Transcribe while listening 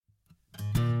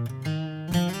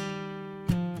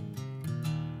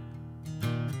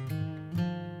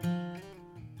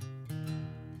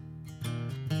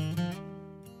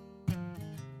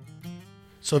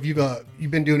So have you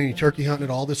been doing any turkey hunting at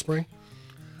all this spring?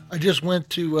 I just went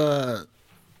to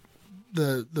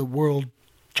the World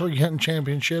Turkey Hunting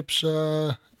Championships.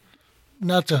 Not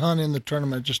to hunt in the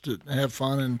tournament, just to have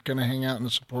fun and kind of hang out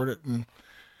and support it. And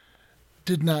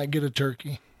did not get a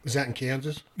turkey. Is that in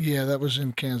Kansas? Yeah, that was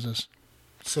in Kansas.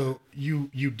 So you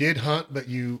did hunt, but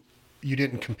you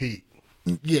didn't compete.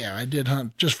 Yeah, I did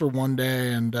hunt just for one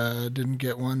day and didn't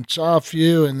get one. Saw a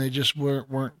few, and they just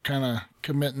weren't kind of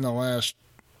committing the last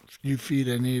few feet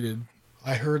I needed.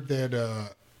 I heard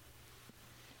that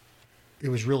it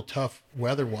was real tough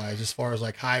weather-wise as far as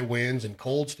like high winds and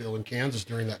cold still in Kansas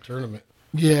during that tournament.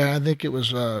 Yeah, I think it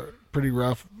was pretty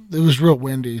rough. It was real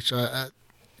windy, so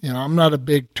I'm not a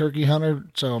big turkey hunter,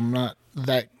 so I'm not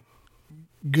that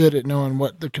good at knowing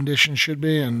what the conditions should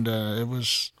be, and it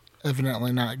was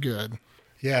evidently not good.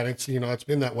 Yeah, and it's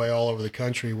been that way all over the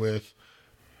country with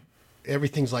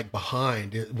everything's like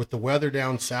behind with the weather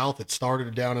down south. It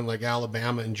started down in like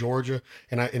Alabama and Georgia,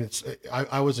 and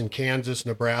I was in Kansas,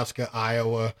 Nebraska,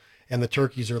 Iowa, and the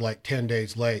turkeys are like 10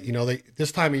 days late.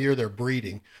 This time of year they're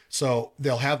breeding, so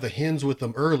they'll have the hens with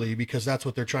them early because that's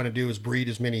what they're trying to do is breed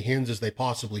as many hens as they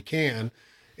possibly can,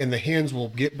 and the hens will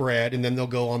get bred and then they'll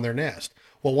go on their nest.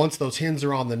 Well, once those hens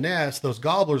are on the nest, those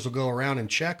gobblers will go around and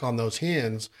check on those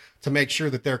hens to make sure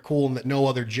that they're cool and that no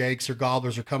other jakes or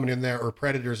gobblers are coming in there or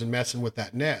predators and messing with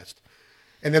that nest.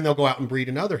 And then they'll go out and breed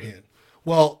another hen.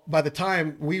 Well, by the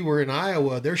time we were in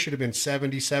Iowa, there should have been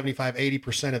 70, 75,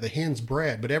 80% of the hens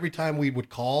bred. But every time we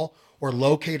would call or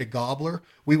locate a gobbler,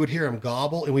 we would hear them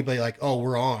gobble and we'd be like, oh,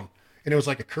 we're on. And it was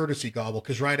like a courtesy gobble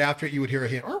because right after it, you would hear a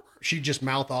hen, she'd just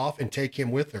mouth off and take him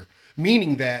with her,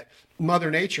 meaning that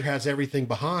Mother Nature has everything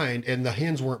behind and the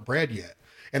hens weren't bred yet.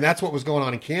 And that's what was going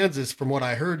on in Kansas from what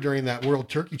I heard during that World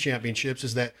Turkey Championships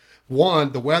is that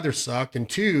one, the weather sucked, and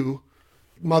two,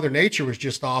 Mother Nature was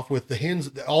just off with the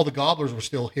hens. All the gobblers were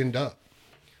still henned up.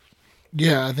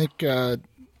 Yeah, I think there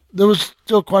was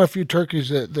still quite a few turkeys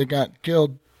that got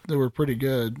killed that were pretty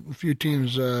good. A few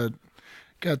teams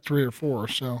got 3 or 4.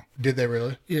 So did they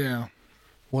really? Yeah.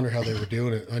 Wonder how they were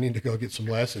doing it. I need to go get some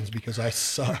lessons because I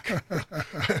suck.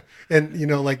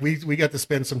 And like we got to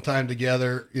spend some time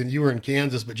together, and you were in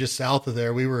Kansas, but just south of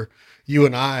there, you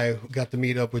and I got to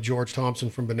meet up with George Thompson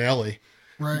from Benelli,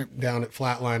 right, down at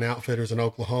Flatline Outfitters in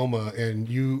Oklahoma. And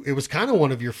it was kind of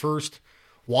one of your first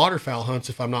waterfowl hunts,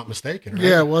 if I'm not mistaken, right?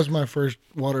 Yeah, it was my first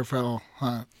waterfowl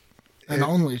hunt and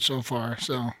only so far.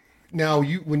 So now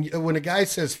when a guy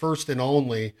says first and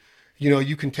only,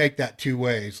 you can take that two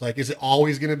ways. Like, is it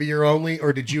always going to be your only,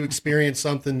 or did you experience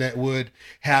something that would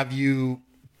have you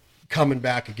coming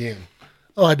back again?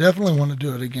 Oh, I definitely want to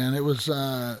do it again. It was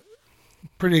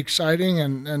pretty exciting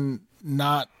and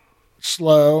not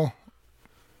slow.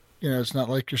 It's not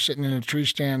like you're sitting in a tree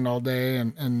stand all day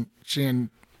and seeing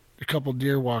a couple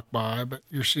deer walk by, but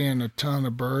you're seeing a ton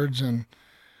of birds and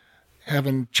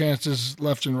having chances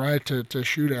left and right to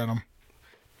shoot at them.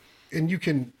 And you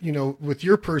can, with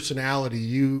your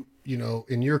personality,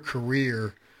 in your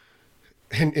career,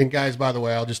 and guys, by the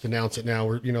way, I'll just announce it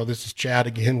now. This is Chad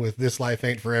again with This Life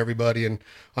Ain't For Everybody. And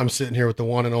I'm sitting here with the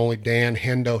one and only Dan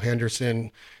Hendo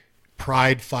Henderson,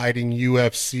 pride fighting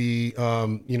UFC.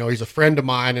 He's a friend of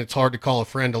mine. And it's hard to call a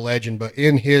friend a legend, but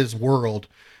in his world,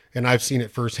 and I've seen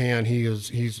it firsthand,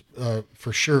 he's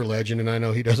for sure legend. And I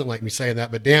know he doesn't like me saying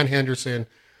that, but Dan Henderson,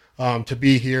 to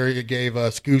be here, it gave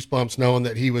us goosebumps knowing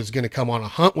that he was going to come on a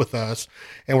hunt with us,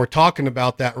 and we're talking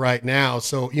about that right now.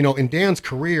 So, in Dan's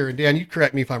career, and Dan, you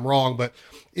correct me if I'm wrong, but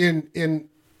in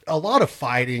a lot of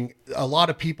fighting, a lot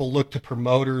of people look to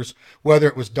promoters, whether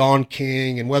it was Don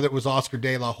King and whether it was Oscar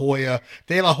De La Hoya.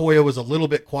 De La Hoya was a little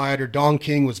bit quieter. Don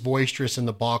King was boisterous in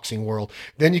the boxing world.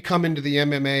 Then you come into the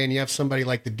MMA and you have somebody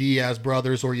like the Diaz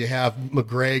brothers, or you have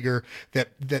McGregor,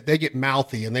 that they get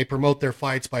mouthy and they promote their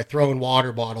fights by throwing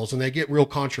water bottles, and they get real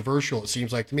controversial, it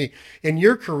seems like to me. In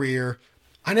your career,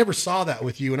 I never saw that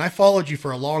with you, and I followed you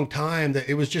for a long time, that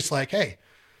it was just like, hey,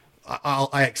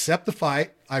 I accept the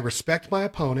fight. I respect my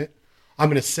opponent. I'm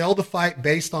going to sell the fight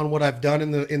based on what I've done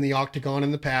in the octagon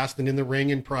in the past and in the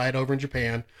ring in Pride over in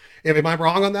Japan. Am I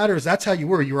wrong on that, or is that how you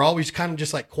were? You were always kind of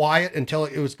just like quiet until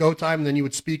it was go time, and then you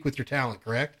would speak with your talent,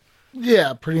 correct?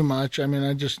 Yeah, pretty much. I mean,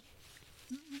 I just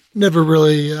never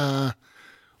really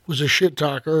was a shit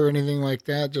talker or anything like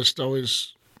that. Just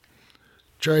always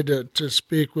tried to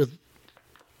speak with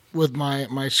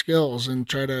my skills and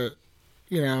try to,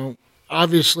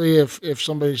 obviously, if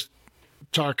somebody's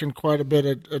talking quite a bit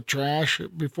of trash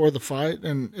before the fight,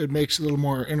 and it makes it a little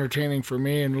more entertaining for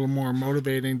me and a little more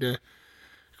motivating to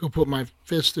go put my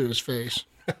fist through his face.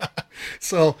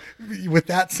 So with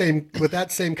that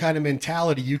same kind of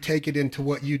mentality, you take it into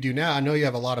what you do now. I know you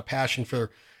have a lot of passion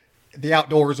for the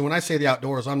outdoors. And when I say the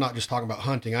outdoors, I'm not just talking about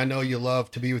hunting. I know you love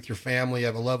to be with your family. You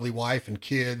have a lovely wife and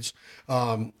kids.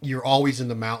 You're always in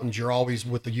the mountains. You're always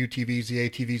with the UTVs, the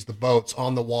ATVs, the boats,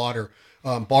 on the water,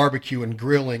 barbecue and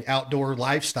grilling, outdoor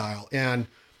lifestyle. And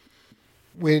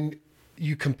when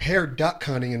you compare duck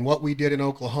hunting and what we did in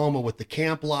Oklahoma with the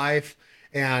camp life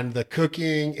and the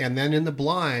cooking, and then in the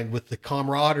blind with the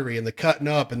camaraderie and the cutting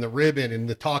up and the ribbon and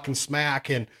the talking smack,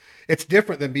 and it's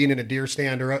different than being in a deer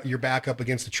stand or you're back up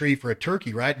against a tree for a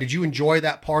turkey, right? Did you enjoy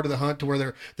that part of the hunt to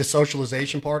where the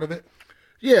socialization part of it?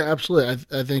 Yeah, absolutely.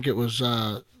 I think it was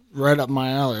right up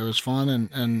my alley. It was fun,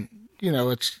 and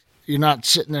it's you're not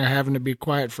sitting there having to be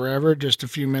quiet forever, just a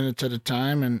few minutes at a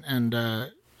time,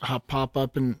 and pop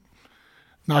up and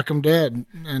knock them dead.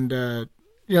 And it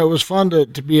was fun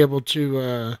to be able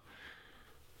to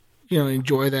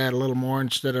enjoy that a little more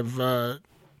instead of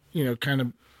kind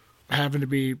of having to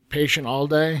be patient all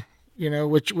day.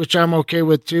 Which I'm okay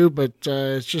with too, but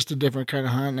it's just a different kind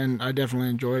of hunt, and I definitely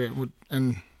enjoyed it.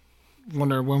 And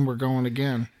wonder when we're going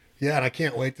again. Yeah, and I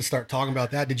can't wait to start talking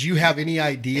about that. Did you have any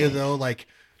idea though? Like,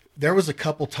 there was a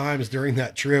couple times during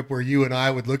that trip where you and I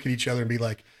would look at each other and be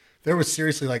like, there was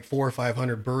seriously like 400 or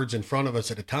 500 birds in front of us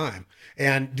at a time.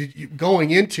 And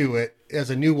going into it as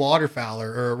a new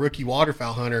waterfowler or a rookie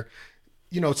waterfowl hunter,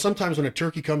 sometimes when a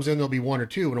turkey comes in, there'll be one or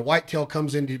two. When a whitetail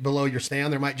comes in below your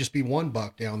stand, there might just be one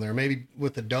buck down there, maybe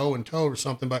with a doe and tow or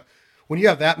something. But when you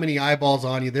have that many eyeballs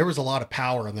on you, there was a lot of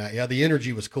power in that. Yeah, the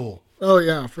energy was cool. Oh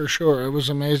yeah, for sure. It was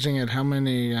amazing at how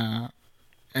many, and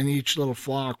each little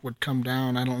flock would come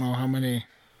down. I don't know how many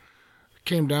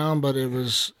came down, but it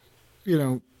was,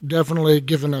 definitely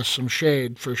giving us some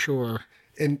shade for sure.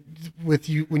 And with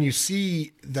you, when you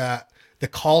see that, the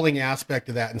calling aspect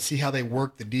of that, and see how they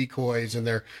work the decoys, and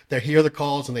they hear the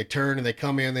calls and they turn and they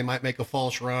come in, they might make a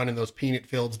false run in those peanut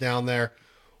fields down there.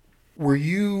 Were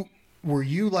you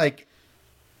like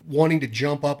wanting to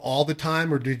jump up all the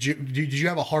time, or did you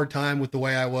have a hard time with the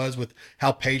way I was with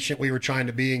how patient we were trying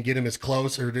to be and get him as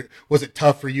close, or was it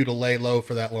tough for you to lay low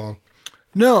for that long?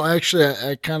 No, actually,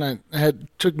 I kind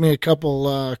of took me a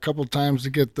couple times to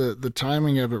get the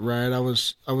timing of it right. I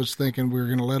was thinking we were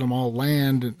going to let them all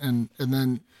land and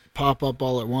then pop up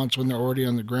all at once when they're already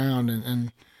on the ground,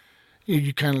 and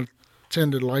you kind of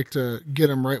tend to like to get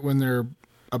them right when they're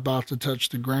about to touch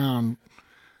the ground.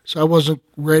 So I wasn't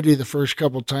ready the first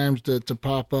couple times to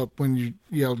pop up when you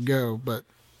yelled go, but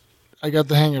I got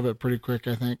the hang of it pretty quick,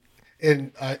 I think.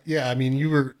 And yeah, I mean,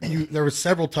 there were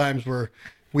several times where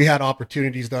we had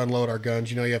opportunities to unload our guns.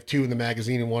 You have two in the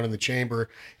magazine and one in the chamber.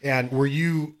 And were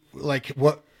you like,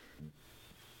 what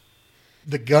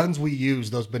the guns we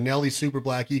use, those Benelli Super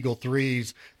Black Eagle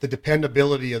 3s, the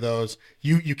dependability of those,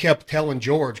 you kept telling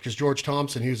George, because George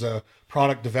Thompson, who's a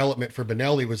product development for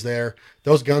Benelli, was there,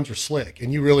 those guns were slick,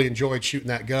 and you really enjoyed shooting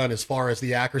that gun as far as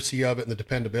the accuracy of it and the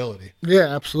dependability.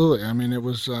 Yeah, absolutely. I mean, it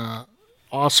was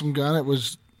awesome gun. It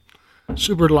was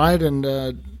super light and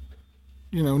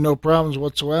no problems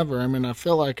whatsoever. I mean, I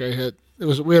felt like we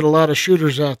had a lot of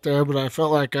shooters out there, but I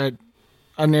felt like I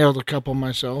nailed a couple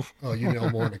myself. Oh, you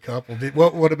nailed more than a couple.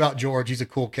 What about George? He's a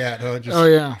cool cat, huh? Oh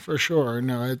yeah, for sure.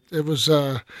 No, it was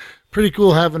pretty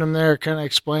cool having him there, kind of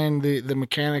explain the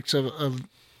mechanics of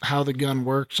how the gun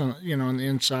works on on the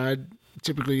inside.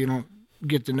 Typically, you don't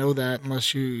get to know that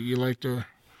unless you like to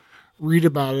read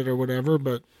about it or whatever.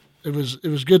 But it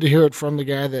was good to hear it from the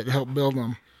guy that helped build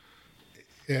them.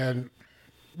 And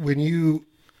when you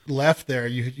left there,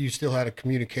 you still had a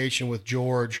communication with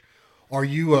George. Are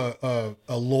you a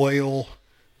loyal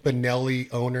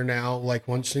Benelli owner now? Like,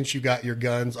 since you got your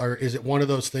guns, or is it one of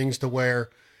those things to where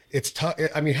it's tough?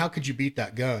 I mean, how could you beat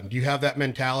that gun? Do you have that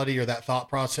mentality or that thought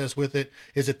process with it?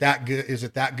 Is it that good? Is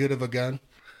it that good of a gun?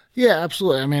 Yeah,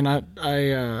 absolutely. I mean,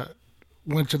 I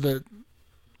went to the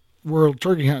World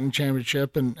Turkey Hunting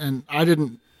Championship, and I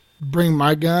didn't bring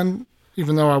my gun,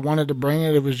 even though I wanted to bring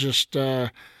it. It was just kind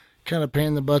of pain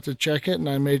in the butt to check it, and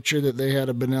I made sure that they had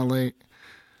a Benelli,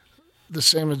 the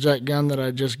same exact gun that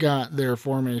I just got there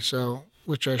for me. So,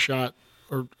 which I shot,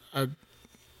 or I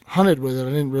hunted with it.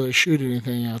 I didn't really shoot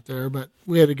anything out there, but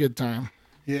we had a good time.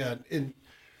 Yeah, and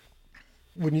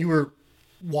when you were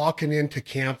walking into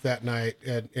camp that night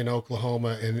in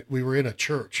Oklahoma, and we were in a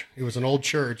church. It was an old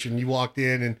church, and you walked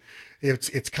in, and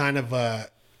it's kind of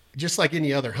just like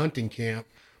any other hunting camp.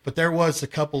 But there was a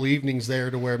couple evenings there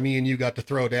to where me and you got to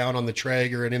throw down on the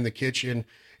Traeger and in the kitchen.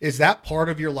 Is that part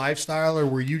of your lifestyle, or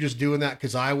were you just doing that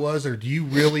because I was, or do you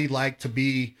really like to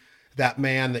be that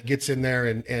man that gets in there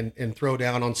and throw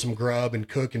down on some grub and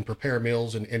cook and prepare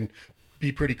meals and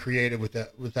be pretty creative with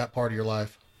that part of your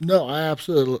life. No, I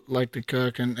absolutely like to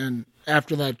cook, and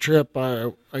after that trip,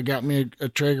 I got me a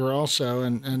Traeger also,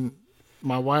 and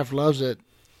my wife loves it.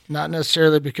 Not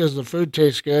necessarily because the food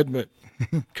tastes good, but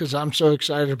because I'm so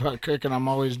excited about cooking, I'm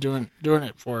always doing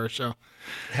it for her. So,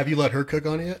 Have you let her cook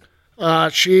on it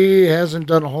yet? She hasn't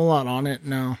done a whole lot on it.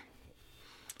 No.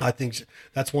 I think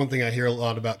that's one thing I hear a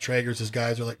lot about Traegers is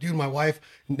guys are like, dude, my wife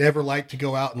never liked to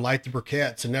go out and light the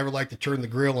briquettes and never liked to turn the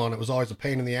grill on. It was always a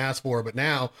pain in the ass for her. But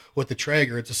now with the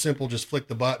Traeger, it's a simple, just flick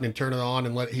the button and turn it on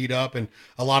and let it heat up. And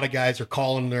a lot of guys are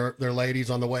calling their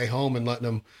ladies on the way home and letting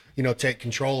them, take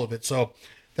control of it. So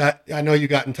that, I know you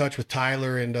got in touch with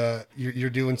Tyler and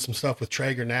you're doing some stuff with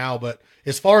Traeger now, but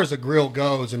as far as a grill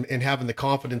goes and having the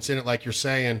confidence in it, like you're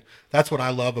saying, that's what I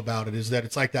love about it, is that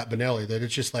it's like that Benelli, that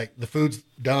it's just like the food's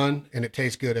done and it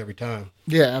tastes good every time.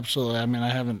 Yeah, absolutely. I mean, I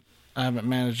haven't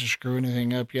managed to screw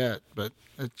anything up yet, but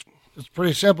it's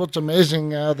pretty simple. It's amazing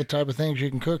the type of things you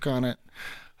can cook on it.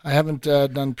 I haven't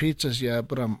done pizzas yet,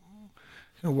 but I'm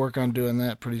gonna work on doing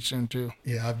that pretty soon too.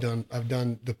 Yeah, I've done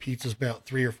the pizzas about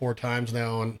 3 or 4 times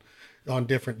now on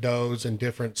different doughs and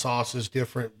different sauces,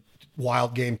 different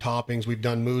wild game toppings. We've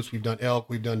done moose, we've done elk,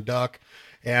 we've done duck,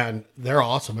 and they're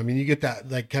awesome. I mean, you get that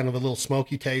like kind of a little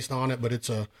smoky taste on it, but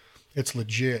it's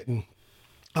legit. And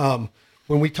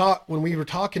when we were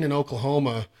talking in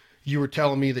Oklahoma, you were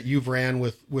telling me that you've ran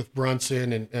with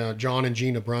Brunson and John and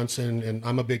Gina Brunson, and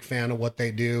I'm a big fan of what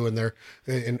they do and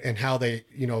and how they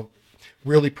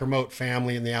really promote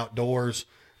family in the outdoors.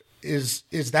 Is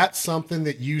that something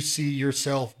that you see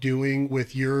yourself doing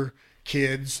with your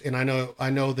kids? And I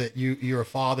know that you're a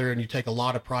father and you take a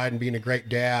lot of pride in being a great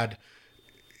dad.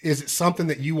 Is it something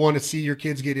that you want to see your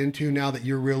kids get into now that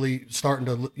you're really starting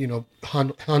to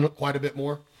hunt quite a bit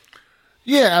more?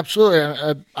 Yeah,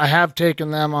 absolutely. I have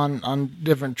taken them on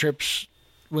different trips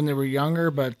when they were younger,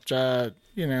 but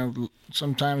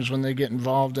sometimes when they get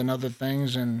involved in other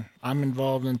things and I'm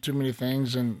involved in too many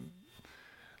things and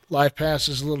life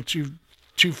passes a little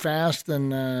too fast,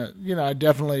 and I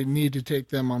definitely need to take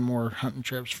them on more hunting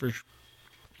trips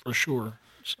for sure.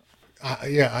 So.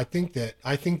 Yeah, I think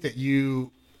that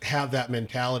you have that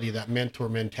mentality, that mentor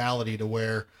mentality, to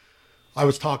where I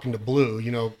was talking to Blue.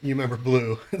 You remember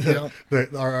Blue,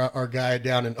 our guy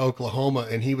down in Oklahoma,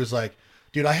 and he was like,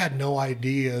 "Dude, I had no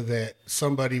idea that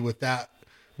somebody with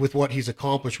what he's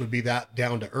accomplished would be that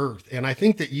down to earth." And I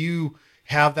think that you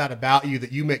have that about you,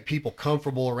 that you make people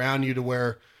comfortable around you to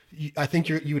where I think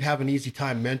you would have an easy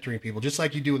time mentoring people, just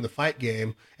like you do in the fight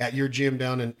game at your gym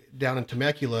down in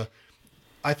Temecula.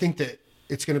 I think that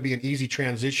it's going to be an easy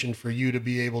transition for you to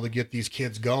be able to get these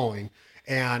kids going.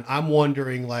 And I'm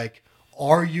wondering, like,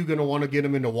 are you going to want to get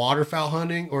them into waterfowl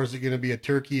hunting, or is it going to be a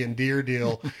turkey and deer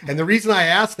deal? And the reason I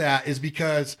ask that is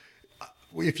because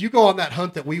if you go on that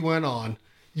hunt that we went on,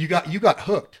 you got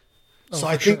hooked. So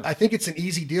I think it's an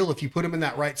easy deal if you put them in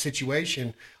that right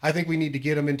situation. I think we need to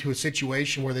get them into a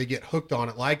situation where they get hooked on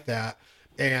it like that,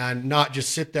 and not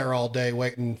just sit there all day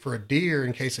waiting for a deer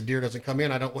in case a deer doesn't come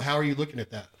in. How are you looking at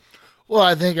that? Well,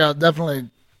 I think I'll definitely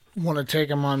want to take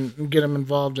them on and get them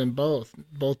involved in both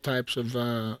types of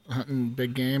hunting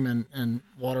big game and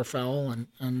waterfowl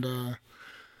and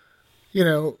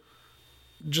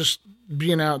just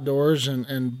being outdoors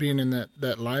and being in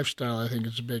that lifestyle. I think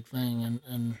is a big thing,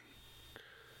 and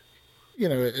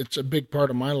it's a big part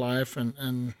of my life,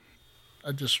 and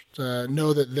I just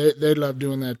know that they love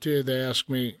doing that too. They ask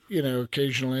me,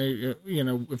 occasionally,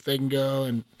 if they can go,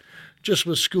 and just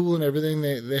with school and everything,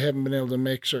 they haven't been able to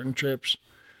make certain trips.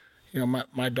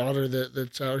 My daughter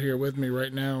that's out here with me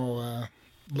right now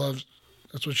loves.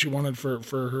 That's what she wanted for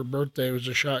her birthday, was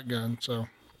a shotgun. So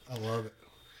I love it.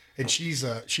 And she's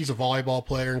a volleyball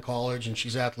player in college, and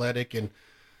she's athletic and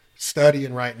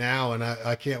studying right now. And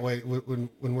I can't wait when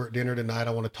we're at dinner tonight.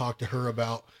 I want to talk to her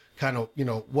about kind of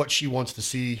what she wants to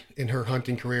see in her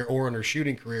hunting career or in her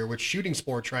shooting career, which shooting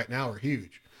sports right now are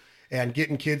huge. And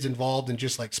getting kids involved in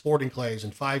just like sporting clays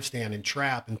and 5-stand and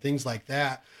trap and things like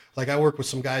that. Like, I work with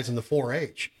some guys in the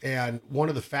 4-H, and one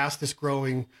of the fastest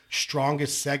growing,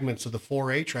 strongest segments of the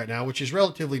 4-H right now, which is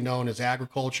relatively known as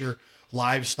agriculture,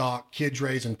 livestock, kids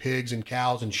raising pigs and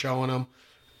cows and showing them,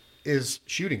 is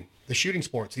shooting, the shooting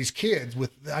sports. These kids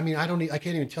I can't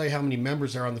even tell you how many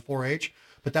members there are on the 4-H,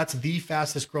 but that's the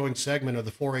fastest growing segment of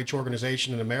the 4-H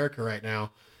organization in America right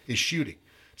now, is shooting.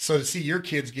 So to see your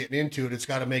kids getting into it, it's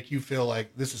got to make you feel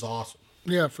like this is awesome.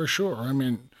 Yeah, for sure. I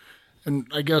mean, and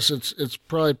I guess it's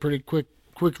probably pretty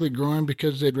quickly growing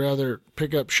because they'd rather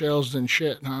pick up shells than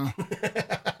shit, huh?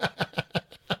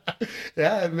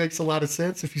 Yeah, it makes a lot of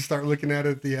sense if you start looking at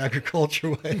it the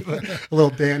agriculture way. But a little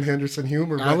Dan Henderson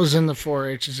humor. I was in the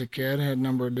 4-H as a kid. I had a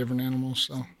number of different animals.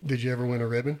 So Did you ever win a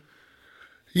ribbon?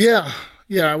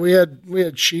 yeah, we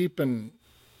had sheep and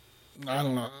I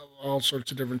don't know, all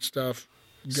sorts of different stuff,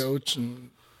 goats and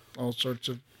all sorts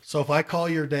of. So if I call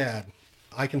your dad,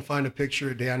 I can find a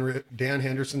picture of Dan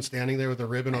Henderson standing there with a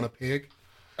ribbon on a pig.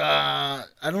 I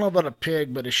don't know about a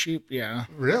pig, but a sheep, yeah.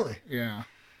 Really? Yeah.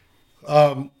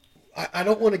 I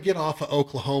don't want to get off of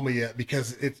Oklahoma yet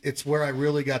because it's where I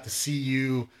really got to see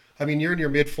you. I mean, you're in your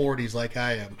mid 40s like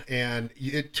I am, and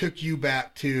it took you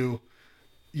back to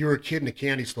you were a kid in a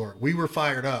candy store. We were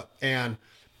fired up, and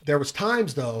there was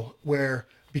times though where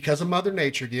because of Mother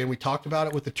Nature again, we talked about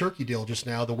it with the turkey deal just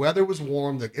now. The weather was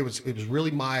warm. It was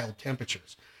really mild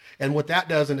temperatures, and what that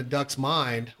does in a duck's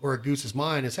mind or a goose's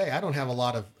mind is, hey, I don't have a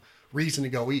lot of reason to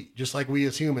go eat. Just like we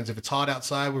as humans, if it's hot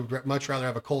outside, we'd much rather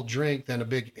have a cold drink than a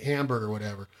big hamburger or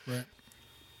whatever. Right.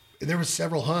 There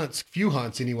was few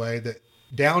hunts anyway, that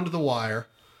down to the wire,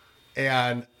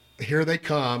 and here they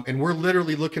come, and we're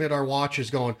literally looking at our watches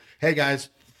going, hey guys,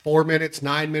 4 minutes,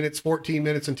 9 minutes, 14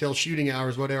 minutes until shooting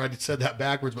hours, whatever. I just said that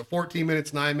backwards, but 14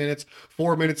 minutes, 9 minutes,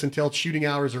 4 minutes until shooting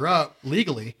hours are up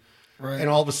legally. Right. And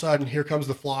all of a sudden, here comes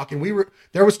the flock. And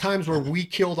there was times where we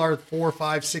killed our 4,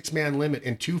 5, 6 man limit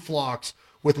in 2 flocks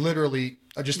with literally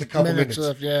just a couple minutes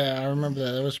left. Yeah, I remember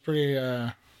that. It was pretty,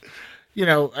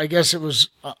 I guess it was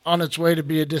on its way to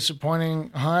be a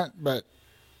disappointing hunt, but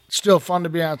still fun to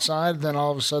be outside. Then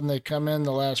all of a sudden they come in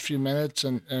the last few minutes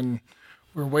and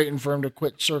we're waiting for them to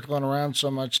quit circling around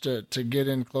so much to get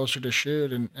in closer to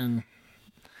shoot. And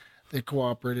they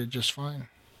cooperated just fine.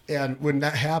 And when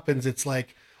that happens, it's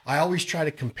like, I always try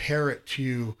to compare it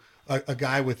to a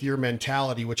guy with your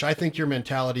mentality, which I think your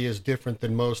mentality is different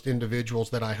than most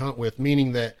individuals that I hunt with,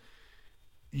 meaning that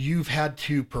you've had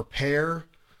to prepare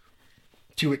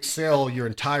to excel your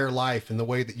entire life in the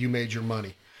way that you made your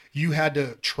money. You had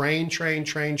to train,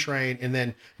 and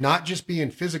then not just be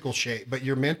in physical shape, but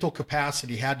your mental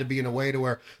capacity had to be in a way to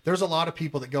where there's a lot of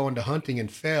people that go into hunting and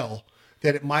fail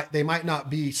that they might not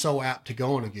be so apt to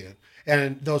going again.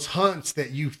 And those hunts that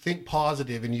you think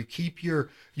positive and you keep your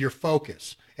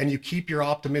focus and you keep your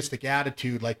optimistic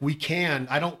attitude, like we can,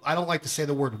 I don't like to say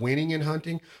the word winning in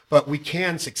hunting, but we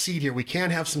can succeed here. We can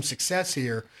have some success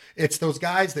here. It's those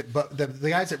guys the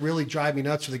guys that really drive me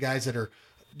nuts are the guys that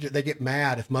they get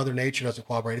mad if Mother Nature doesn't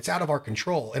cooperate. It's out of our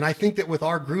control. And I think that with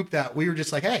our group that we were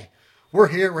just like, hey, we're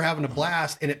here, we're having a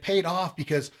blast. And it paid off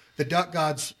because the duck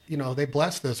gods, they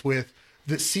blessed us with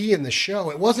the sea and the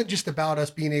show. It wasn't just about us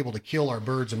being able to kill our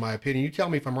birds, in my opinion. You tell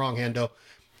me if I'm wrong, Hendo,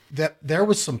 that there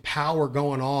was some power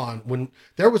going on when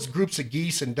there was groups of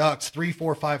geese and ducks, 300,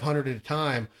 400, 500 at a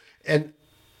time. And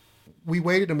we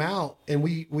waited them out and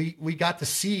we got to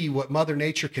see what Mother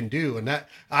Nature can do. And that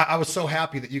I was so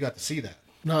happy that you got to see that.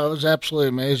 No, it was absolutely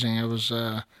amazing. It was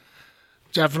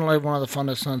definitely one of the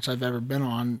funnest hunts I've ever been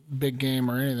on, big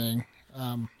game or anything.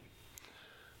 And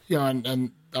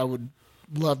I would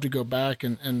love to go back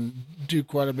and do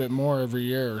quite a bit more every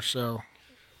year. So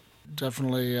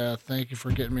definitely thank you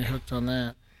for getting me hooked on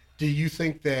that. Do you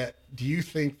think that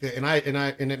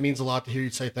and it means a lot to hear you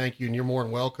say thank you, and you're more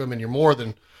than welcome, and you're more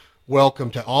than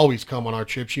welcome to always come on our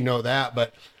trips, that.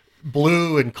 But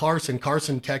Blue and Carson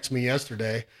texted me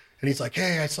yesterday and he's like,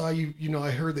 hey, I saw you,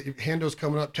 I heard that Hendo's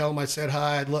coming up, tell him I said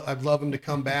hi. I'd love him to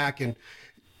come back. And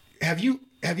have you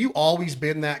always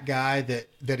been that guy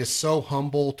that is so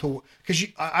humble because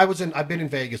I've been in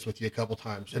Vegas with you a couple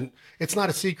times, and it's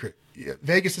not a secret.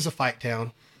 Vegas is a fight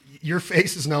town. Your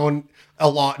face is known a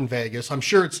lot in Vegas. I'm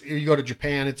sure you go to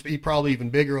Japan, it's probably even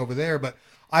bigger over there, but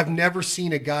I've never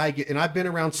seen a guy and I've been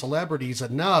around celebrities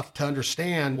enough to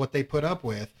understand what they put up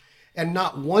with. And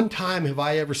not one time have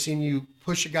I ever seen you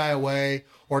push a guy away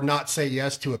or not say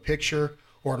yes to a picture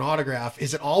or an autograph.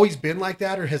 Has it always been like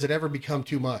that, or has it ever become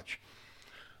too much?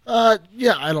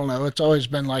 Yeah, I don't know. It's always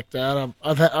been like that.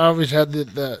 I've always had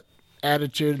the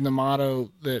attitude and the motto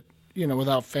that,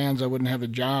 without fans, I wouldn't have a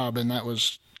job. And that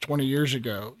was 20 years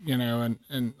ago,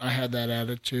 and I had that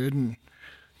attitude. And,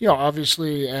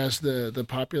 obviously as the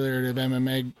popularity of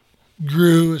MMA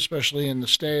grew, especially in the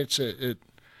States, it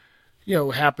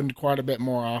happened quite a bit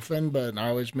more often, but I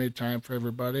always made time for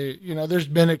everybody. There's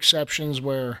been exceptions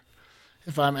where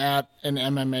if I'm at an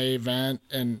MMA event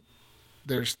and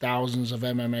there's thousands of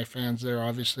MMA fans there,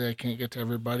 obviously I can't get to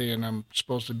everybody, and I'm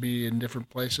supposed to be in different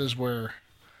places where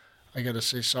I got to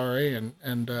say sorry.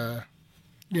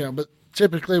 But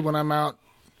typically when I'm out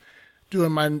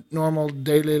doing my normal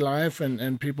daily life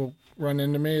and people run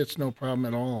into me, it's no problem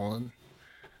at all. And,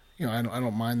 I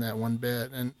don't mind that one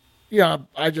bit. And,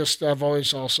 I've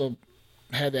always also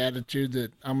had the attitude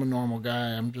that I'm a normal guy.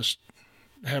 I'm just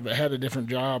had a different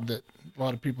job that a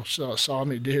lot of people saw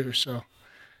me do. So,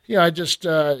 yeah, I just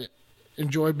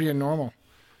enjoy being normal.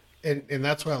 And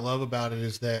that's what I love about it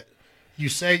is that you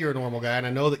say you're a normal guy, and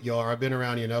I know that you are. I've been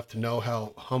around you enough to know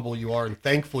how humble you are and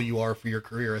thankful you are for your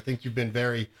career. I think you've been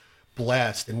very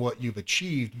blessed in what you've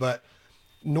achieved. But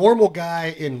normal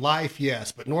guy in life,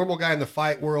 yes, but normal guy in the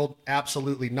fight world,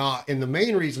 absolutely not. And the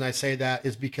main reason I say that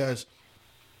is because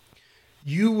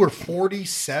you were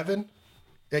 47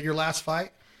 at your last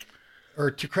fight,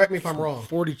 or to correct me if I'm wrong.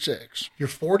 46. You're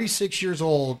 46 years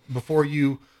old before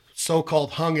you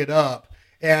so-called hung it up.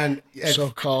 And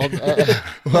so-called.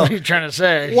 What are you trying to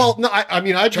say? Well, no, I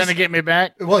mean, I trying to get me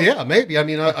back. Well, yeah, maybe. I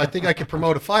mean, I think I could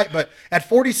promote a fight, but at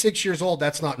 46 years old,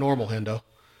 that's not normal, Hendo.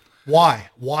 Why?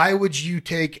 Why would you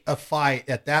take a fight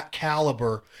at that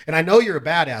caliber? And I know you're a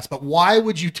badass, but why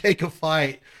would you take a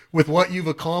fight with what you've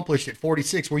accomplished at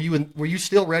 46? Were you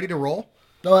still ready to roll?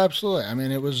 No, absolutely. I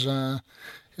mean, it was a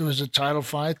title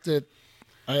fight that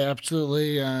I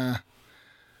absolutely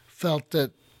felt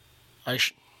that I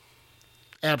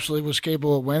absolutely was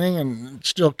capable of winning and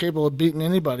still capable of beating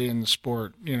anybody in the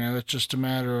sport. You know, it's just a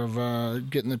matter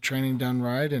of getting the training done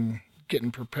right and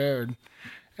getting prepared.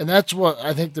 And that's what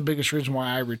I think the biggest reason why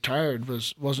I retired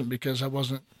wasn't because I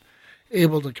wasn't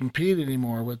able to compete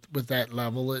anymore with that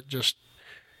level. It just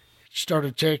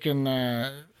started taking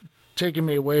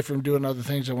me away from doing other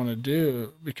things I want to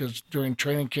do, because during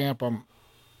training camp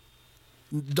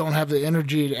don't have the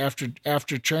energy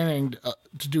after training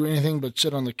to do anything but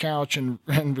sit on the couch and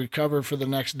recover for the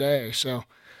next day. So,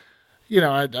 you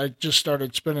know, I just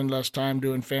started spending less time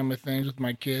doing family things with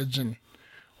my kids and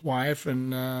wife,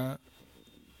 and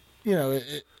you know,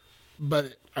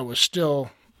 but I was still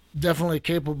definitely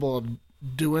capable of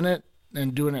doing it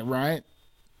and doing it right.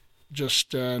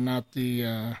 Just not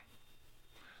the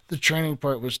training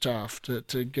part was tough to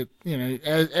get. You know,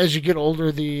 as you get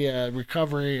older, the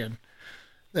recovery and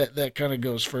that kind of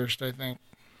goes first, I think.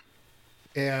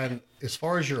 And as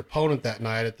far as your opponent that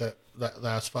night at that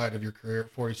last fight of your career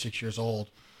at 46 years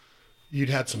old, you'd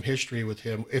had some history with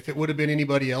him. If it would have been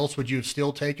anybody else, would you have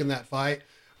still taken that fight?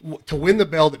 To win the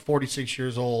belt at 46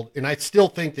 years old, and I still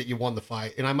think that you won the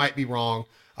fight, and I might be wrong,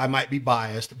 I might be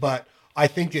biased, but I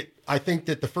think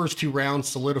that the first two rounds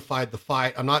solidified the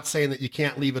fight. I'm not saying that you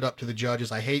can't leave it up to the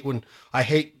judges. I hate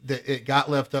that it got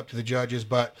left up to the judges,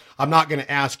 but I'm not going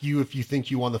to ask you if you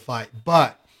think you won the fight.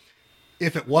 But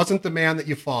if it wasn't the man that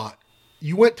you fought,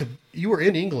 you were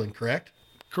in England, correct?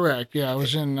 Correct. Yeah, I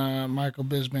was in Michael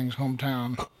Bisping's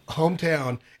hometown.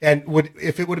 And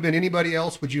if it would have been anybody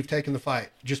else, would you have taken the fight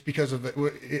just because of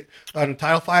it on a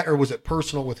title fight, or was it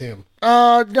personal with him?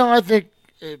 No, I think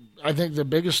the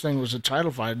biggest thing was a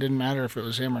title fight. It didn't matter if it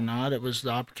was him or not. It was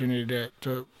the opportunity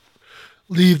to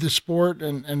leave the sport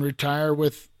and retire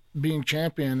with being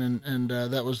champion, and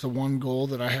that was the one goal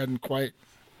that I hadn't quite,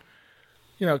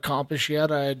 accomplished yet.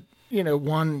 I had,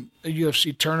 won a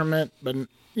UFC tournament, but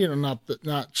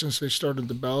not since they started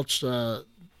the belts.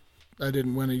 I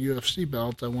didn't win a UFC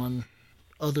belt. I won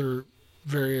other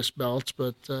various belts,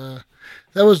 but that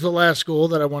was the last goal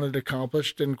that I wanted to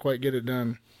accomplish. Didn't quite get it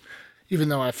done, even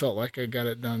though I felt like I got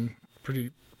it done pretty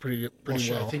well.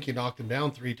 I think you knocked him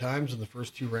down 3 times in the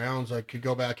first 2 rounds. I could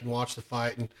go back and watch the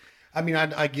fight, and I mean,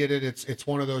 I get it. It's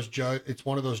one of those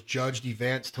judged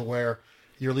events to where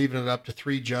you're leaving it up to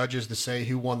 3 judges to say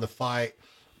who won the fight.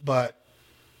 But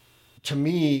to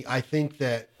me, I think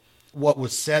that what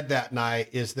was said that night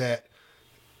is that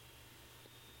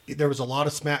there was a lot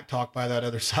of smack talk by that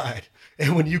other side.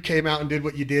 And when you came out and did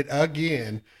what you did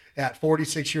again at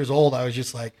 46 years old, I was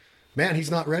just like, man,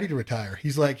 he's not ready to retire.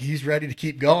 He's ready to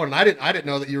keep going. And I didn't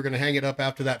know that you were going to hang it up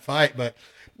after that fight. But,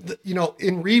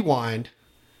 in rewind,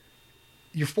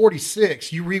 you're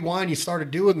 46. You rewind, you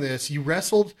started doing this. You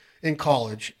wrestled in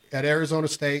college at Arizona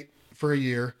State for a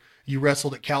year. You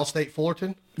wrestled at Cal State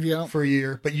Fullerton for a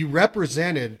year. But you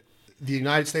represented the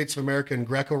United States of America in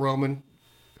Greco-Roman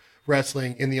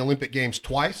wrestling in the Olympic Games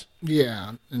twice.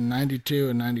 Yeah, in 92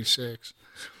 and 96.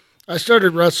 I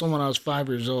started wrestling when I was 5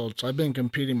 years old, so I've been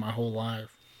competing my whole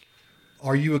life.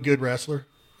 Are you a good wrestler?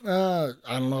 I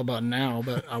don't know about now,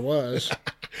 but I was.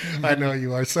 I know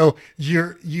you are. So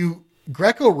you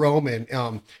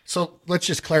Greco-Roman. So let's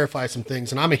just clarify some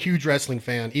things. And I'm a huge wrestling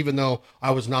fan, even though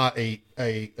I was not a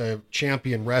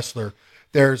champion wrestler.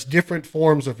 There's different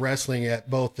forms of wrestling at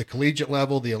both the collegiate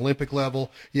level, the Olympic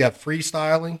level. You have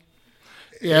freestyling.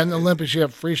 Yeah, in the Olympics, you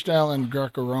have freestyle and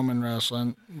Greco-Roman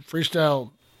wrestling.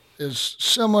 Freestyle is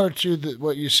similar to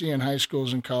what you see in high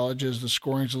schools and colleges. The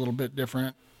scoring's a little bit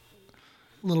different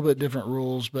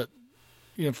rules, but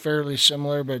fairly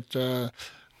similar. But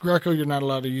Greco, you're not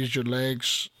allowed to use your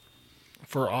legs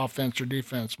for offense or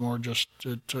defense, more just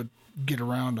to get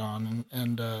around on,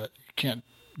 and you can't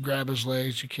grab his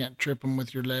legs, you can't trip him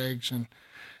with your legs, and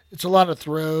it's a lot of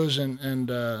throws and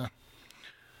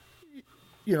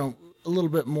you know, a little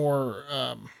bit more.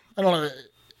 I don't know.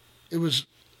 It was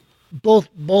both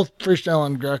freestyle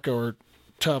and Greco are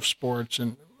tough sports,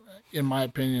 and in my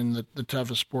opinion, the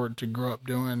toughest sport to grow up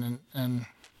doing, and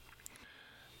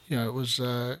you know, it was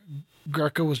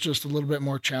Greco was just a little bit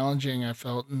more challenging, I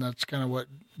felt, and that's kind of what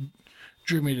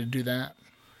drew me to do that.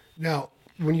 Now,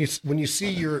 when you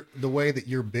see the way that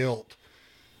you're built,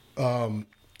 and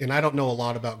I don't know a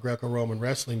lot about Greco-Roman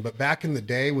wrestling, but back in the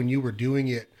day when you were doing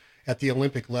it at the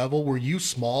Olympic level, were you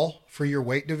small for your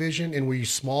weight division, and were you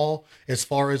small as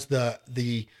far as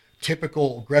the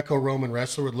typical Greco-Roman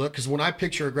wrestler would look? Because when I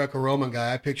picture a Greco-Roman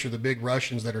guy, I picture the big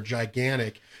Russians that are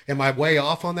gigantic. Am I way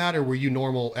off on that, or were you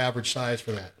normal average size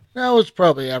for that? That was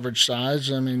probably average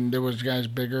size. I mean, there was guys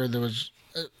bigger. There was,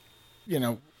 you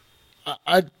know,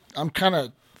 I'm kind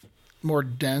of more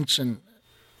dense and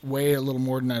weigh a little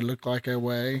more than I look like I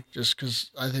weigh, just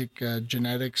because I think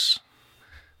genetics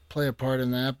play a part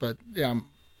in that. But yeah, I'm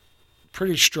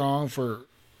pretty strong for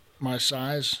my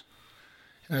size,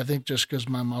 and I think just because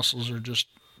my muscles are just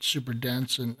super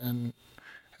dense and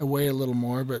I weigh a little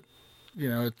more. But you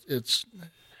know, it's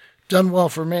done well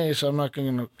for me, so I'm not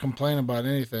going to complain about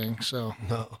anything. So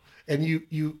no, and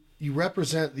you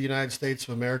represent the United States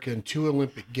of America in 2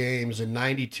 Olympic Games in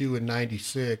 '92 and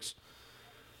 '96.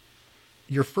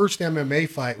 Your first MMA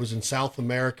fight was in South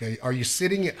America. Are you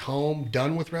sitting at home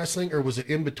done with wrestling, or was it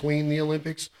in between the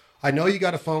Olympics? I know you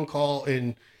got a phone call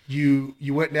and you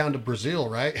went down to Brazil,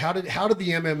 right? How did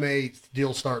the MMA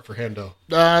deal start for Hendo?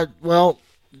 Well,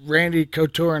 Randy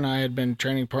Couture and I had been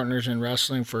training partners in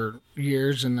wrestling for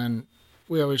years, and then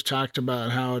we always talked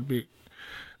about how it'd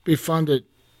be fun to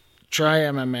try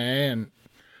MMA, and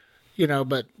you know,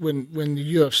 but when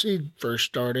the UFC first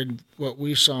started, what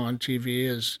we saw on TV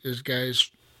is guys,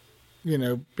 you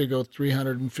know, big old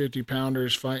 350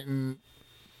 pounders fighting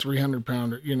 300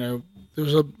 pounder. You know, there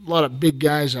was a lot of big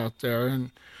guys out there,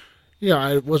 and you know,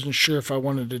 I wasn't sure if I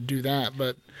wanted to do that,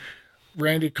 but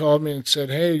Randy called me and said,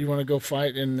 "Hey, you want to go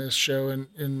fight in this show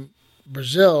in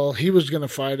Brazil?" He was going to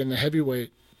fight in the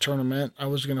heavyweight tournament. I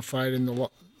was going to fight in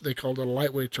they called it a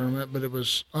lightweight tournament, but it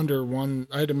was under one.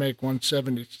 I had to make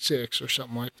 176 or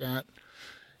something like that.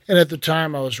 And at the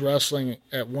time, I was wrestling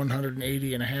at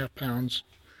 180.5 pounds,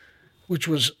 which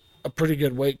was a pretty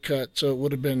good weight cut. So it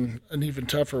would have been an even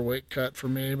tougher weight cut for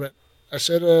me. But I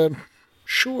said,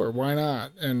 sure, why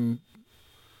not? And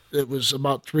it was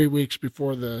about 3 weeks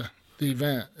before the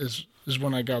event is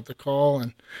when I got the call,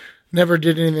 and never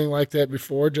did anything like that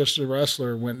before. Just a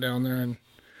wrestler, went down there and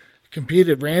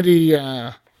competed. Randy,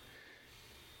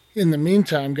 in the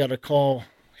meantime, got a call.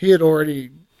 He had already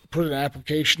put an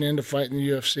application in to fight in the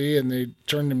UFC, and they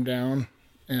turned him down.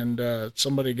 And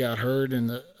somebody got hurt in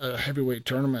the heavyweight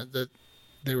tournament that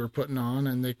they were putting on,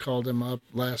 and they called him up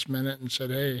last minute and said,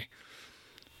 "Hey,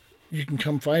 you can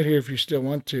come fight here if you still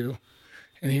want to."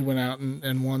 And he went out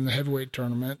and won the heavyweight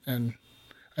tournament. And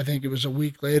I think it was a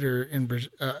week later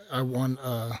I won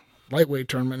a lightweight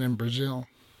tournament in Brazil.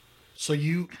 So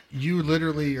you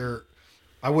literally are,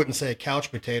 I wouldn't say a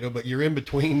couch potato, but you're in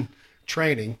between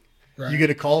training. Right. You get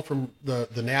a call from the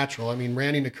natural. I mean,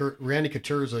 Randy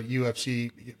Couture is a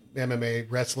UFC, MMA,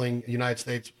 wrestling, United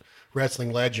States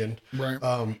wrestling legend.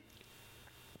 Right.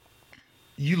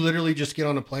 You literally just get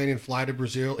on a plane and fly to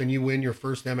Brazil, and you win your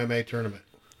first MMA tournament.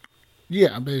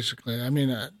 Yeah, basically. I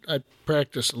mean, I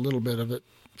practiced a little bit of it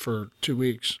for 2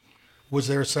 weeks. Was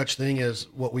there such thing as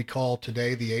what we call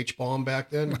today the H-bomb back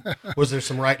then? Was there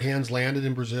some right hands landed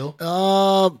in Brazil?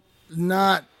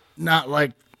 Not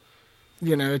like,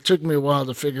 you know, it took me a while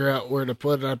to figure out where to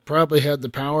put it. I probably had the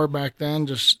power back then,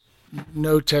 just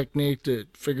no technique to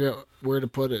figure out where to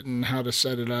put it and how to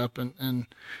set it up. And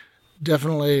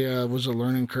definitely was a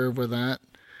learning curve with that.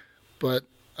 But,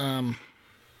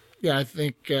 yeah, I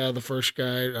think the first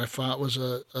guy I fought was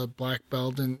a black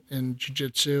belt in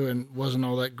jiu-jitsu and wasn't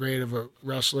all that great of a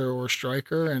wrestler or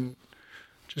striker, and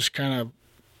just kind of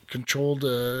controlled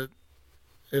it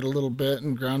a little bit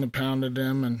and ground and pounded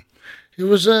him. And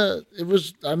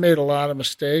I made a lot of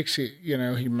mistakes. He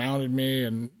mounted me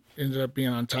and ended up being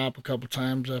on top a couple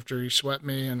times after he swept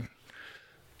me. And,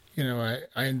 you know,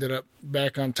 I ended up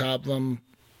back on top of them,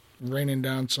 raining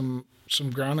down some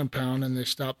ground and pound, and they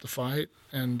stopped the fight.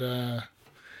 And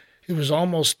it was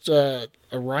almost a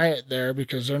riot there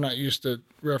because they're not used to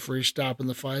referees stopping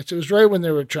the fights. It was right when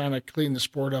they were trying to clean the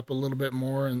sport up a little bit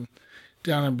more, and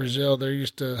down in Brazil they're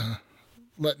used to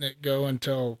letting it go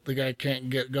until the guy can't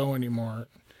go anymore.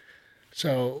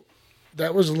 So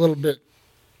that was a little bit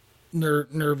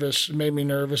nervous. It made me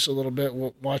nervous a little bit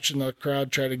watching the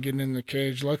crowd try to get in the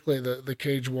cage. Luckily, the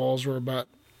cage walls were about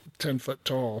 10 foot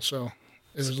tall, so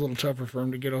it was a little tougher for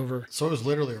him to get over. So it was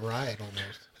literally a riot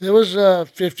almost. There was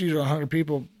 50 to 100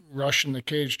 people rushing the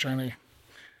cage trying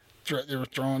to. They were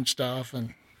throwing stuff,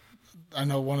 and I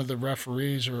know one of the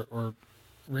referees or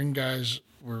ring guys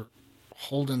were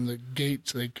holding the gate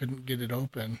so they couldn't get it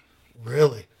open.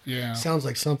 Really? Yeah. Sounds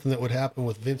like something that would happen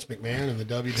with Vince McMahon in the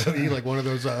WWE, like one of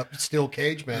those steel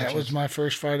cage matches. That was my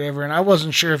first fight ever, and I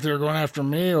wasn't sure if they were going after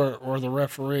me or the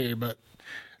referee, but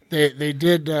they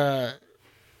did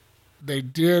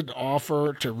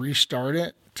offer to restart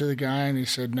it to the guy, and he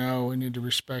said no, we need to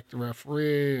respect the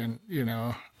referee, and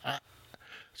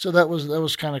so that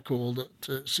was kind of cool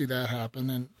to see that happen.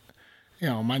 And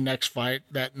my next fight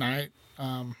that night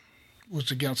was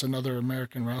against another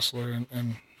American wrestler,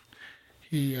 and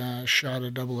he shot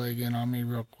a double leg in on me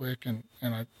real quick, and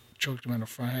I choked him in a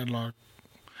front headlock.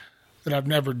 That I've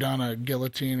never done a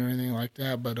guillotine or anything like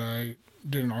that, but I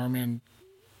did an arm in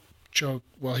choke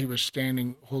while he was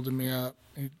standing holding me up.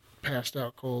 He passed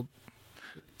out cold,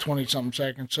 20-something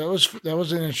seconds. So that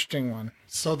was an interesting one.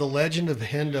 So the legend of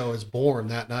Hendo is born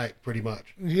that night, pretty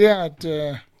much. Yeah,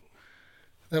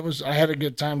 I had a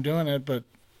good time doing it, but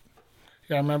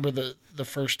yeah, I remember the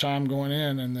first time going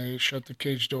in and they shut the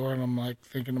cage door, and I'm like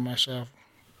thinking to myself,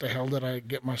 what the hell did I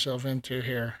get myself into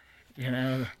here?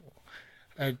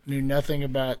 I knew nothing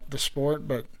about the sport,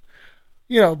 but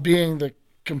being the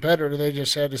competitor, they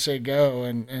just had to say go,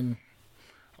 and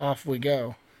off we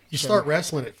go. You start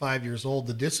wrestling at 5 years old.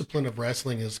 The discipline of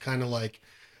wrestling is kind of like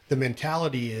the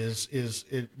mentality is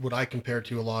what I compare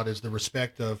to a lot is the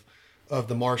respect of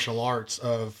the martial arts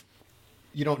of.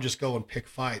 You don't just go and pick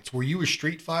fights. Were you a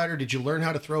street fighter? Did you learn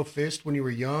how to throw fists when you were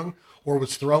young, or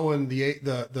was throwing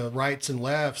the rights and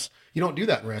lefts? You don't do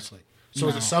that in wrestling. So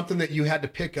is it something that you had to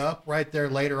pick up right there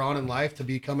later on in life to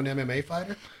become an MMA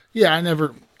fighter? Yeah,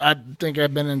 I think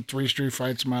I've been in 3 street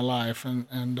fights in my life,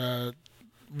 and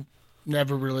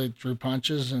never really threw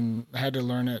punches, and had to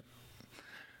learn it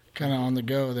kind of on the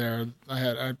go there.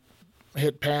 I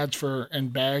hit pads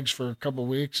and bags for a couple of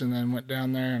weeks, and then went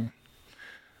down there and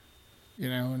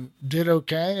and did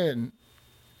okay. And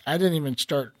I didn't even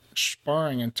start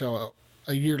sparring until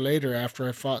a year later after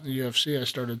I fought in the UFC. I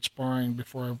started sparring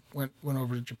before I went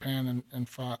over to Japan and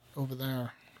fought over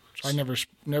there. So I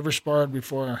never sparred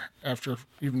before after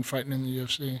even fighting in the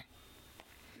UFC.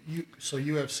 So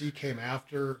UFC came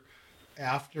after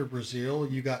Brazil.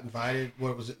 You got invited.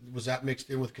 What was it? Was that mixed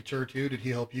in with Couture too? Did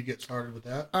he help you get started with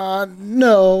that?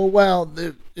 No. Well,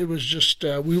 it was just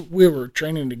we were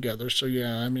training together. So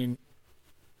yeah, I mean,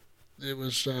 it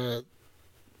was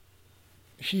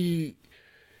he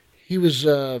was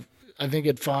I think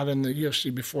had fought in the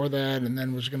UFC before that, and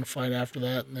then was going to fight after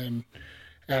that, and then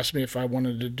asked me if I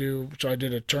wanted to do. So I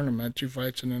did a tournament, 2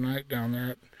 fights in a night down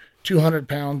there. 200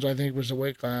 pounds, I think, was the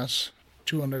weight class.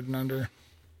 200 and under.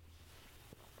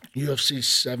 UFC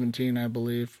 17, I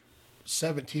believe.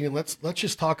 17, and let's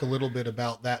just talk a little bit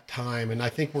about that time. And I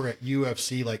think we're at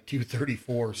UFC like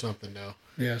 234 or something now.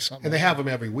 Yeah, something. And they have them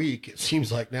every week. It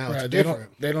seems like now it's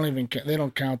different. They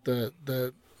don't count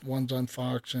the ones on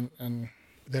Fox and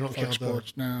they don't Fox count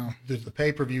Sports now. The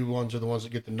pay-per-view ones are the ones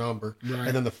that get the number, right.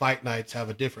 And then the fight nights have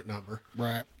a different number.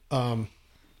 Right.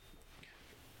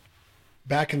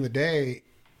 Back in the day,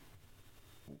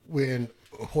 when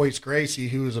Hoist Gracie,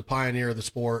 who was a pioneer of the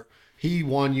sport, he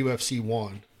won UFC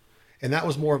 1. And that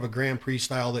was more of a Grand Prix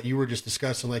style that you were just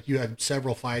discussing, like you had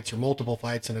several fights or multiple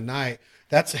fights in a night.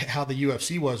 That's how the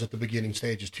UFC was at the beginning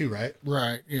stages too, right?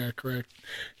 Right, yeah, correct.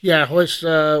 Yeah, Hoist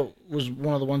was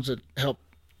one of the ones that helped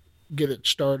get it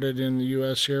started in the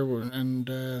U.S. here,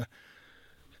 and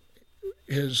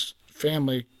his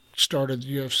family started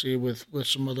the UFC with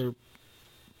some other,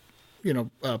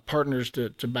 partners to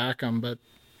back him, but,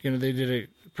 they did a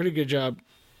pretty good job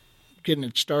getting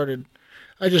it started.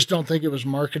 I just don't think it was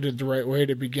marketed the right way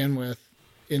to begin with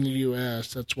in the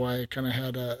U.S. That's why it kind of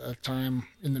had a time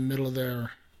in the middle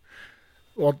there.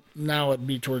 Well, now it'd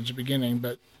be towards the beginning,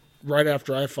 but right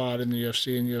after I fought in the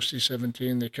UFC, in UFC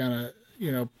 17, they kind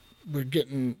of, were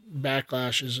getting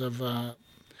backlashes of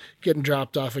getting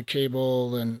dropped off of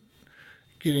cable and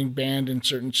getting banned in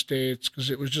certain states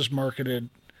because it was just marketed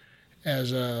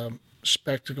as a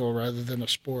spectacle rather than a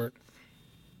sport.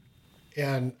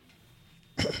 And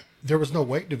there was no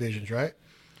weight divisions, right?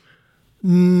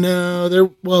 No, there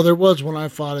was when I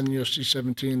fought in UFC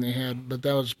 17 they had, but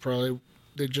that was probably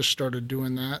they just started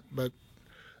doing that. But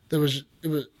it was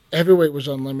heavyweight was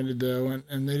unlimited though,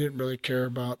 and they didn't really care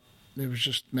about it was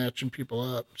just matching people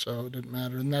up, so it didn't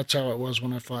matter. And that's how it was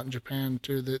when I fought in Japan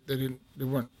too. That they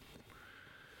weren't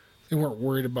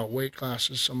worried about weight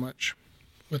classes so much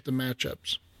with the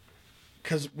matchups.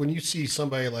 Because when you see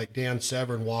somebody like Dan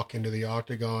Severn walk into the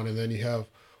octagon, and then you have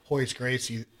Royce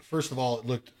Gracie, first of all, it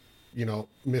looked,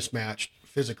 mismatched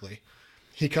physically.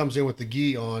 He comes in with the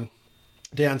gi on.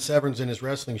 Dan Severn's in his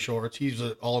wrestling shorts. He's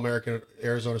an All-American at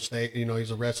Arizona State.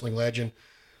 He's a wrestling legend.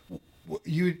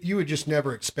 You would just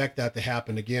never expect that to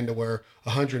happen again, to where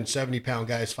a 170-pound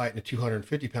guy is fighting a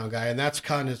 250-pound guy. And that's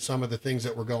kind of some of the things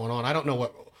that were going on. I don't know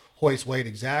what Royce weighed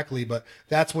exactly, but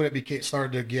that's when it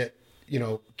started to get,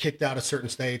 kicked out of certain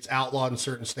states, outlawed in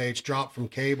certain states, dropped from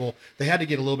cable. They had to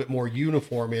get a little bit more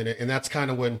uniform in it. And that's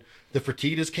kind of when the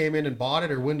Fertittas came in and bought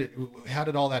it, or how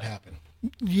did all that happen?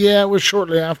 Yeah, it was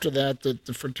shortly after that the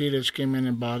Fertittas came in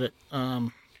and bought it.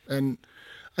 And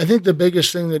I think the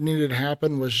biggest thing that needed to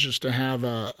happen was just to have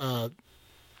a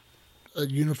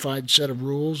unified set of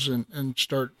rules and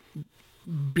start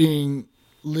being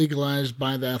legalized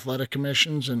by the athletic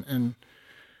commissions, and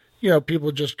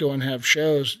people just go and have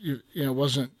shows. It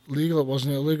wasn't legal, it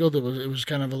wasn't illegal. It was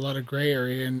kind of a lot of gray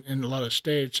area in a lot of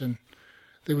states, and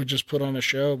they would just put on a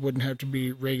show. It wouldn't have to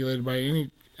be regulated by any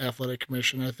athletic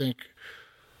commission. I think,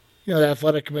 the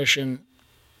athletic commission,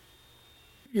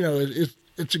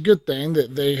 it's a good thing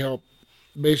that they help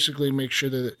basically make sure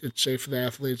that it's safe for the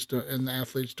athletes and the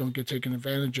athletes don't get taken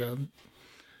advantage of.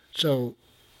 So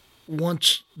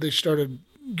once they started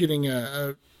getting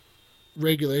a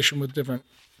regulation with different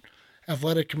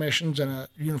athletic commissions and a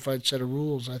unified set of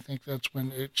rules, I think that's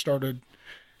when it started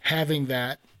having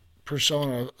that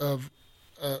persona of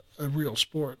a real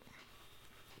sport.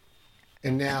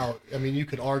 And now, you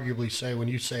could arguably say, when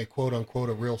you say quote unquote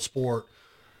a real sport,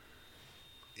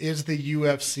 is the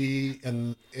UFC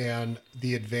and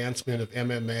the advancement of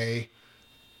MMA,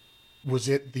 was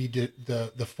it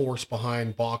the force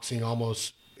behind boxing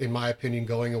almost, in my opinion,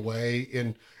 going away?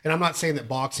 And I'm not saying that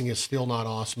boxing is still not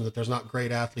awesome, that there's not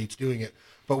great athletes doing it,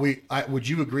 but would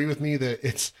you agree with me that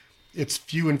it's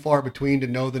few and far between to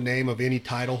know the name of any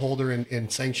title holder in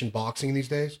sanctioned boxing these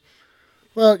days?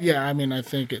 Well, yeah, I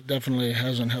think it definitely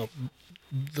hasn't helped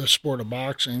the sport of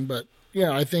boxing, but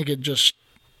I think it just,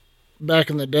 back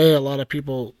in the day, a lot of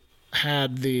people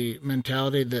had the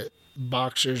mentality that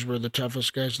boxers were the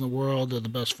toughest guys in the world, they're the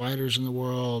best fighters in the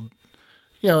world.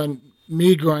 And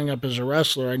me growing up as a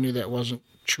wrestler, I knew that wasn't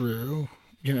true.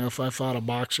 If I fought a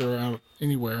boxer out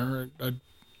anywhere, I'd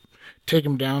take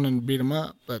him down and beat him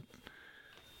up. But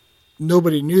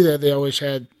nobody knew that. They always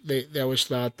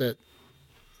thought that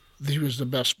he was the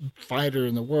best fighter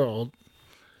in the world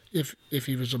if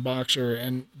he was a boxer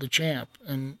and the champ.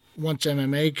 And once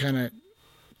MMA kind of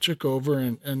took over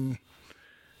and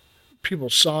people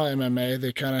saw MMA,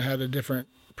 they kind of had a different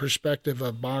perspective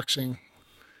of boxing.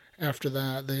 After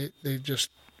that, they just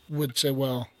would say,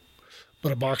 well,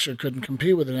 but a boxer couldn't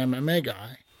compete with an MMA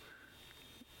guy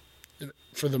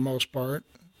for the most part.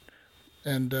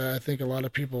 And I think a lot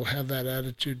of people have that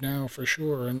attitude now for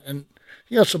sure. And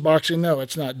so boxing, no,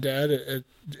 it's not dead.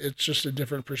 It's just a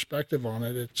different perspective on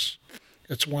it.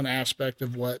 It's one aspect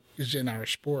of what is in our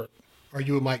sport. Are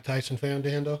you a Mike Tyson fan,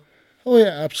 Dando? Oh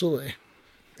yeah, absolutely.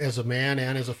 As a man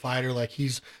and as a fighter, like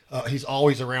he's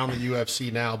always around the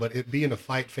UFC now, but being a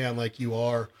fight fan like you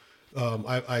are,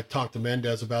 I talked to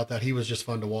Mendez about that. He was just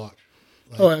fun to watch.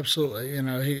 Oh, absolutely.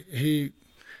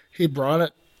 He brought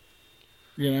it.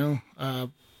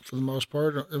 For the most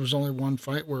part, there was only one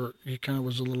fight where he kind of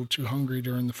was a little too hungry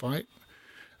during the fight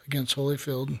against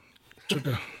Holyfield.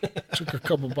 Took a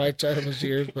couple bites out of his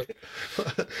ears, but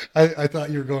I thought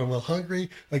you were going, well, hungry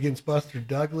against Buster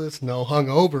Douglas. No,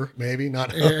 hungover, maybe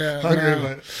not hungry.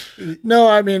 No. But No,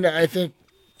 I think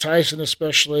Tyson,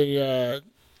 especially,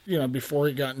 before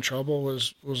he got in trouble,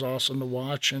 was awesome to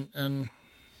watch, and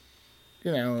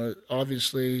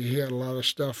obviously he had a lot of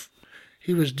stuff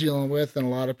he was dealing with, and a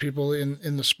lot of people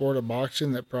in the sport of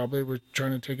boxing that probably were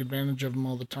trying to take advantage of him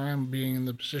all the time, being in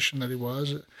the position that he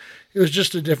was. It was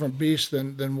just a different beast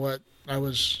than what I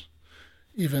was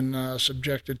even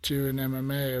subjected to in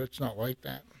MMA. It's not like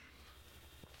that.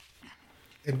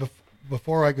 And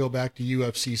before I go back to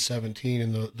UFC 17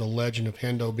 and the legend of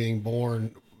Hendo being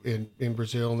born in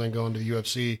Brazil and then going to the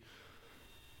UFC,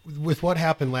 with what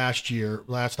happened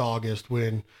last August,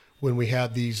 when we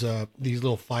had these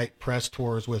little fight press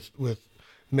tours with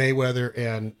Mayweather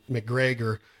and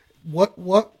McGregor,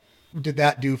 what did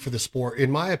that do for the sport? In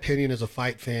my opinion, as a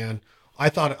fight fan, I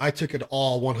thought I took it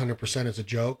all 100% as a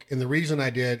joke. And the reason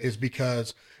I did is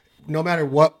because no matter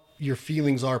what your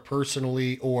feelings are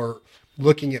personally, or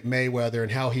looking at Mayweather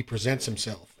and how he presents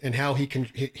himself and how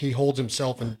he holds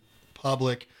himself in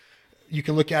public, you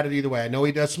can look at it either way. I know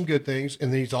he does some good things,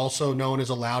 and he's also known as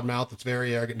a loudmouth that's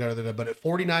very arrogant. But at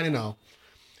 49-0,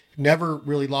 never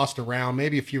really lost a round,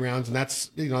 maybe a few rounds, and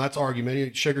that's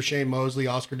argument. Sugar Shane Mosley,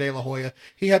 Oscar De La Hoya,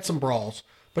 he had some brawls,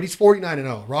 but he's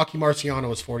 49-0. Rocky Marciano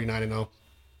was 49-0.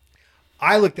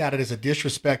 I looked at it as a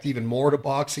disrespect even more to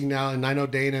boxing now, and I know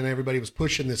Dana and everybody was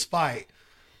pushing this fight,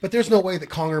 but there's no way that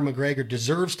Conor McGregor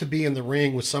deserves to be in the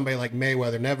ring with somebody like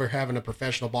Mayweather, never having a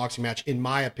professional boxing match, in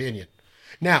my opinion.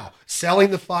 Now,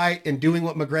 selling the fight and doing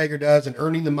what McGregor does and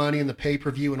earning the money and the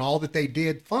pay-per-view and all that they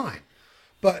did, fine.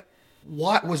 But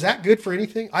what was that good for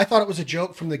anything? I thought it was a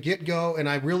joke from the get-go, and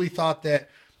I really thought that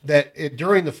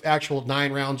during the actual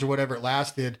 9 rounds or whatever it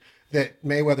lasted, that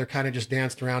Mayweather kind of just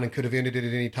danced around and could have ended it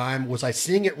at any time. Was I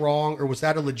seeing it wrong, or was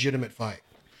that a legitimate fight?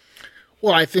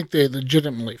 Well, I think they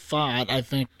legitimately fought. I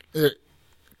think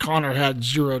Conor had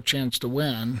 0 chance to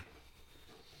win,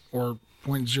 or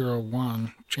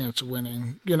 0.01 chance of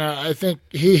winning. I think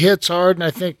he hits hard, and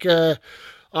I think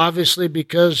obviously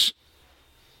because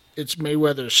it's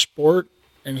Mayweather's sport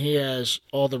and he has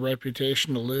all the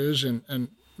reputation to lose, and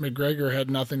McGregor had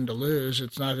nothing to lose.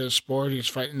 It's not his sport. He's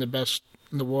fighting the best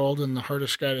in the world and the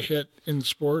hardest guy to hit in the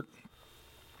sport.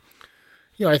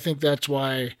 I think that's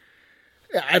why.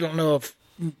 I don't know if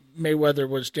Mayweather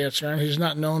was dancing around. He's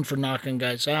not known for knocking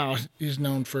guys out. He's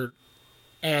known for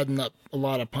adding up a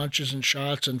lot of punches and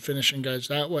shots and finishing guys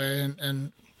that way.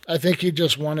 And I think he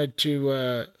just wanted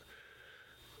to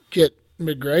get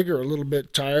McGregor a little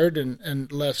bit tired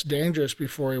and less dangerous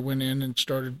before he went in and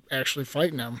started actually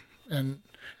fighting him. And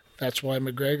that's why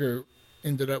McGregor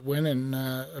ended up winning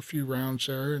a few rounds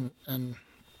there. And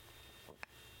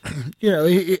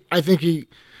I think he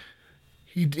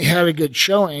had a good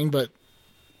showing, but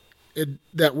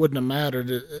that wouldn't have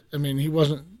mattered. I mean, he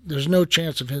wasn't. There's no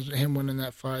chance of him winning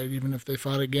that fight, even if they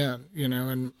fought again.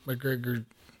 And McGregor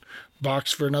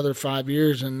boxed for another 5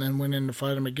 years and then went in to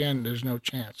fight him again. There's no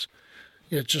chance.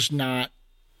 It's just not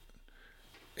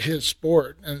his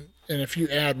sport. And if you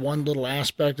add one little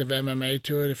aspect of MMA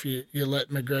to it, if you let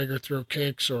McGregor throw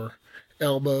kicks or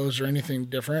elbows or anything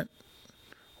different,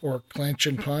 or clinch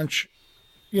and punch,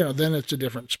 then it's a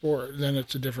different sport. Then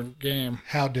it's a different game.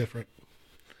 How different?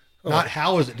 Not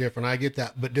how is it different? I get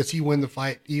that. But does he win the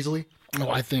fight easily?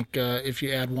 Oh, I think if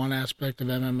you add one aspect of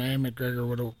MMA, McGregor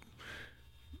would have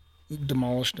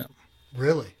demolished him.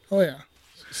 Really? Oh, yeah.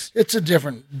 It's a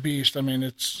different beast. I mean,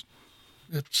 it's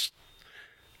if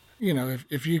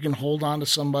you can hold on to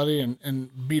somebody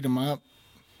and beat them up,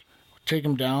 take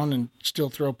them down and still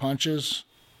throw punches,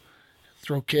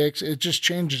 throw kicks, it just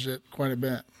changes it quite a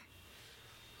bit.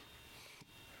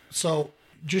 So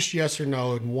just yes or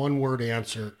no in one word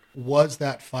answer, was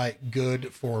that fight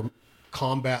good for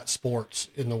combat sports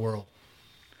in the world?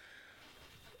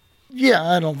 Yeah,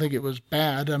 I don't think it was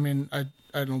bad. I mean, I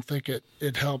don't think it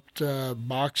helped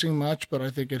boxing much, but I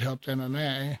think it helped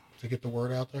MMA. To get the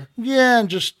word out there? Yeah, and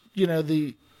just,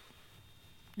 because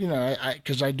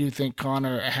I do think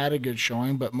Conor had a good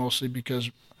showing, but mostly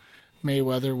because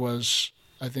Mayweather was,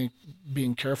 I think,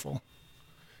 being careful.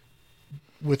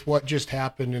 With what just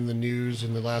happened in the news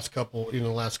in the last couple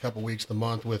weeks, the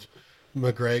month, with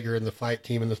McGregor and the fight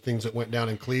team and the things that went down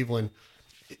in Cleveland,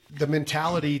 the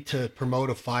mentality to promote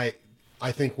a fight,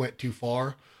 I think, went too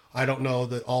far. I don't know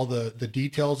all the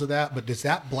details of that, but does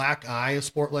that black eye a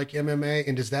sport like MMA?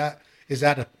 And is that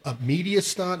a media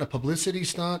stunt, a publicity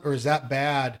stunt, or is that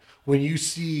bad when you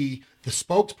see the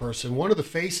spokesperson, one of the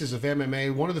faces of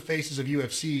MMA, one of the faces of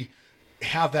UFC,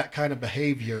 have that kind of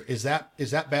behavior? Is that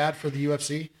bad for the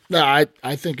UFC? No,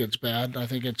 I think it's bad. I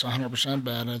think it's 100%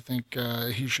 bad. I think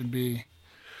he should be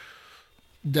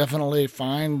definitely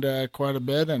fined quite a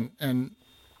bit, and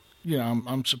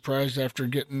I'm surprised after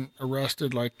getting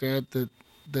arrested like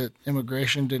that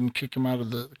immigration didn't kick him out of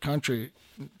the country,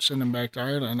 send him back to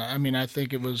Ireland. I mean, I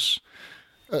think it was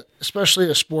especially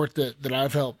a sport that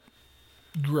I've helped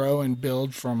grow and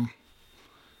build from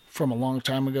a long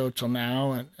time ago till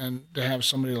now, and to have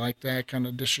somebody like that kind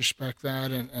of disrespect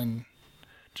that and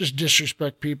just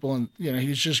disrespect people, and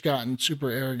he's just gotten super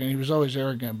arrogant. He was always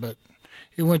arrogant, but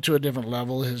he went to a different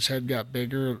level. His head got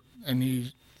bigger, and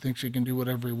he thinks he can do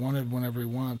whatever he wanted whenever he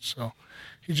wants. So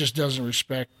he just doesn't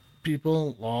respect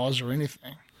people, laws, or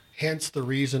anything. Hence the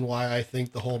reason why I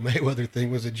think the whole Mayweather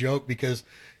thing was a joke, because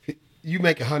you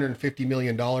make $150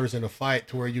 million in a fight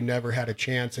to where you never had a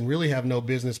chance and really have no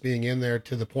business being in there,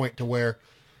 to the point to where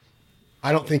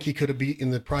I don't think he could have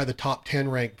beaten probably the top 10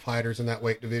 ranked fighters in that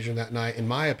weight division that night, in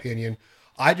my opinion.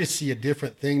 I just see a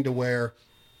different thing to where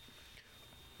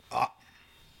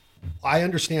I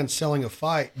understand selling a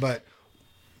fight, but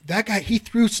that guy, he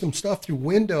threw some stuff through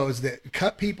windows that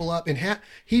cut people up, and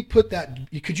he put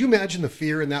that. Could you imagine the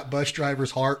fear in that bus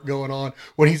driver's heart going on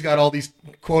when he's got all these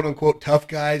quote unquote tough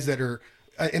guys that are,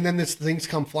 and then this things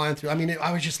come flying through. I mean,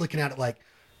 I was just looking at it like,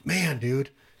 man, dude,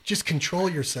 just control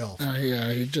yourself.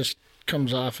 Yeah, he just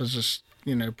comes off as this,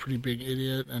 pretty big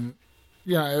idiot, and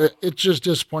yeah, it's just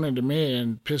disappointing to me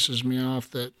and pisses me off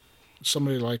that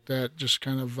somebody like that just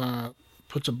kind of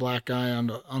puts a black eye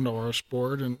onto our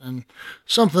sport, and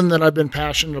something that I've been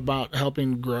passionate about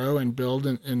helping grow and build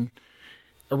in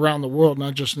around the world,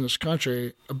 not just in this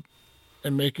country,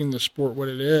 and making the sport what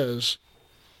it is.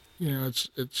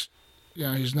 It's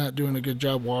he's not doing a good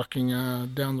job walking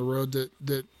down the road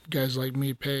that guys like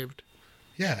me paved.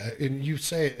 Yeah, and you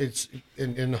say it's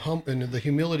in the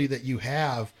humility that you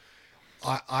have.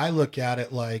 I look at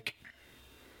it like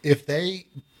if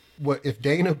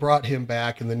Dana brought him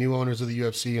back and the new owners of the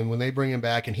UFC, and when they bring him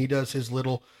back and he does his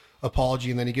little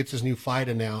apology and then he gets his new fight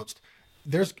announced,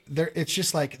 it's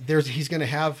just like he's going to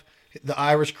have the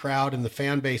Irish crowd and the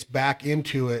fan base back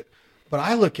into it. But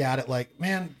I look at it like,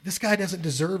 man, this guy doesn't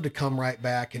deserve to come right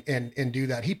back and do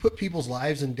that. He put people's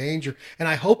lives in danger. And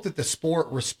I hope that the sport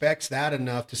respects that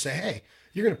enough to say, hey,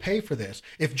 you're going to pay for this.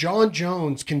 If John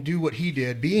Jones can do what he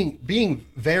did, being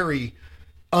very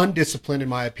undisciplined in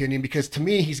my opinion, because to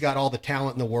me he's got all the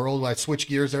talent in the world. I switch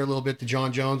gears there a little bit to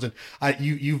John Jones, and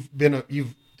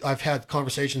I've had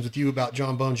conversations with you about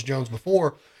John Bones Jones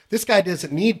before. This guy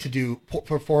doesn't need to do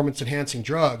performance enhancing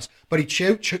drugs, but he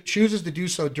chooses to do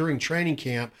so during training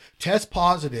camp, test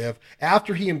positive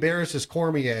after he embarrasses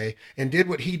Cormier and did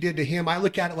what he did to him. I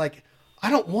look at it like, I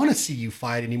don't want to see you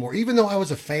fight anymore. Even though I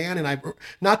was a fan, and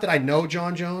not that I know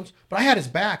John Jones, but I had his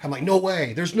back. I'm like, no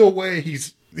way. There's no way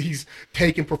he's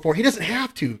taking performance. He doesn't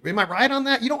have to. Am I right on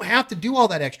that? You don't have to do all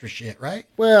that extra shit, right?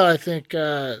 Well, I think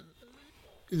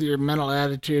your mental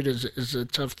attitude is a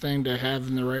tough thing to have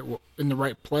in the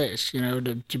right place.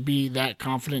 To be that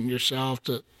confident in yourself,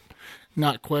 to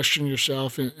not question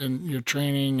yourself in your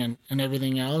training and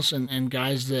everything else, and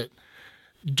guys that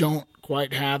don't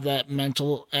quite have that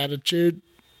mental attitude,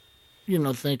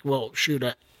 think, well, shoot,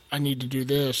 I need to do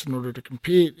this in order to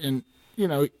compete. And,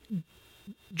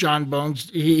 John Bones,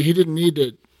 he didn't need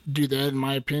to do that, in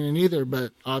my opinion, either,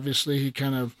 but obviously he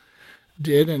kind of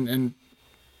did, and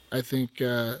I think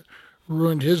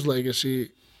ruined his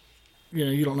legacy.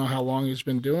 You don't know how long he's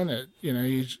been doing it.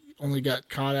 He's only got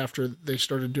caught after they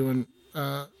started doing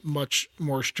much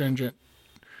more stringent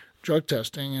drug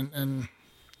testing, and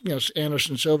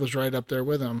Anderson Silva's right up there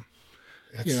with him.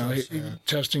 That's he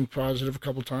testing positive a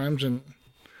couple times, and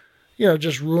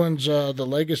just ruins the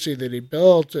legacy that he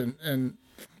built, and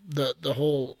the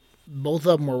whole. Both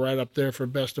of them were right up there for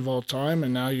best of all time,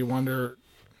 and now you wonder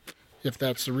if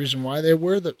that's the reason why they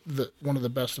were the one of the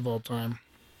best of all time.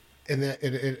 And that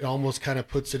it almost kind of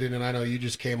puts it in. And I know you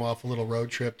just came off a little road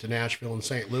trip to Nashville and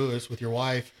St. Louis with your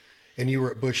wife, and you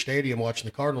were at Busch Stadium watching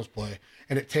the Cardinals play,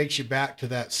 and it takes you back to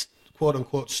that quote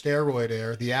unquote steroid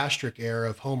era, the asterisk era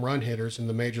of home run hitters in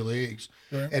the major leagues.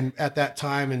 Right. And at that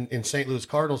time in St. Louis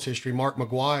Cardinals history, Mark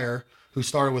McGwire, who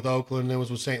started with Oakland and then was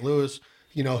with St. Louis,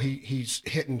 he's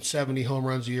hitting 70 home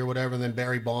runs a year, whatever. And then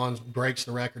Barry Bonds breaks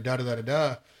the record,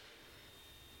 da-da-da-da-da.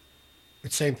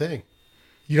 It's the same thing.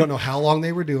 You don't know how long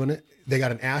they were doing it. They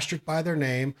got an asterisk by their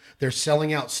name. They're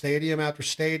selling out stadium after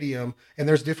stadium, and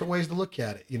there's different ways to look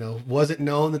at it. Was it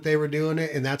known that they were doing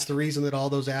it? And that's the reason that all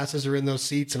those asses are in those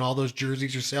seats and all those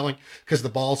jerseys are selling, because the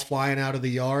ball's flying out of the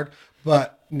yard.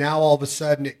 But now all of a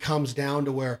sudden it comes down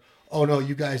to where, oh no,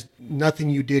 you guys, nothing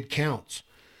you did counts.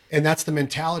 And that's the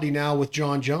mentality now with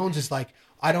John Jones, is like,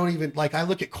 I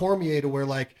look at Cormier to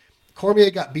where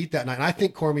Cormier got beat that night. And I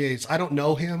think I don't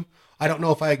know him. I don't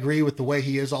know if I agree with the way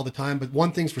he is all the time, but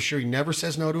one thing's for sure, he never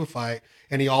says no to a fight,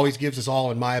 and he always gives his all,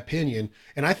 in my opinion.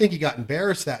 And I think he got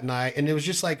embarrassed that night, and it was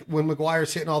just like when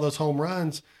McGwire's hitting all those home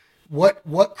runs, what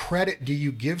credit do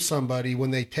you give somebody when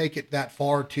they take it that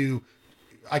far to,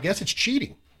 I guess it's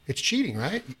cheating. It's cheating,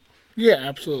 right? Yeah,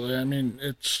 absolutely. I mean,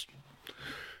 it's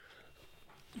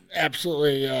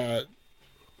absolutely,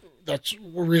 that's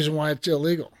the reason why it's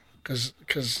illegal,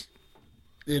 because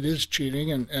it is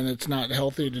cheating, and it's not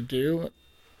healthy to do.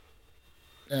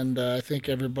 And I think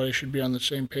everybody should be on the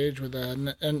same page with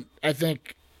that. And I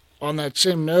think on that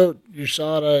same note,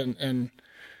 USADA and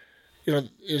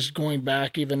is going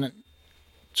back even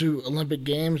to Olympic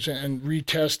Games and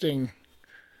retesting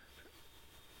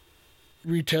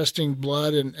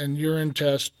blood and urine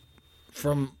tests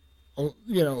from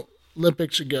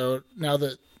Olympics ago, now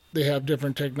that they have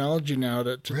different technology now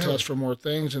to really test for more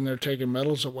things, and they're taking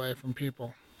medals away from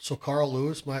people. So Carl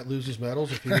Lewis might lose his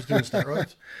medals if he was doing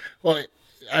steroids? Well,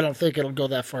 I don't think it'll go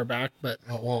that far back, but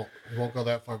Oh, it won't go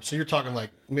that far. So you're talking like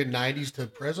mid '90s to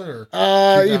present, or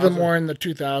even 2000? more in the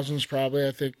 2000s probably.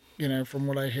 I think from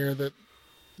what I hear that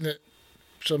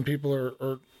some people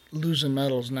are losing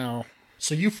medals now.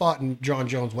 So you fought in John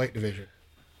Jones' weight division.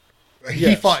 He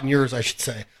Yes. fought in yours, I should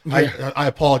say. Yeah. I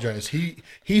apologize.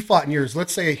 He fought in yours.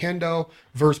 Let's say Hendo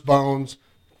versus Bones,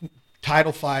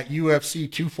 title fight, UFC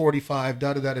 245,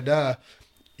 da da da da da.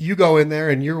 You go in there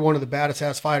and you're one of the baddest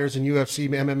ass fighters in UFC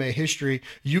MMA history.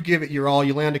 You give it your all.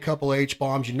 You land a couple H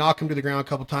bombs. You knock him to the ground a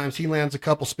couple times. He lands a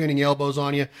couple spinning elbows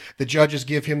on you. The judges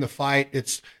give him the fight.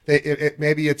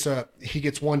 Maybe he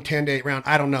gets 110 to 8 round.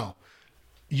 I don't know.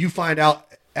 You find out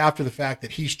after the fact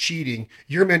that he's cheating.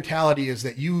 Your mentality is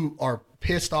that you are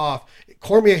pissed off.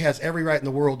 Cormier has every right in the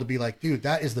world to be like, dude,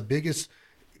 that is the biggest.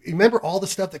 Remember all the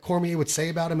stuff that Cormier would say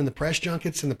about him in the press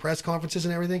junkets and the press conferences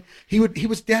and everything? He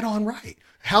was dead on right.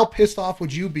 How pissed off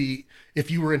would you be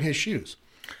if you were in his shoes?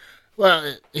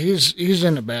 Well, he's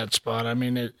in a bad spot. I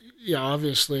mean,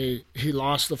 obviously he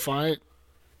lost the fight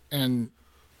and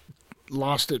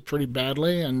lost it pretty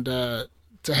badly, and to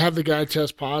have the guy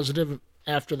test positive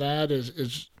after that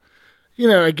is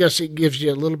I guess it gives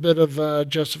you a little bit of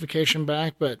justification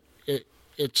back, but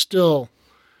it's still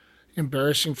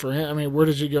embarrassing for him. I mean, where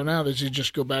does he go now? Does he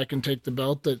just go back and take the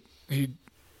belt that he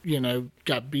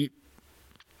got beat?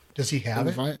 Does he have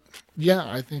it? Fight? Yeah,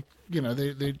 I think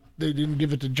they didn't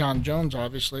give it to John Jones,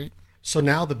 obviously. So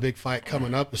now the big fight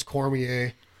coming up is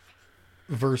Cormier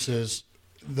versus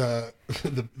the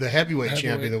heavyweight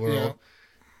champion of the world.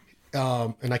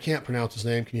 Yeah. And I can't pronounce his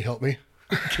name. Can you help me?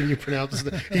 Can you pronounce his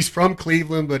name? He's from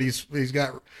Cleveland, but he's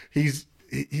a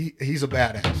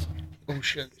badass. Oh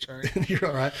shit! Sorry. You're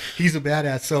all right. He's a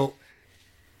badass. So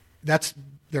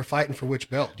they're fighting for which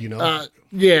belt? Do you know?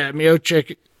 Yeah,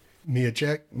 Miocic.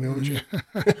 Miocic.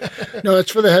 No,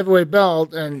 it's for the heavyweight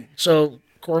belt, and so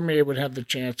Cormier would have the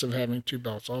chance of having 2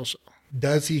 belts also.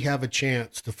 Does he have a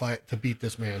chance to beat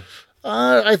this man?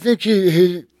 I think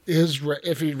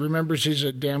if he remembers, he's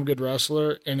a damn good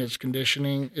wrestler, and his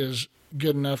conditioning is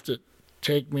good enough to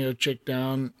take Miocic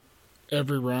down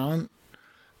every round.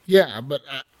 Yeah, but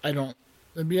I don't.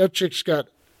 Miocic's got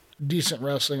decent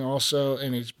wrestling also,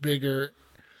 and he's bigger.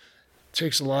 It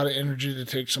takes a lot of energy to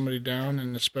take somebody down,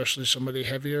 and especially somebody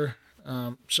heavier.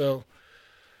 And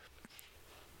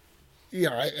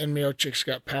Miocic's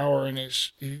got power, and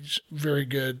he's very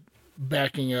good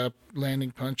backing up,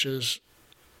 landing punches,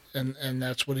 and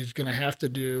that's what he's going to have to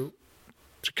do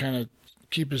to kind of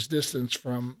keep his distance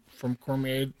from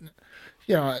Cormier.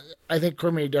 I think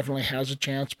Cormier definitely has a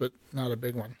chance, but not a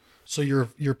big one. So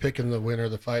you're picking the winner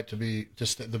of the fight to be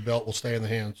just the belt will stay in the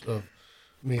hands of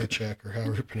Miocic, or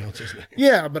however you pronounce his name.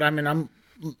 Yeah, but I mean, I'm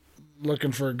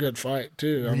looking for a good fight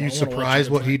too. Are you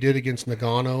surprised what he did against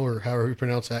Nagano, or however you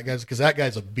pronounce that guy? Because that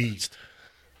guy's a beast.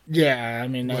 Yeah, I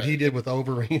mean, what he did with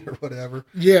Overeem or whatever.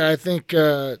 Yeah, I think.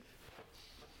 I've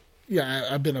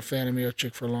been a fan of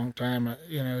Miocic for a long time.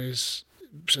 He's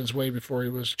since way before he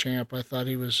was champ. I thought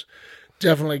he was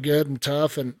definitely good and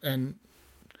tough, and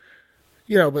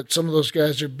but some of those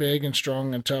guys are big and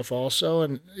strong and tough also,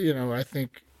 and I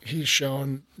think he's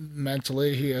shown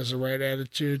mentally he has the right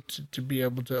attitude to be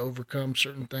able to overcome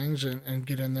certain things and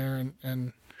get in there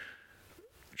and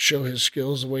show his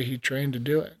skills the way he trained to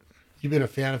do it. You've been a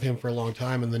fan of him for a long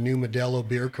time, and the new Modelo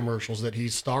beer commercials that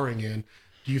he's starring in,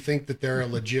 do you think that they're a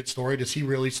legit story? Does he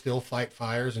really still fight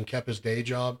fires and kept his day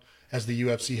job as the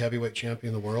UFC heavyweight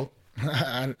champion of the world?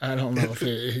 I don't know if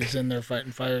he's in there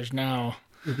fighting fires now.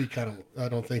 It'd be I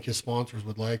don't think his sponsors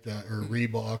would like that, or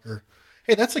Reebok, or.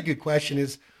 Hey, that's a good question.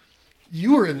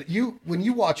 When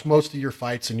you watch most of your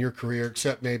fights in your career,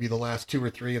 except maybe the last 2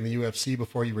 or 3 in the UFC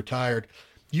before you retired,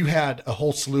 you had a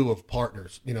whole slew of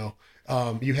partners.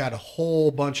 You had a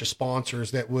whole bunch of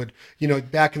sponsors that would,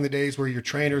 back in the days where your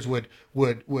trainers would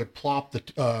plop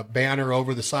the banner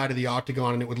over the side of the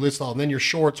octagon, and it would list all, and then your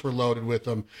shorts were loaded with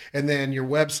them, and then your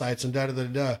websites and da da da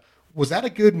da. Was that a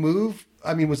good move?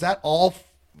 I mean, was that all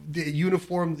the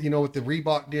uniform, with the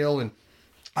Reebok deal? And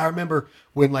I remember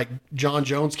when like John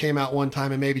Jones came out one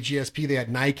time, and maybe GSP, they had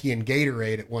Nike and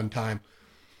Gatorade at one time.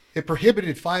 It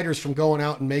prohibited fighters from going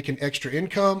out and making extra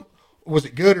income. Was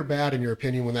it good or bad in your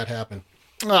opinion when that happened?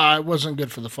 It wasn't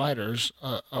good for the fighters.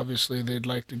 Obviously, they'd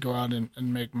like to go out and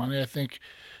make money. I think,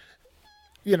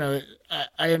 I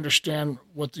understand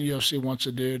what the UFC wants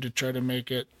to do to try to make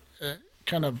it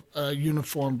kind of a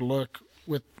uniformed look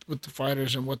with the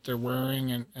fighters and what they're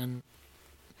wearing and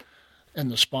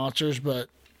the sponsors, but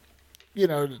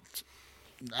they're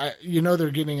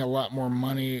getting a lot more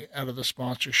money out of the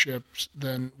sponsorships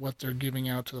than what they're giving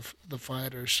out to the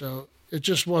fighters. So it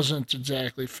just wasn't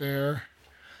exactly fair.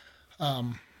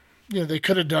 They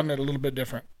could have done it a little bit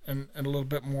different and a little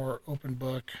bit more open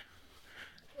book,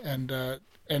 and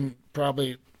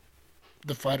probably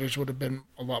the fighters would have been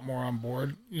a lot more on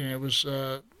board. It was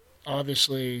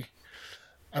obviously,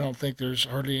 I don't think there's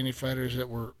hardly any fighters that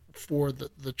were for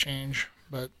the change,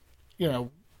 but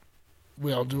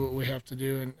we all do what we have to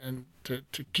do and to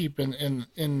keep in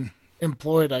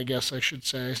employed, I guess I should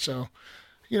say. So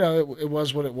it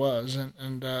was what it was,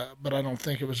 and but I don't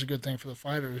think it was a good thing for the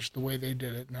fighters the way they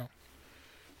did it. No.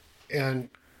 And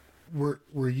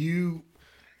were you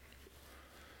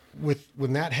with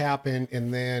when that happened,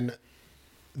 and then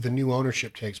the new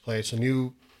ownership takes place, a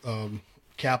new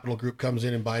capital group comes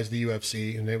in and buys the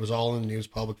UFC, and it was all in the news,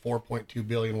 public, 4.2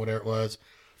 billion, whatever it was.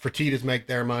 Fertitas make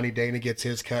their money. Dana gets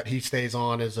his cut. He stays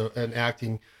on as an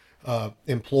acting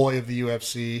employee of the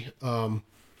UFC.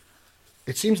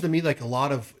 It seems to me like a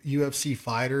lot of UFC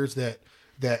fighters that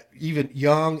even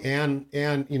young and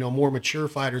more mature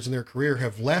fighters in their career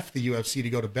have left the UFC to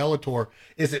go to Bellator.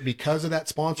 Is it because of that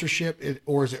sponsorship,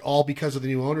 or is it all because of the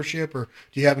new ownership, or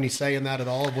do you have any say in that at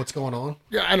all of what's going on?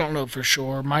 Yeah, I don't know for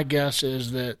sure. My guess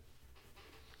is that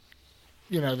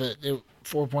that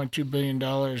 $4.2 billion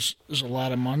is a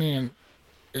lot of money, and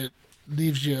it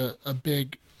leaves you a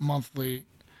big monthly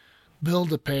bill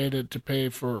to pay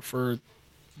for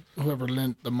whoever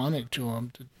lent the money to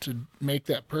them to make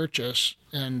that purchase,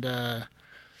 and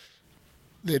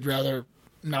they'd rather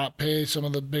not pay some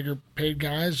of the bigger paid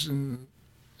guys and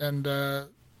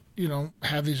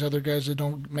have these other guys that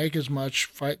don't make as much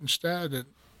fight instead. And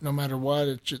no matter what,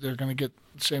 they're going to get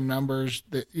the same numbers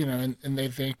that and they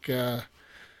think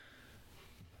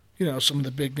some of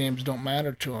the big names don't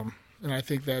matter to them, and I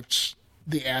think that's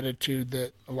the attitude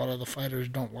that a lot of the fighters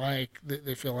don't like.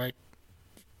 They feel like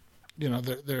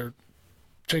they're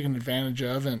taken advantage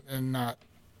of and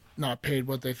not paid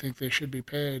what they think they should be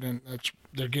paid, and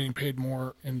they're getting paid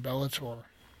more in Bellator.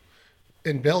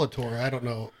 In Bellator, I don't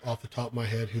know off the top of my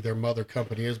head who their mother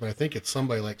company is, but I think it's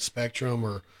somebody like Spectrum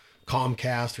or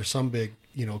Comcast or some big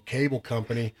cable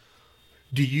company.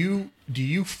 Do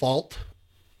you fault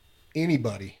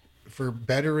anybody for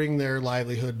bettering their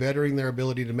livelihood, bettering their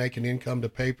ability to make an income to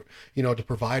pay, to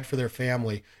provide for their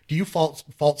family? Do you fault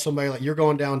somebody like you're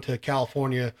going down to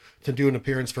California to do an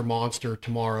appearance for Monster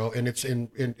tomorrow, and it's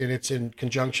in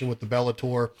conjunction with the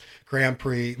Bellator Grand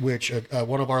Prix, which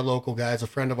one of our local guys, a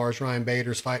friend of ours, Ryan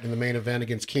Bader, is fighting in the main event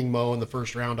against King Mo in the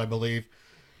first round, I believe.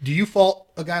 Do you fault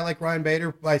a guy like Ryan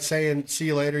Bader by saying, see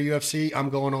you later, UFC, I'm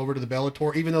going over to the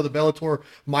Bellator, even though the Bellator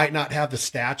might not have the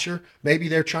stature? Maybe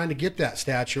they're trying to get that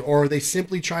stature, or are they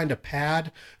simply trying to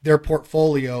pad their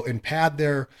portfolio and pad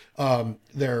their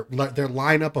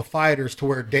lineup of fighters to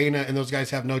where Dana and those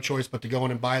guys have no choice but to go in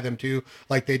and buy them too,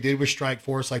 like they did with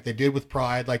Strikeforce, like they did with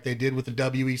Pride, like they did with the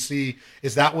WEC?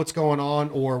 Is that what's going on,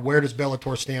 or where does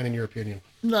Bellator stand in your opinion?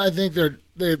 No, I think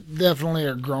they definitely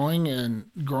are growing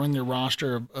their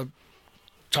roster of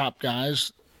top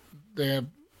guys. They have,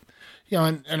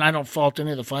 and I don't fault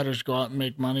any of the fighters to go out and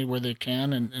make money where they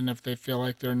can, and if they feel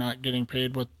like they're not getting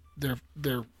paid what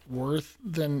they're worth,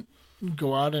 then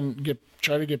go out and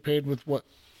try to get paid with what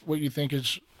you think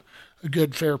is a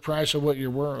good fair price of what you're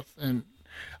worth. And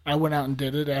I went out and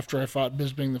did it after I fought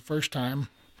Bisping the first time,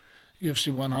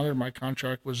 UFC 100. My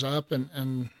contract was up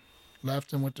and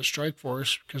left and went to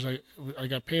Strikeforce because I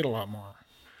got paid a lot more,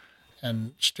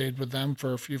 and stayed with them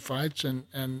for a few fights, and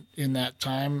in that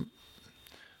time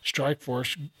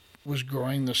Strikeforce was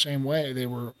growing the same way. They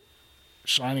were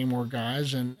signing more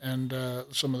guys and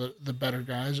some of the better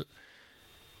guys,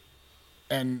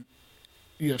 and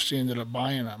UFC ended up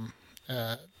buying them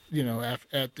at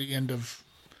the end of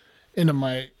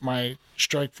my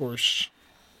Strikeforce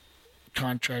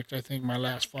contract. I think my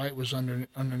last fight was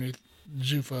underneath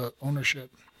Zuffa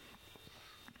ownership.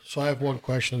 So I have one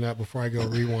question on that before I go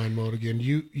rewind mode again.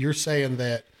 You're saying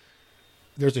that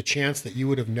there's a chance that you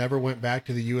would have never went back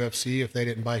to the UFC if they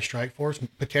didn't buy Strikeforce,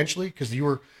 potentially, because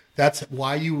that's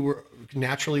why you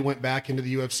naturally went back into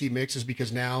the UFC mix, is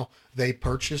because now they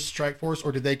purchased Strikeforce,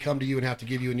 or did they come to you and have to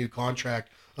give you a new contract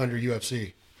under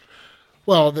UFC?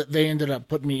 Well, they ended up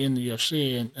putting me in the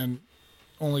UFC and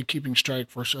only keeping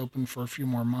Strikeforce open for a few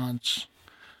more months.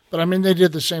 But I mean, they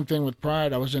did the same thing with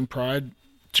Pride. I was in Pride,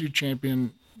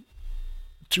 two-weight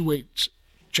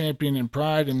champion in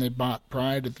Pride, and they bought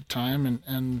Pride at the time,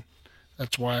 and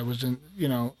that's why I was in.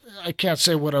 I can't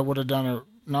say what I would have done or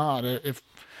not if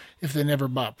they never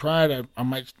bought Pride. I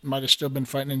might have still been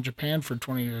fighting in Japan for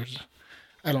 20 years.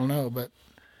 I don't know, but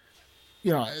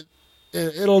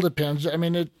it all depends. I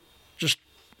mean, it just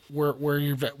where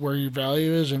your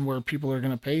value is and where people are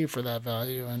going to pay you for that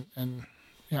value, and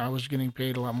I was getting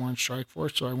paid a lot more in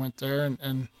Strikeforce, so I went there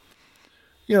and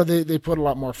they put a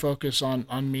lot more focus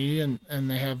on me, and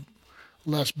they have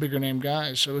less bigger name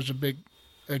guys. So it was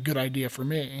a good idea for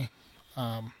me.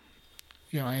 Um,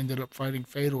 I ended up fighting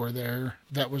Fedor there.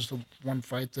 That was the one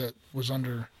fight that was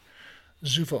under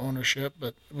Zuffa ownership,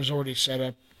 but it was already set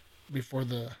up before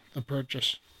the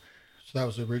purchase. So that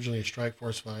was originally a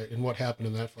Strikeforce fight. And what happened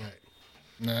in that fight?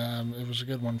 It was a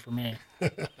good one for me.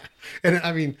 And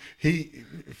I mean,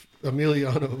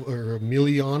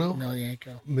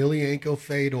 Emelianenko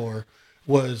Fedor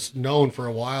was known for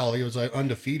a while. He was like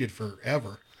undefeated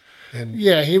forever. And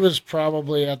yeah, he was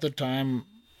probably at the time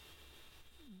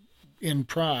in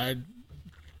Pride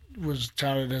was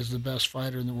touted as the best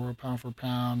fighter in the world, pound for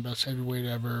pound, best heavyweight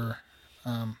ever.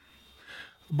 A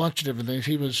bunch of different things.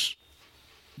 He was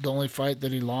the only fight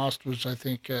that he lost was, I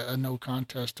think, a no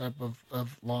contest type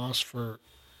of loss for,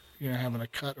 having a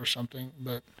cut or something.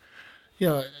 But,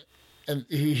 and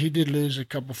he did lose a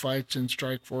couple fights in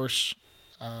Strikeforce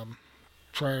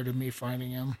prior to me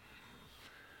fighting him.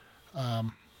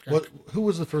 Who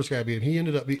was the first guy beating? He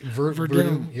ended up beating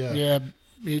Verdum. Yeah.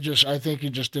 I think he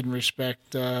just didn't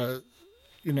respect,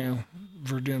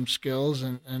 Verdum's skills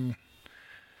and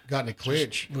got in a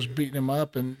clinch. Was beating him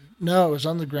up, and no, it was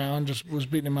on the ground. Just was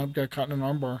beating him up. Got caught in an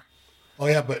armbar. Oh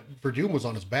yeah, but Verdum was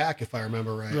on his back, if I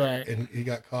remember right. Right. And he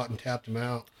got caught and tapped him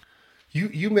out.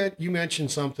 You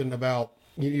mentioned something about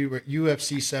you were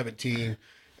UFC 17,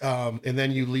 and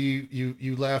then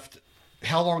you left.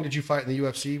 How long did you fight in the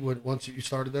UFC once you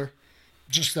started there?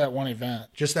 Just that one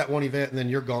event. Just that one event, and then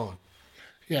you're gone.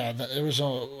 Yeah, it was a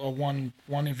one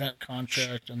event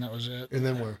contract, and that was it. And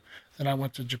then where? Then I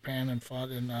went to Japan and fought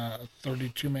in a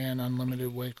 32-man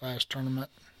unlimited weight class tournament.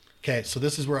 Okay, so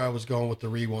this is where I was going with the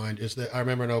rewind. Is that I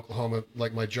remember in Oklahoma,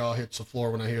 like my jaw hits the floor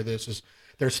when I hear this. Is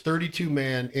there's 32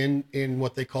 man in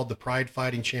what they called the Pride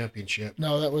Fighting Championship?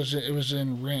 No, it was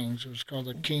in rings. It was called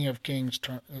the King of Kings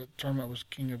tournament. Was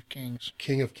King of Kings.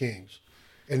 King of Kings,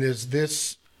 and is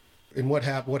this? And what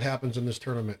happens in this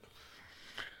tournament?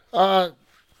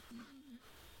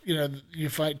 You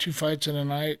fight 2 fights in a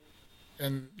night,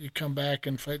 and you come back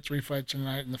and fight 3 fights in a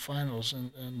night in the finals,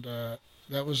 and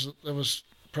that was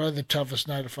probably the toughest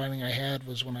night of fighting I had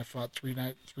was when I fought 3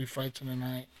 fights in a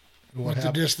night. Went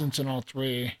the distance in all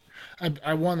 3.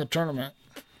 I won the tournament.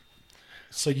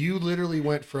 So you literally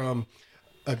went from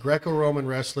a Greco-Roman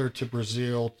wrestler to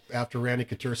Brazil after Randy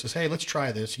Couture says, "Hey, let's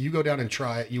try this." You go down and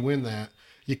try it. You win that.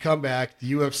 You come back.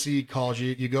 The UFC calls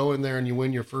you. You go in there and you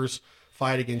win your first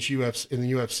fight against UFC in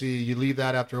the UFC. You leave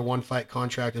that after a 1-fight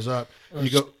contract is up. You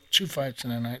go 2 fights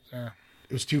in a night there.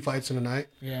 It was 2 fights in a night.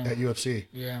 Yeah. At UFC.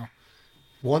 Yeah.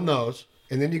 Won those,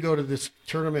 and then you go to this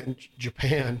tournament in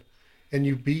Japan, and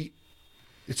you beat.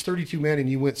 It's 32 men, and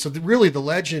you win. So really, the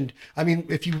legend. I mean,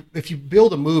 if you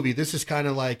build a movie, this is kind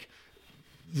of like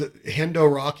the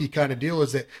Hendo Rocky kind of deal.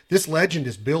 Is that this legend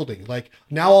is building? Like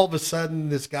now, all of a sudden,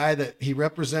 this guy that he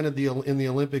represented in the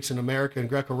Olympics in America and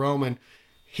Greco-Roman,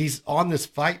 he's on this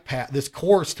fight path, this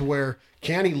course to where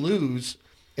can he lose?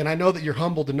 And I know that you're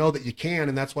humbled to know that you can,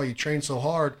 and that's why you train so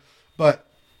hard. But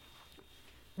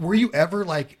were you ever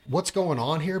like, what's going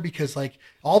on here? Because like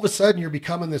all of a sudden you're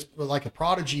becoming this like a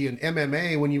prodigy in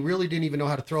MMA when you really didn't even know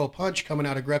how to throw a punch coming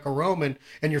out of Greco-Roman,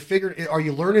 and you're figuring, are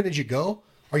you learning as you go?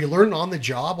 Are you learning on the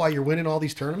job while you're winning all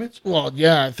these tournaments? Well,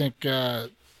 yeah, I think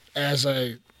as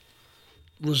I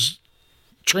was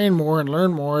trained more and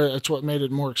learn more, that's what made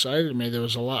it more exciting to me. There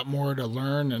was a lot more to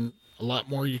learn and a lot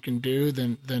more you can do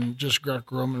than just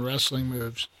Greco-Roman wrestling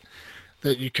moves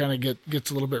that you kind of gets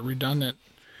a little bit redundant.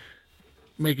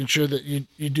 Making sure that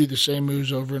you do the same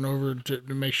moves over and over to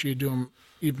make sure you do them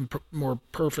even more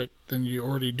perfect than you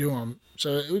already do them.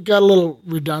 So it got a little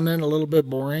redundant, a little bit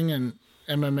boring, and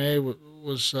MMA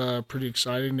was pretty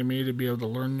exciting to me to be able to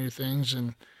learn new things,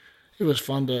 and it was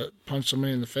fun to punch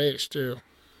somebody in the face too.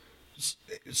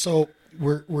 So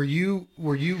were you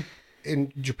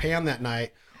in Japan that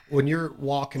night when you're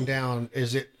walking down?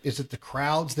 Is it the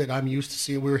crowds that I'm used to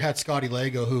seeing? We had Scotty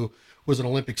Lego, who was an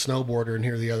Olympic snowboarder, in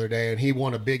here the other day, and he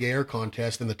won a big air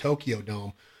contest in the Tokyo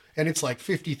Dome, and it's like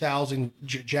 50,000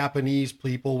 Japanese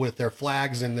people with their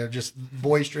flags, and they're just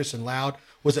boisterous and loud.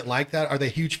 Was it like that? Are they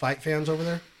huge fight fans over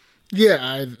there?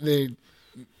 Yeah, they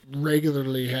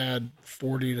regularly had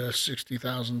 40 to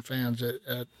 60,000 fans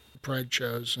at Pride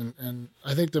shows, and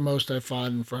I think the most I fought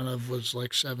in front of was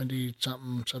like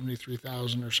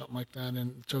 73,000 or something like that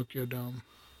in the Tokyo Dome.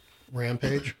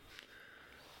 Rampage?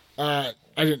 I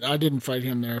didn't fight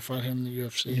him there. I fought him in the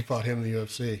UFC. You fought him in the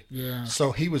UFC. Yeah.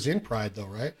 So he was in Pride though,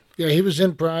 right? Yeah, he was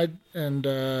in Pride and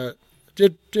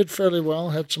did fairly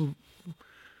well. Had some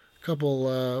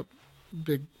couple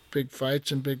big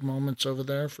fights and big moments over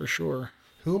there for sure.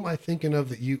 Who am I thinking of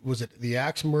that was it the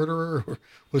Axe Murderer? Or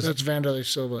was That's Vanderlei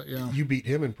Silva. Yeah, you beat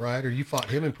him in Pride, or you fought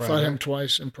him in Pride? fought him right?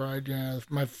 twice in Pride. Yeah,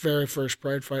 my very first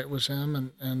Pride fight was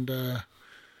him, and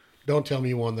Don't tell me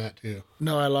you won that too.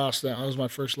 no, I lost that. That was my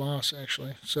first loss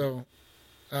actually. So,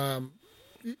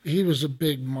 he was a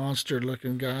big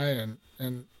monster-looking guy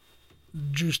and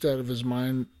juiced out of his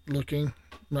mind looking.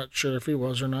 Not sure if he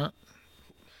was or not,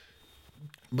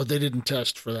 but they didn't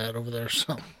test for that over there.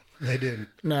 So They didn't.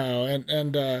 no,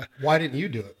 and Why didn't you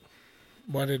do it?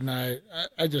 why didn't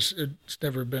I just it's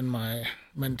never been my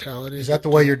mentality. Is that the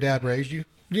way your dad raised you?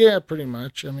 Yeah, pretty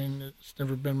much. I mean, it's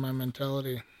never been my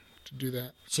mentality to do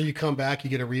that. So you come back, you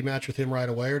get a rematch with him right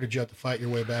away, or did you have to fight your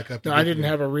way back up? No, I didn't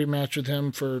have a rematch with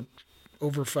him for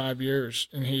over 5 years,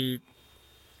 and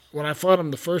when I fought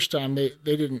him the first time, they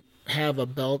didn't have a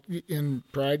belt in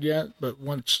Pride yet, but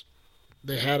once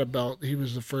they had a belt, he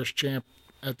was the first champ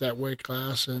at that weight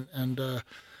class, and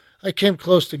I came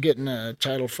close to getting a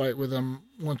title fight with him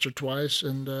once or twice,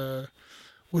 and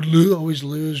would always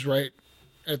lose right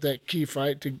at that key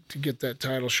fight to get that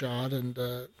title shot, and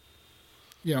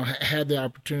had the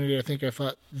opportunity. I think I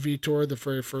fought Vitor the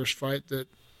very first fight that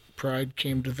Pride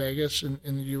came to Vegas in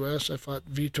the U.S. I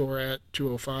fought Vitor at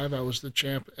 205. I was the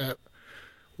champ at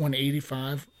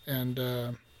 185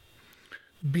 and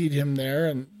beat him there.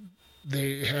 And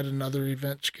they had another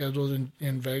event scheduled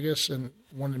in Vegas and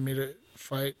wanted me to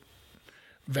fight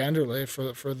Vanderlei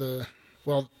for the.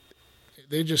 Well,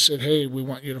 they just said, "Hey, we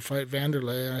want you to fight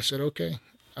Vanderlei," and I said, "Okay,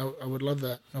 I would love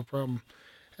that, no problem."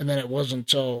 And then it wasn't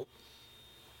until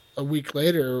a week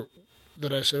later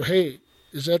that I said, "Hey,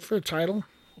 is that for a title?"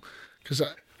 Because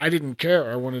I didn't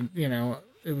care. I wanted,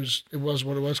 it was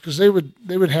what it was. Because they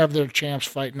would have their champs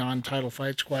fight non-title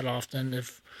fights quite often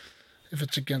if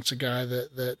it's against a guy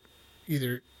that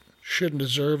either shouldn't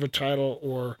deserve a title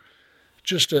or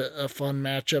just a fun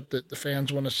matchup that the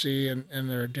fans want to see, and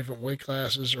there are different weight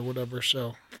classes or whatever.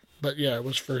 So, but yeah, it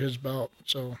was for his belt.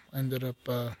 So I ended up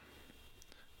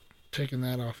taking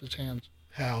that off his hands.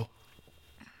 How?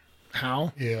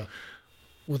 How? Yeah.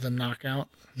 With a knockout.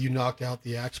 You knocked out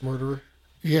the Axe Murderer?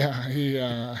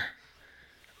 Yeah,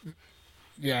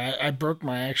 I broke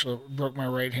my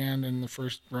right hand in the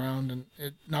first round, and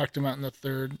it knocked him out in the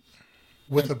third.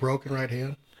 With a broken right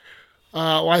hand?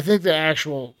 Well, I think the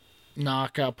actual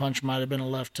knockout punch might have been a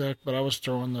left hook, but I was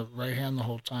throwing the right hand the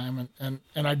whole time, and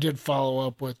I did follow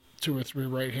up with 2 or 3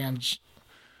 right hands,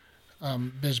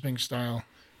 Bisping style.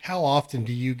 How often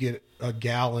do you get a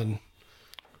gallon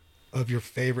of your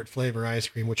favorite flavor ice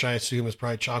cream, which I assume is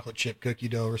probably chocolate chip cookie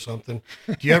dough or something?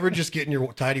 Do you ever just get in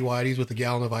your tidy whities with a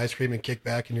gallon of ice cream and kick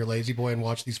back in your lazy boy and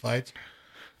watch these fights?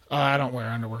 I don't wear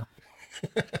underwear.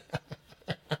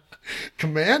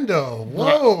 Commando,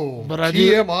 whoa! But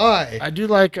TMI. I do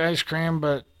like ice cream,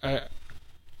 but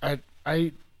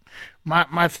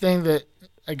my thing that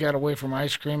I got away from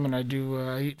ice cream, and I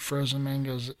eat frozen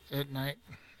mangoes at night.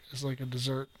 It's like a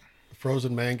dessert.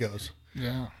 Frozen mangoes.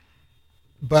 Yeah.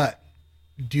 But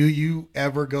do you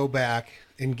ever go back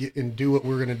and do what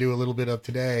we're going to do a little bit of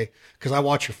today? Because I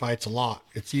watch your fights a lot.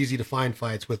 It's easy to find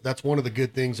fights with. That's one of the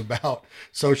good things about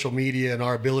social media and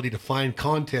our ability to find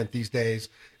content these days.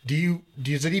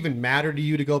 Does it even matter to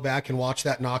you to go back and watch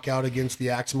that knockout against the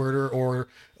Axe Murderer or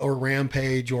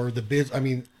Rampage or the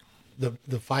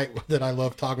fight that I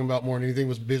love talking about more than anything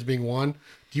was Bisping won?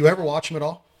 Do you ever watch them at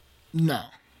all? No,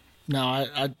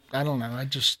 I don't know.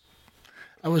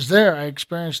 I was there. I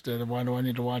experienced it. Why do I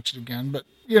need to watch it again? But,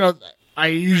 I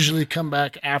usually come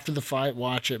back after the fight,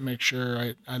 watch it, make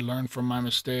sure I learn from my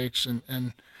mistakes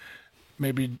and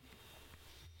maybe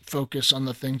focus on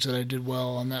the things that I did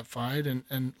well on that fight.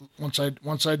 And once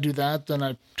I do that, then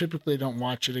I typically don't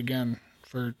watch it again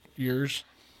for years.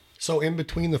 So in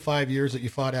between the 5 years that you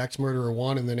fought Axe Murderer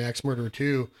 1 and then Axe Murderer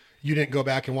 2, you didn't go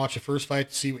back and watch the first fight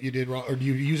to see what you did wrong? Or do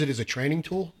you use it as a training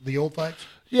tool, the old fights?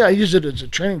 Yeah, I use it as a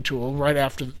training tool right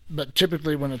after, but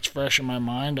typically when it's fresh in my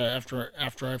mind, after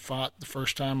I fought the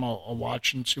first time, I'll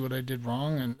watch and see what I did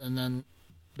wrong, and then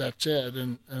that's it,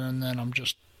 and then I'm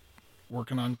just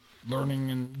working on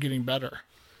learning and getting better.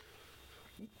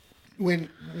 When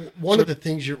one of the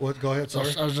things go ahead,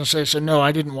 sorry. I was going to say, so no,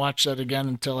 I didn't watch that again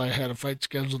until I had a fight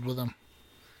scheduled with him.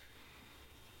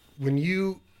 When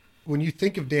you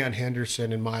think of Dan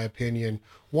Henderson, in my opinion,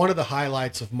 one of the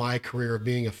highlights of my career of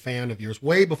being a fan of yours,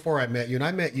 way before I met you, and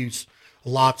I met you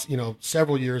lots,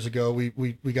 several years ago,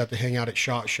 we got to hang out at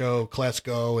SHOT Show,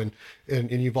 Klesko,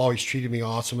 and you've always treated me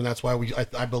awesome, and that's why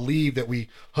I believe that we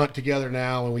hunt together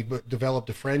now and we developed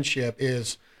a friendship,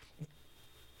 is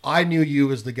I knew you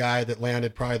as the guy that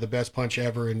landed probably the best punch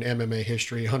ever in MMA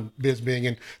history on Bisping,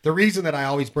 and the reason that I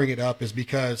always bring it up is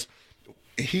because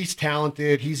he's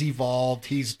talented, he's evolved,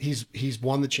 he's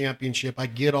won the championship. I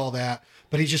get all that,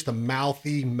 but he's just a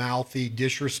mouthy,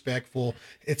 disrespectful.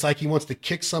 It's like he wants to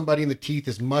kick somebody in the teeth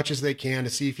as much as they can to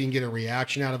see if he can get a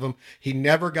reaction out of him. He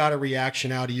never got a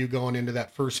reaction out of you going into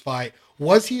that first fight.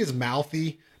 Was he as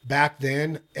mouthy back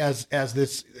then as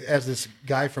this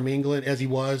guy from England as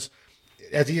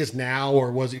he is now,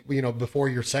 or was he, before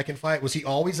your second fight? Was he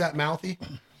always that mouthy?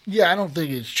 Yeah, I don't think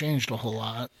he's changed a whole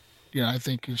lot. I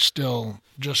think he's still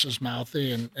just as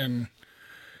mouthy and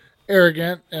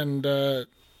arrogant, and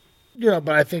but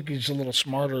I think he's a little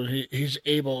smarter. He's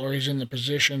able, or he's in the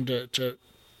position to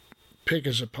pick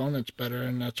his opponents better,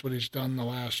 and that's what he's done the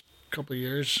last couple of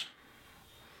years.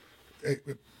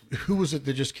 Who was it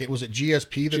that just came? Was it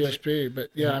GSP? GSP, but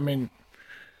yeah, I mean,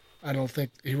 I don't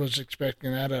think he was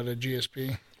expecting that out of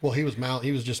GSP. Well, he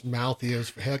was just mouthy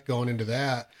as heck going into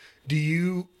that. Do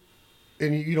you?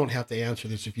 And you don't have to answer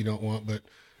this if you don't want, but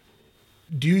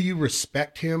do you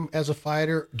respect him as a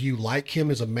fighter? Do you like him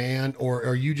as a man? Or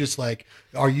are you just like,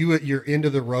 are you at your end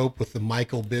of the rope with the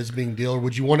Michael Bisping deal? Or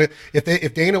would you want to,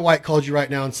 if Dana White called you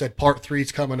right now and said part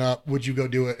 3's coming up, would you go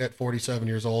do it at 47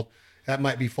 years old? That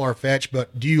might be far fetched,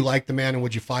 but do you like the man and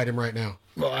would you fight him right now?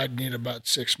 Well, I'd need about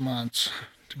 6 months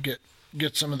to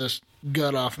get some of this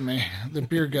gut off of me, the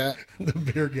beer gut. The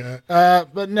beer gut.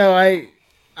 But no,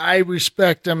 I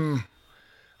respect him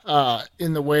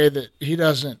in the way that he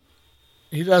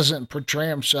doesn't portray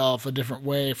himself a different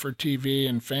way for TV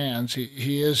and fans.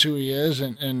 He is who he is,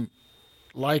 and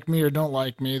like me or don't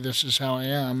like me, this is how I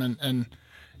am, and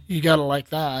you got to like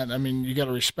that. I mean, you got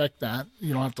to respect that.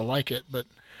 You don't have to like it, but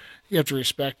you have to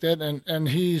respect it. And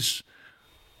he's,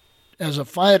 as a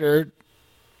fighter,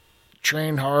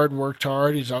 trained hard, worked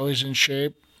hard. He's always in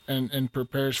shape and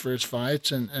prepares for his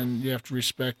fights, and you have to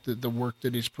respect the work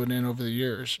that he's put in over the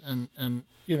years. And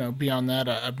beyond that,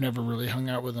 I've never really hung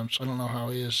out with him, so I don't know how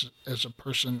he is as a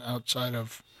person outside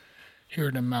of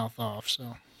hearing him mouth off.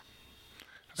 So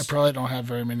I probably don't have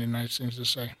very many nice things to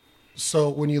say. So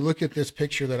when you look at this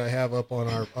picture that I have up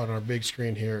on our big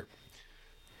screen here,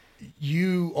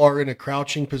 you are in a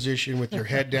crouching position with your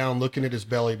head down, looking at his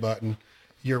belly button.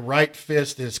 Your right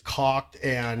fist is cocked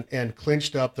and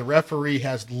clenched up. The referee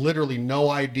has literally no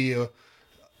idea.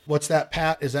 What's that,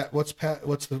 Pat? What's Pat?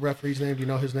 What's the referee's name? Do you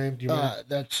know his name? Do you know?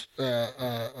 That's Did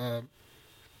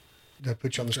I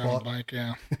put you on the spot? Blank,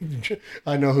 yeah.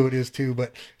 I know who it is too,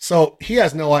 but so he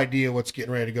has no idea what's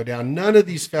getting ready to go down. None of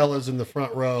these fellas in the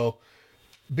front row.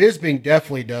 Bisping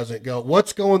definitely doesn't go.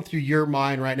 What's going through your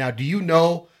mind right now? Do you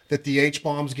know that the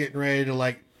H-bomb's getting ready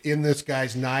to end this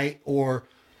guy's night, or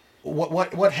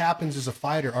what happens as a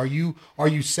fighter? Are you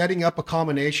setting up a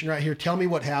combination right here? Tell me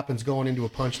what happens going into a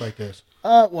punch like this.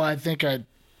 Well, I think I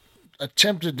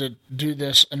attempted to do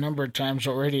this a number of times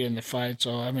already in the fight.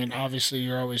 So, I mean, obviously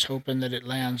you're always hoping that it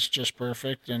lands just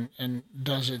perfect and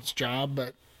does its job.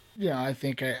 But, I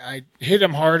think I hit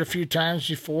him hard a few times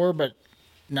before, but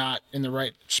not in the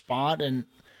right spot. And,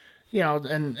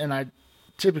 and I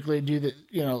typically do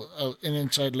an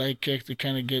inside leg kick to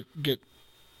kind of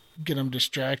get him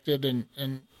distracted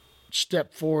and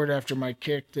step forward after my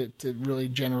kick to really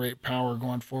generate power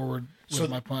going forward with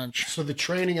my punch. So the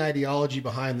training ideology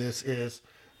behind this is,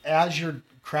 as you're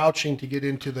crouching to get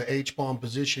into the H-bomb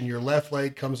position, your left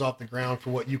leg comes off the ground for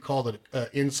what you call the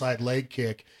inside leg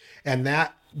kick, and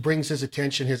that brings his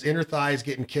attention. His inner thigh is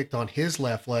getting kicked on his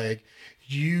left leg.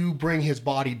 You bring his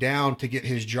body down to get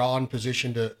his jaw in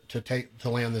position to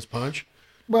land this punch.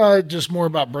 Well, it's just more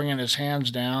about bringing his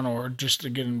hands down, or just to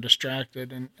get him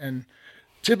distracted. And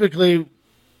typically,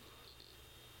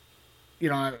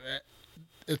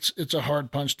 it's a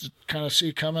hard punch to kind of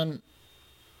see coming,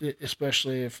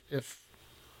 especially if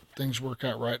things work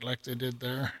out right like they did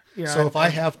there. So if I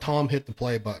have Tom hit the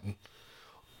play button,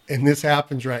 and this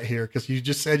happens right here, because you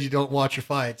just said you don't watch your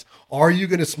fights, are you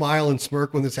going to smile and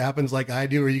smirk when this happens like I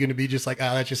do, or are you going to be just like,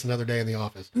 that's just another day in the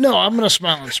office? No, I'm going to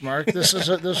smile and smirk. This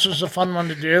is a fun one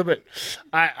to do, but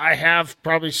I have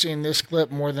probably seen this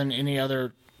clip more than any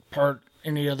other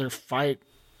fight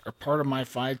or part of my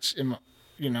fights.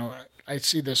 I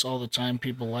see this all the time.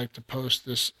 People like to post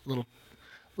this little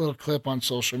clip on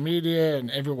social media and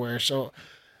everywhere. So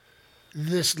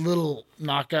this little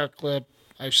knockout clip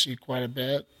I see quite a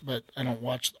bit, but I haven't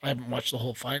watched the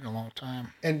whole fight in a long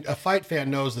time. And a fight fan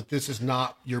knows that this is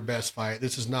not your best fight.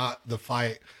 This is not the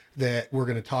fight that we're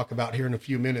going to talk about here in a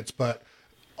few minutes, but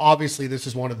obviously this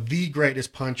is one of the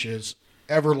greatest punches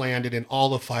ever landed in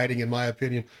all of fighting, in my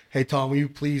opinion. Hey, Tom, will you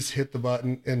please hit the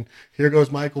button? And here goes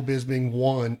Michael Bisping,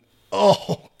 1.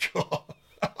 Oh, God.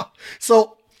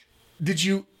 So did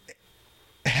you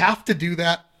have to do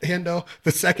that Hendo?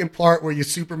 The second part where you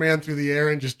Superman through the air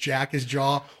and just jack his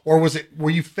jaw, or were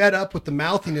you fed up with the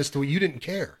mouthiness to where you didn't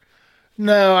care?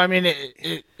 No, I mean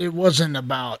it wasn't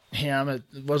about him. It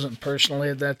wasn't personally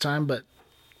at that time, but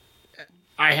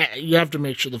you have to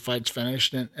make sure the fight's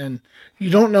finished, and you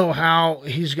don't know how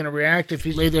he's going to react if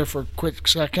he lay there for a quick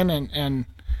second and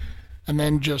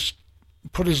then just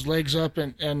put his legs up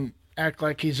and act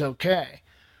like he's okay,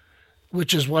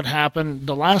 which is what happened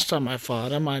the last time I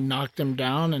fought him. I knocked him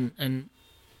down and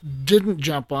didn't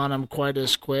jump on him quite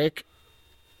as quick,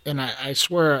 and I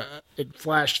swear it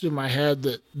flashed through my head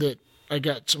that I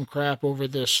got some crap over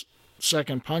this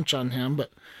second punch on him, but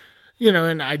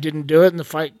and I didn't do it, and the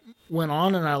fight went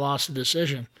on, and I lost the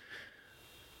decision.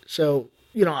 So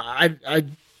I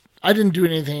didn't do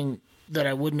anything that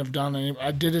I wouldn't have done.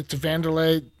 I did it to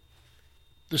Vanderlei,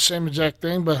 the same exact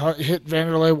thing, but hit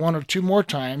Vanderlei one or two more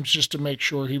times just to make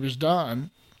sure he was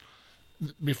done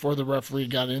before the referee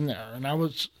got in there. And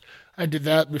I did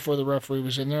that before the referee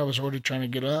was in there. I was already trying to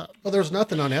get up. Well, there's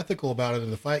nothing unethical about it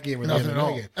in the fight game or the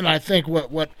MMA game. And I think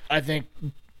what I think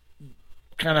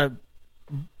kind of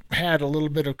had a little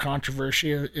bit of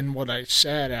controversy in what I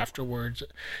said afterwards.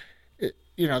 I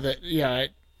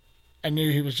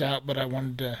knew he was out, but I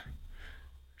wanted to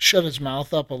shut his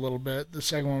mouth up a little bit. The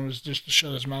second one was just to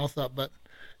shut his mouth up. But,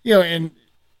 and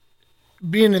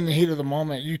being in the heat of the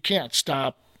moment, you can't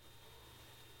stop,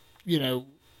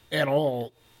 at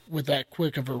all with that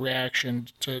quick of a reaction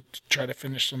to try to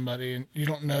finish somebody. And you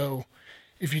don't know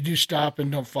if you do stop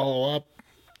and don't follow up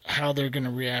how they're going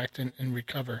to react and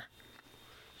recover.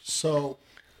 So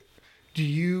do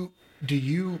you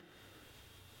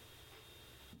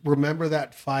remember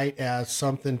that fight as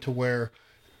something to where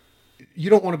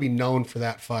you don't want to be known for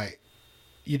that fight?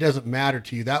 It doesn't matter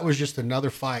to you. That was just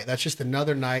another fight. That's just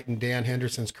another night in Dan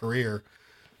Henderson's career.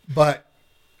 But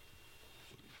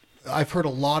I've heard a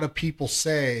lot of people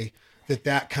say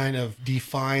that kind of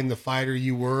defined the fighter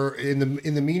you were in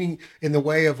the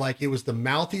way of like, it was the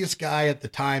mouthiest guy at the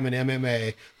time in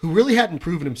MMA who really hadn't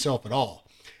proven himself at all.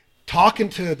 Talking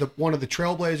to one of the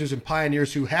trailblazers and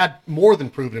pioneers who had more than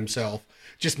proven himself,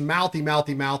 just mouthy,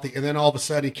 and then all of a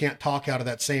sudden he can't talk out of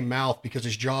that same mouth because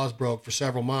his jaw's broke for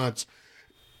several months.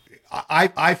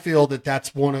 I feel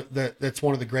that's one of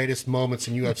the greatest moments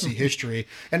in UFC history,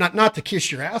 and not to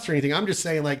kiss your ass or anything. I'm just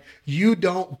saying, like, you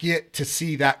don't get to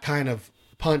see that kind of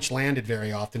punch landed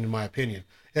very often, in my opinion.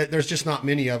 There's just not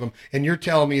many of them, and you're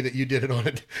telling me that you did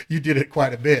it you did it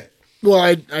quite a bit. Well,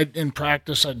 I in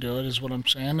practice I do it, is what I'm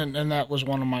saying, and that was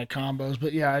one of my combos.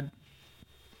 But yeah,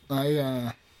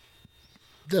 I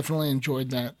definitely enjoyed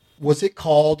that. Was it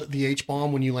called the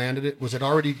H-bomb when you landed it? Was it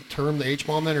already termed the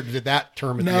H-bomb then, or did that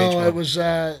term it the H-bomb? No, it was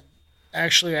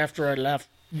actually after I left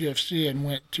UFC and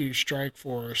went to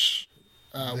Strikeforce.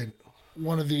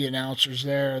 One of the announcers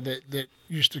there that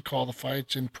used to call the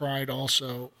fights in Pride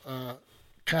also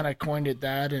kind of coined it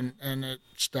that, and it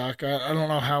stuck. I don't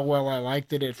know how well I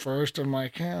liked it at first. I'm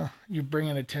like, yeah, you're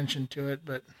bringing attention to it,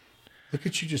 but... Look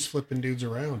at you just flipping dudes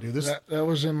around, dude. That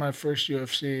was in my first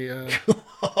UFC.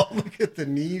 Oh, look at the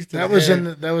knees. That was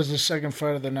the second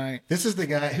fight of the night. This is the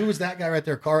guy. Who was that guy right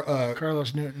there?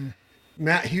 Carlos Newton.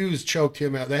 Matt Hughes choked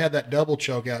him out. They had that double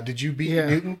choke out. Did you beat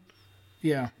Newton?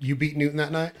 Yeah. You beat Newton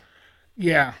that night?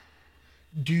 Yeah.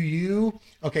 Do you?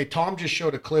 Okay, Tom just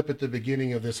showed a clip at the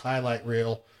beginning of this highlight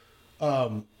reel.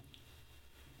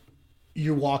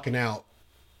 You're walking out.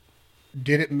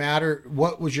 Did it matter?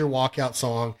 What was your walkout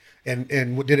song? And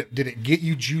did it get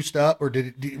you juiced up, or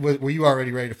were you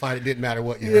already ready to fight? It didn't matter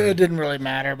what you heard. It didn't really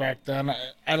matter back then.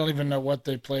 I don't even know what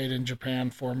they played in Japan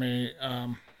for me.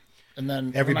 And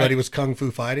then everybody was kung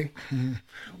fu fighting.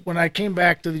 When I came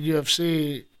back to the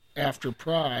UFC after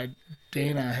Pride,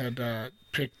 Dana had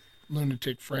picked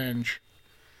 "Lunatic Fringe"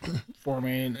 for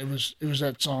me, and it was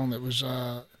that song that was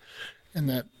in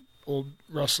that old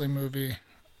wrestling movie.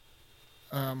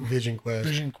 Vision Quest.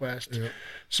 Vision Quest. Yeah.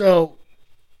 So,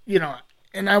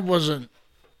 and I wasn't,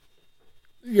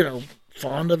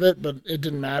 fond of it, but it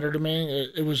didn't matter to me.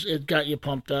 It got you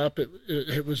pumped up.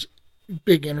 It was a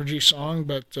big energy song,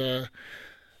 but,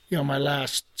 my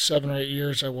last 7 or 8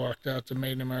 years, I walked out to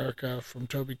Made in America from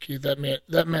Toby Keith. That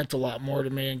meant a lot more to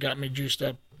me and got me juiced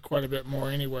up quite a bit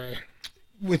more anyway.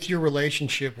 With your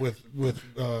relationship with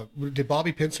did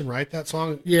Bobby Pinson write that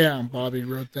song? Yeah, Bobby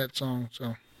wrote that song,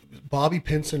 so. Bobby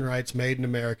Pinson writes Made in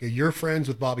America. You're friends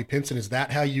with Bobby Pinson. Is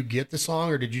that how you get the song,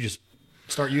 or did you just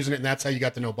start using it and that's how you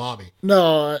got to know Bobby?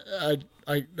 No,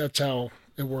 I that's how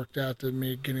it worked out to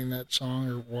me getting that song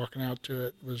or walking out to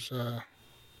it was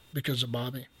because of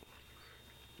Bobby.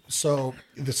 So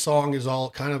the song is all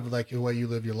kind of like the way you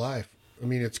live your life. I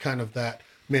mean, it's kind of that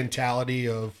mentality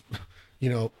of,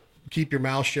 keep your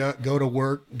mouth shut, go to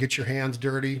work, get your hands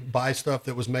dirty, buy stuff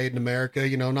that was made in America,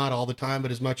 not all the time,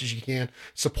 but as much as you can,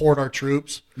 support our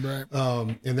troops. Right.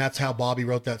 And that's how Bobby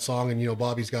wrote that song. And,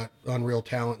 Bobby's got unreal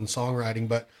talent in songwriting.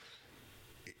 But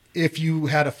if you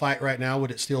had a fight right now,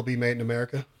 would it still be made in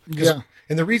America? Yeah.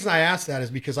 And the reason I ask that is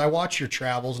because I watch your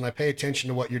travels and I pay attention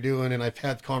to what you're doing, and I've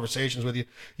had conversations with you.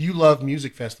 You love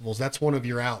music festivals. That's one of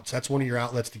your outs. That's one of your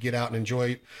outlets to get out and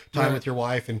enjoy time Right. with your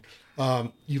wife. And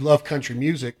you love country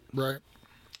music. Right.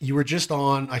 You were just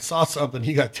on. I saw something.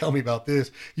 You got to tell me about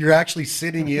this. You're actually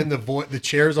sitting in the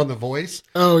chairs on The Voice.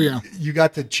 Oh yeah. You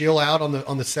got to chill out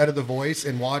on the set of The Voice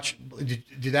and watch.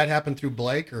 Did that happen through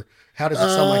Blake, or how does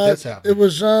something like this happen? It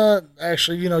was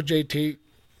actually, JT.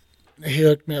 He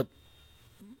hooked me up.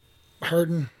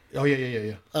 Harden. Oh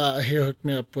yeah. He hooked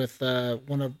me up with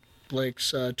one of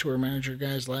Blake's tour manager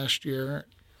guys last year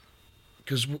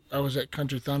because I was at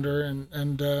Country Thunder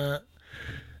and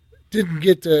didn't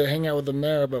get to hang out with them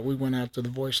there, but we went out to The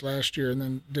Voice last year and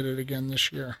then did it again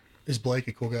this year. Is Blake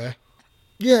a cool guy?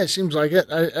 Yeah, it seems like it.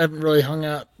 I haven't really hung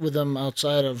out with him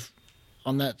outside of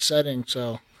on that setting,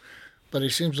 but he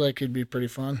seems like he'd be pretty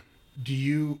fun. Do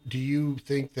you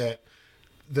think that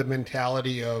the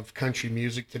mentality of country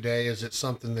music today, is it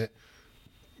something that,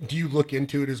 do you look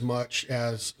into it as much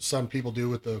as some people do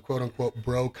with the quote unquote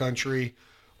bro country,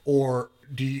 or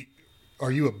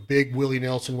are you a big Willie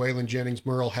Nelson, Waylon Jennings,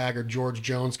 Merle Haggard, George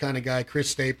Jones kind of guy, Chris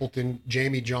Stapleton,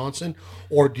 Jamie Johnson,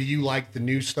 or do you like the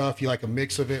new stuff? You like a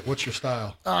mix of it? What's your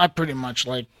style? I pretty much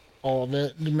like all of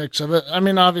it, the mix of it. I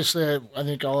mean, obviously, I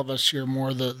think all of us hear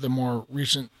more the more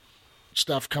recent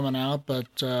stuff coming out, but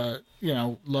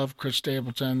love Chris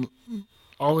Stapleton.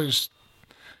 Always,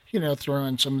 throw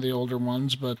in some of the older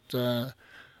ones, but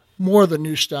more of the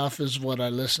new stuff is what I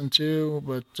listen to.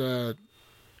 But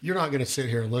you're not going to sit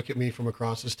here and look at me from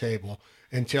across this table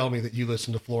and tell me that you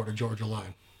listen to Florida Georgia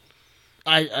Line.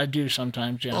 I do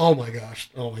sometimes, yeah. Oh my gosh.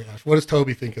 What does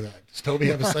Toby think of that? Does Toby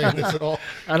have a say in this at all?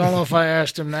 I don't know if I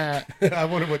asked him that. I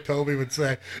wonder what Toby would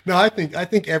say. No, I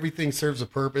think everything serves a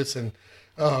purpose, and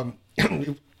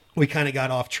we kind of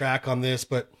got off track on this,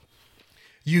 but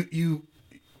you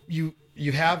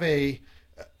have an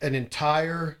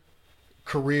entire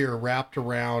career wrapped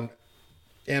around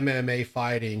MMA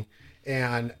fighting,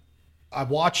 and I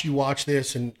watch you watch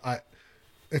this, and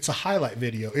it's a highlight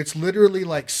video. It's literally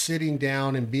like sitting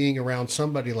down and being around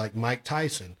somebody like Mike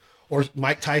Tyson, or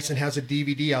Mike Tyson has a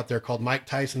DVD out there called Mike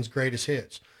Tyson's Greatest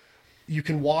Hits. You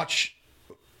can watch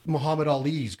Muhammad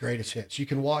Ali's Greatest Hits. You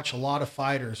can watch a lot of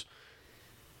fighters.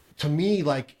 To me,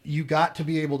 like, you got to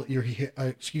be able to,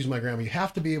 excuse my grammar, you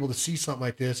have to be able to see something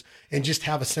like this and just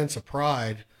have a sense of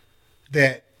pride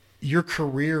that your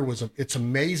career it's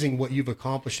amazing what you've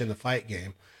accomplished in the fight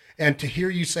game. And to hear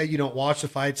you say you don't watch the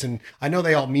fights, and I know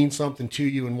they all mean something to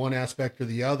you in one aspect or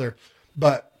the other,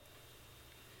 but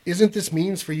isn't this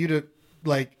means for you to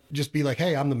like just be like,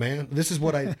 hey, I'm the man. This is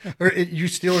what you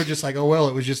still are just like, oh well,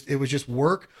 it was just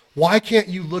work. Why can't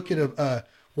you look at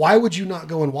why would you not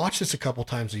go and watch this a couple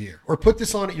times a year, or put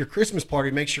this on at your Christmas party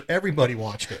and make sure everybody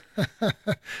watched it?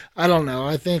 I don't know.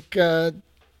 I think I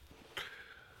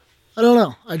don't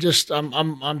know.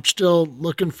 I'm still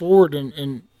looking forward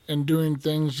and doing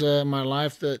things in my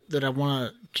life that I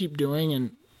want to keep doing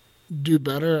and do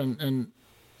better and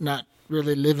not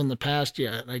really live in the past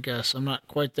yet, I guess. I'm not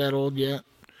quite that old yet.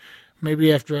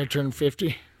 Maybe after I turn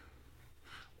 50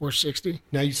 or 60.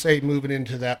 Now, you say moving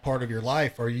into that part of your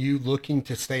life, are you looking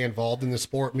to stay involved in the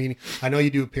sport? Meaning, I know you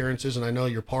do appearances and I know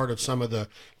you're part of some of the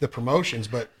promotions,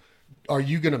 but are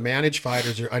you going to manage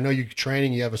fighters? Or I know you're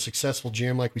training, you have a successful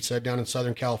gym, like we said, down in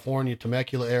Southern California,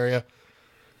 Temecula area.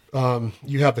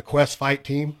 You have the Quest Fight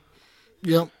team.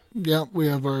 Yep. We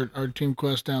have our Team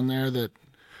Quest down there that,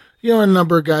 a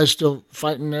number of guys still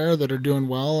fighting there that are doing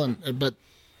well. But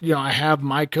I have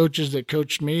my coaches that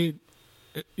coached me,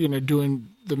 doing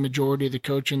the majority of the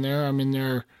coaching there. I'm in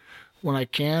there when I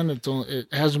can. It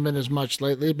hasn't been as much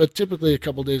lately, but typically a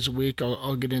couple days a week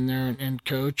I'll get in there and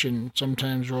coach and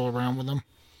sometimes roll around with them.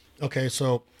 Okay,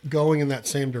 so going in that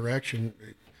same direction,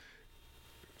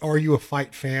 are you a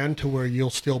fight fan to where you'll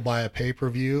still buy a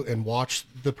pay-per-view and watch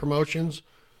the promotions?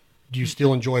 Do you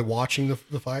still enjoy watching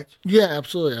the fights? Yeah,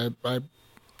 absolutely.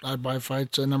 I buy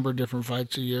fights, a number of different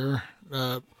fights a year.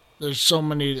 There's so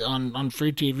many on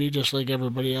free TV, just like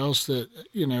everybody else, that,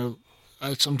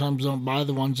 I sometimes don't buy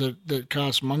the ones that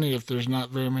cost money if there's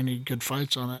not very many good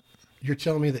fights on it. You're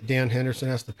telling me that Dan Henderson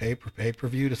has to pay for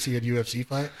pay-per-view to see a UFC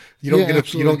fight? You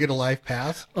don't get a life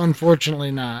pass?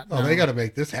 Unfortunately not. Oh, no. They got to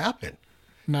make this happen.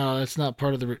 No, it's not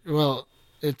part of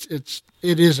it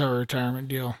is our retirement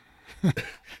deal.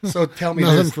 So tell me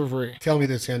Nothing this. for free. Tell me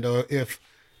this, Hendo.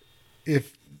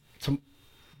 if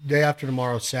day after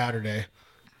tomorrow, Saturday,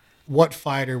 what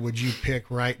fighter would you pick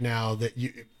right now that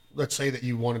you, let's say that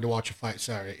you wanted to watch a fight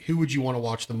Saturday, who would you want to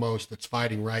watch the most that's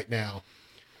fighting right now?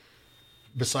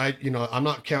 Besides, I'm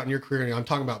not counting your career. I'm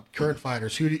talking about current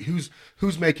fighters.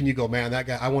 Who's making you go, man, that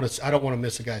guy, I don't want to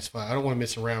miss a guy's fight. I don't want to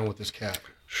miss around with this cat.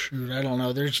 Shoot, I don't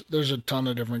know. There's a ton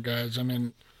of different guys. I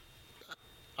mean,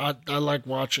 I like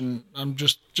watching. I'm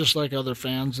just like other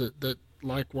fans that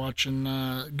like watching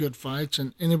good fights,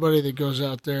 and anybody that goes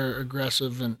out there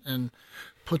aggressive and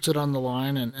puts it on the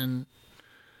line and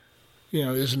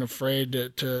isn't afraid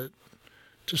to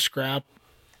scrap,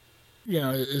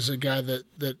 is a guy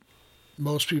that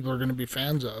most people are going to be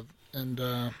fans of. And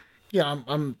I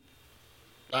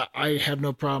have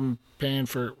no problem paying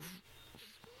for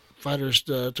fighters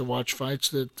to watch fights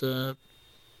that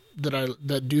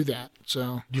do that.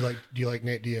 So do you like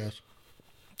Nate Diaz?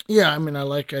 Yeah, I mean,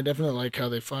 I definitely like how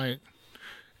they fight,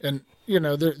 and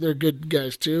they're good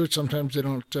guys too. Sometimes they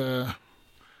don't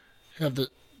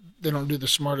they don't do the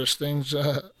smartest things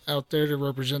out there to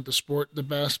represent the sport the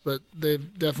best, but they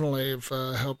definitely have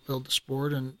helped build the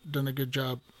sport and done a good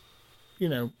job,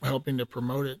 helping to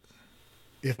promote it.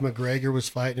 If McGregor was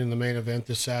fighting in the main event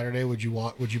this Saturday, would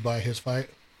you buy his fight?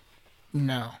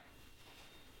 No,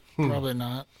 probably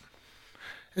not.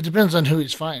 It depends on who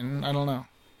he's fighting. I don't know.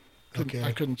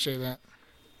 I couldn't say that.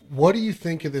 What do you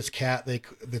think of this cat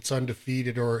that's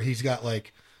undefeated, or he's got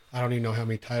like, I don't even know how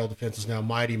many title defenses now,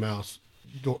 Mighty Mouse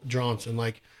Johnson?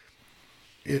 Like,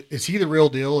 is he the real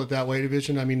deal at that weight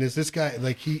division? I mean, is this guy,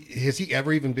 like, has he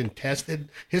ever even been tested?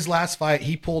 His last fight,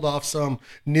 he pulled off some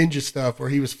ninja stuff where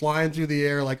he was flying through the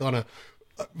air like on a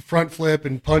front flip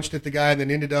and punched at the guy and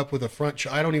then ended up with a front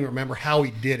I don't even remember how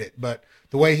he did it, but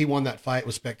the way he won that fight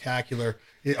was spectacular.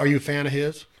 Are you a fan of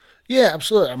his? Yeah,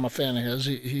 absolutely. I'm a fan of his.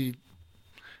 He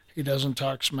doesn't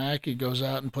talk smack. He goes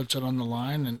out and puts it on the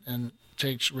line and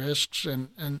takes risks,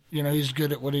 and he's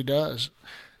good at what he does.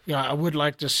 I would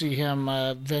like to see him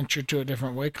venture to a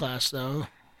different weight class, though.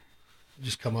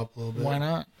 Just come up a little bit. Why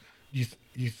not? You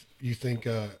think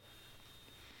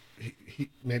he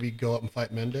maybe go up and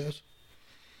fight Mendez?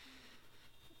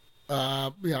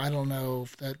 I don't know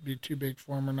if that'd be too big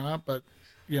for him or not, but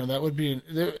that would be.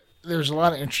 There's a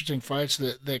lot of interesting fights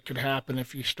that could happen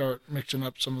if you start mixing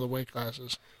up some of the weight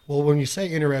classes. Well, when you say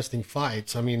interesting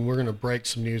fights, I mean, we're going to break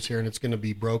some news here, and it's going to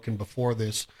be broken before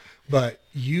this, but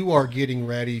you are getting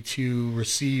ready to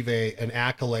receive an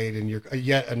accolade in your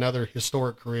yet another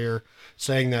historic career,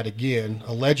 saying that again,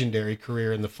 a legendary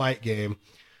career in the fight game.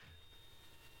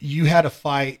 You had a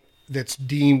fight that's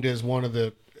deemed as one of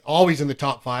the, always in the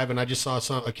top 5, and I just saw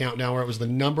a countdown where it was the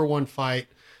number 1 fight,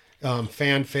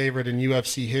 fan favorite in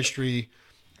UFC history,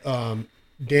 Dan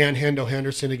Hendo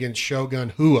Henderson against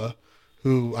Shogun Rua,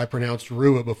 who I pronounced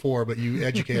Rua before, but you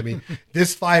educated me.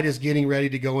 This fight is getting ready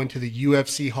to go into the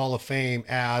UFC Hall of Fame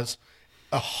as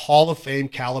a Hall of Fame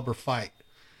caliber fight.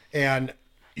 And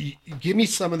give me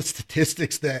some of the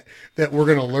statistics that we're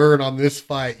going to learn on this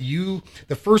fight.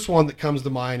 The first one that comes to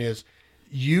mind is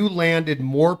you landed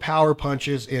more power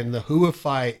punches in the Rua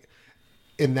fight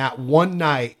in that one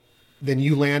night than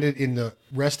you landed in the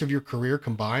rest of your career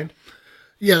combined?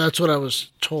 Yeah, that's what I was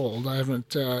told. I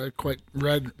haven't quite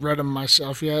read them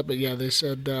myself yet, but yeah, they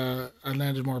said I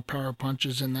landed more power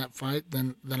punches in that fight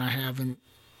than I have in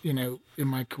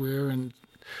my career. And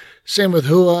same with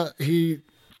Rua, he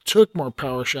took more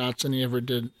power shots than he ever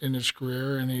did in his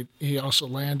career, and he also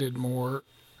landed more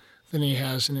than he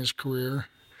has in his career.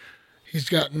 He's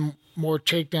gotten more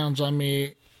takedowns on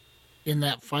me in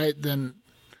that fight than.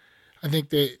 I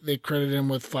think they credit him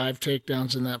with 5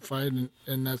 takedowns in that fight,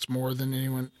 and that's more than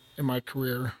anyone in my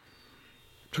career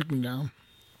took me down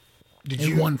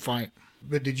in one fight.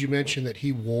 But did you mention that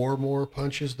he wore more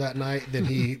punches that night than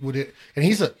he would? And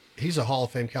he's a Hall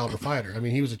of Fame caliber fighter. I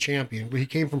mean, he was a champion. But he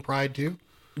came from Pride too?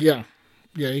 Yeah,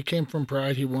 he came from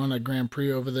Pride. He won a Grand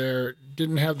Prix over there.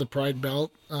 Didn't have the Pride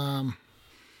belt, but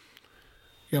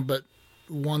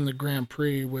won the Grand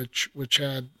Prix, which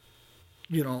had.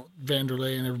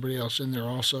 Vanderlei and everybody else in there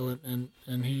also, and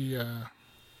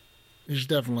he's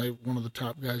definitely one of the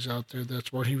top guys out there.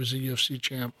 That's what he was a UFC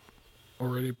champ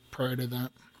already prior to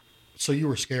that. So you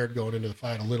were scared going into the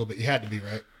fight a little bit. You had to be,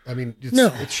 right? I mean,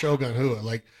 it's Shogun Rua.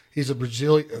 Like, he's a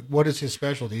Brazilian. What is his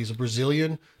specialty? He's a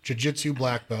Brazilian jiu-jitsu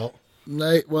black belt.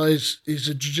 Well, he's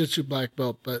a jiu-jitsu black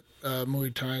belt, but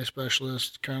Muay Thai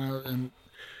specialist kind of, and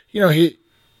he.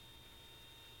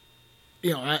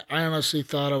 I honestly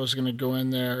thought I was going to go in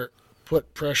there,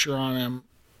 put pressure on him,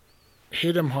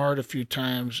 hit him hard a few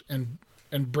times, and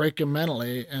break him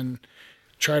mentally, and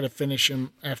try to finish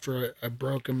him after I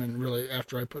broke him, and really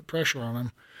after I put pressure on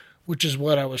him. which is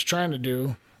what I was trying to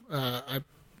do.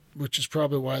 Which is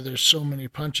probably why there's so many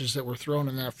punches that were thrown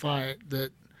in that fight.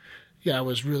 That yeah, I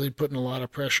was really putting a lot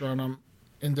of pressure on him.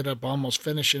 Ended up almost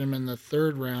finishing him in the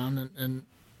third round, and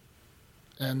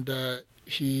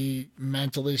he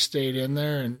mentally stayed in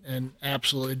there and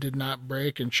absolutely did not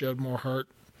break and showed more heart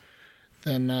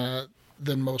than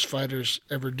most fighters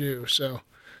ever do. So,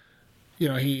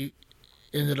 he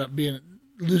ended up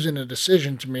losing a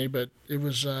decision to me, but it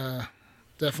was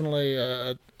definitely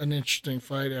an interesting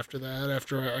fight after that.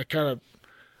 After I kind of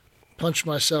punched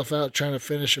myself out trying to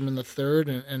finish him in the third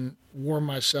and wore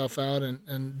myself out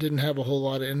and didn't have a whole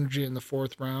lot of energy in the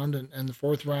fourth round. And the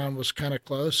fourth round was kind of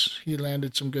close. He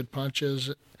landed some good punches,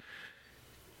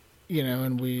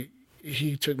 and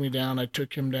he took me down, I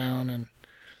took him down,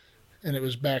 and it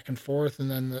was back and forth.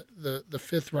 And then the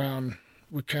fifth round,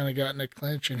 we kind of got in a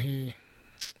clinch, and he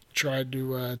tried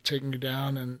to take me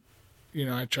down, and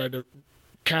I tried to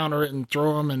counter it and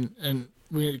throw him, and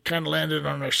we kind of landed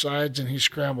on our sides, and he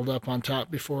scrambled up on top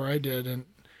before I did, and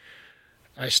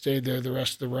I stayed there the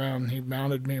rest of the round. He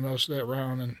mounted me most of that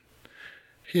round, and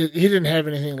he didn't have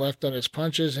anything left on his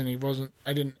punches, and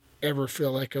I didn't ever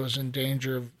feel like I was in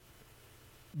danger of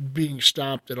being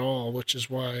stopped at all, which is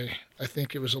why I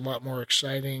think it was a lot more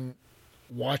exciting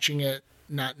watching it,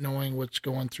 not knowing what's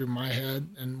going through my head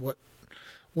and what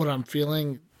I'm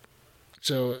feeling.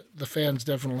 So the fans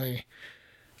definitely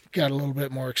got a little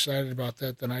bit more excited about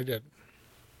that than I did.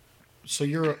 So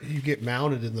you get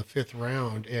mounted in the fifth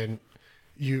round, and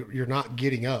you're not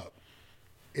getting up.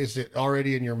 Is it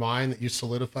already in your mind that you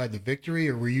solidified the victory,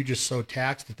 or were you just so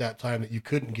taxed at that time that you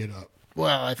couldn't get up?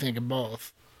 Well, I think of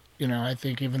both. I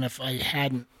think even if I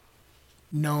hadn't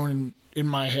known in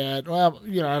my head, well,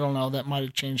 I don't know, that might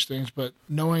have changed things, but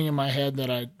knowing in my head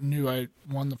that I knew I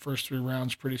won the first three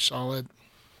rounds pretty solid,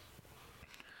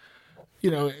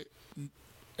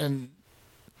 and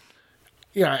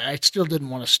I still didn't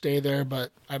want to stay there,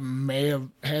 but I may have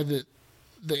had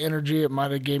the energy. It might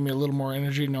have gave me a little more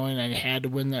energy knowing I had to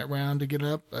win that round to get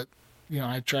up. But,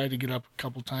 I tried to get up a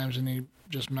couple times, and he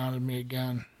just mounted me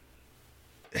again.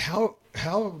 How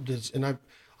does, and I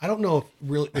don't know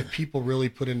if people really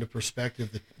put into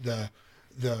perspective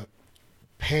the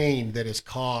pain that is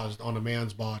caused on a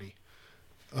man's body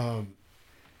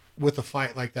with a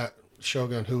fight like that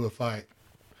Shogun Rua fight,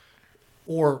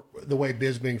 or the way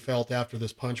Bisping felt after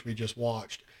this punch we just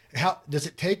watched. How does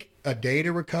it take a day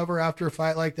to recover after a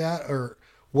fight like that, or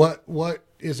what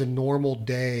is a normal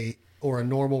day or a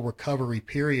normal recovery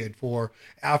period for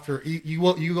after you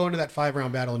go into that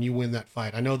 5-round battle and you win that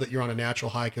fight? I know that you're on a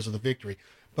natural high because of the victory,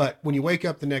 but when you wake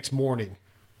up the next morning,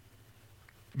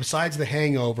 besides the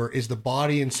hangover, is the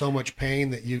body in so much pain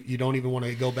that you don't even want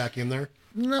to go back in there?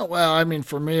 No, well, I mean,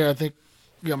 for me, I think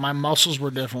my muscles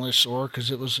were definitely sore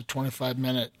because it was a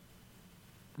 25-minute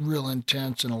real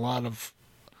intense and a lot of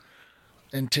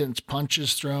intense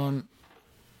punches thrown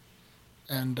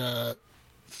and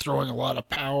throwing a lot of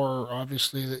power.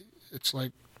 Obviously, it's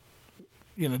like,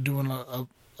 doing a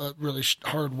really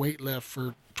hard weight lift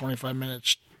for 25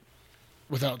 minutes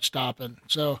without stopping.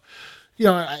 So,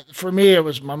 for me, it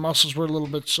was my muscles were a little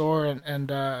bit sore,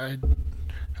 and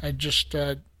I just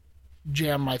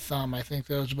jammed my thumb. I think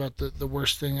that was about the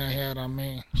worst thing I had on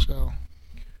me. So.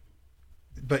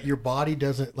 But your body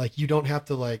doesn't, like, you don't have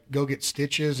to like go get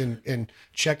stitches and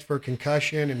checked for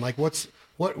concussion and like what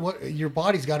your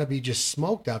body's got to be just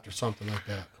smoked after something like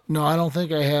that. No, I don't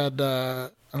think I had. I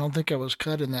don't think I was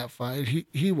cut in that fight.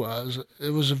 He was.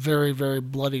 It was a very, very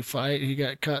bloody fight. He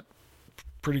got cut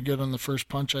pretty good on the first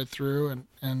punch I threw,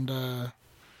 and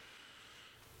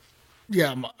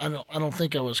yeah, I don't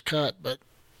think I was cut, but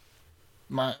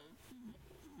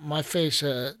my face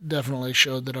definitely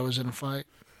showed that I was in a fight.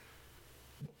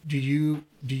 Do you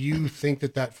think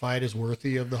that fight is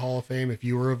worthy of the Hall of Fame if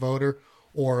you were a voter,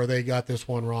 or they got this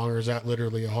one wrong, or is that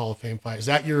literally a Hall of Fame fight? Is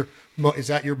that your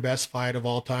best fight of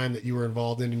all time that you were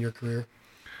involved in your career?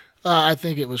 I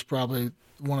think it was probably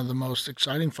one of the most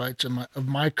exciting fights of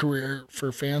my career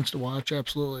for fans to watch.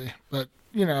 Absolutely, but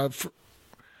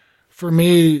for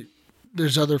me,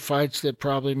 there's other fights that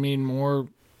probably mean more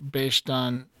based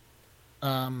on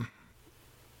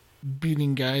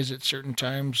beating guys at certain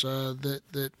times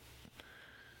that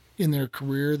in their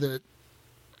career that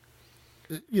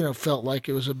felt like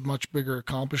it was a much bigger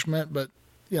accomplishment. But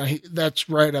that's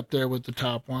right up there with the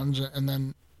top ones. And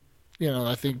then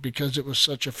I think because it was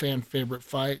such a fan favorite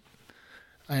fight,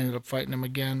 I ended up fighting him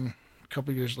again a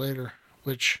couple years later,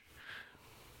 which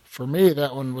for me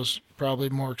that one was probably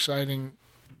more exciting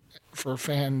for a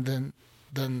fan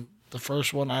than the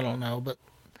first one. I don't know, but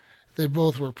they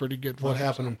both were pretty good fights. What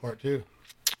happened in part two?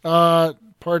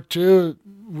 Part two,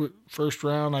 first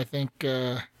round, I think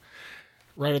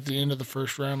right at the end of the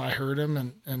first round, I heard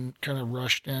him and kind of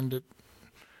rushed in to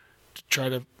try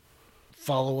to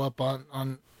follow up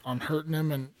on hurting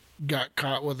him, and got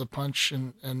caught with a punch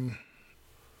and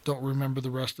don't remember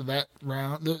the rest of that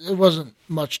round. It wasn't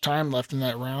much time left in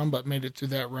that round, but made it through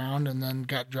that round and then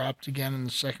got dropped again in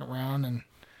the second round, and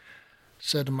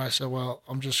said to myself, well,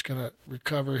 I'm just going to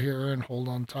recover here and hold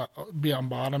on top, be on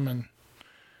bottom and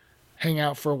hang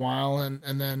out for a while and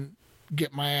then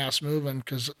get my ass moving,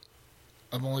 because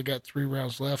I've only got 3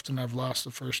 rounds left and I've lost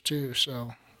the first 2.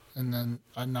 So, and then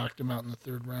I knocked him out in the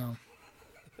 3rd round.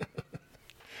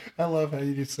 I love how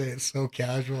you just say it so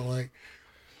casual, like,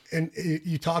 and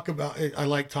you talk about, I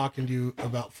like talking to you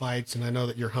about fights, and I know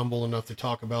that you're humble enough to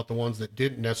talk about the ones that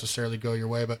didn't necessarily go your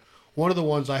way, but one of the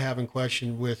ones I have in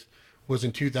question with was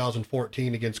in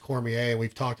 2014 against Cormier, and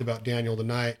we've talked about Daniel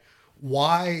tonight.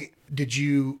 Why did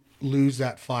you lose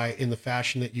that fight in the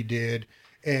fashion that you did?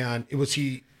 And was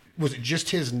it just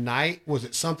his night? Was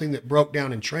it something that broke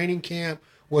down in training camp?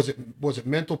 Was it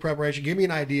mental preparation? Give me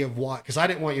an idea of why, because I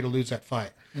didn't want you to lose that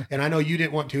fight, and I know you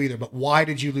didn't want to either. But why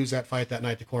did you lose that fight that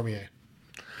night to Cormier?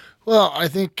 Well, I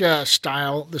think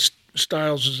styles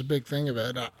is a big thing of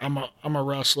it. I'm a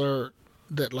wrestler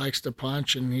that likes to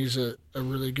punch, and he's a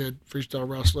really good freestyle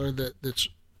wrestler that's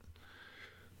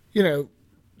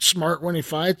smart when he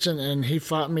fights, and he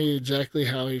fought me exactly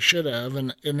how he should have,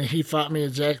 and he fought me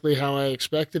exactly how I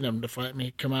expected him to fight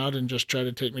me, come out and just try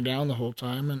to take me down the whole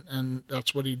time, and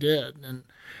that's what he did. And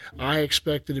I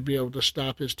expected to be able to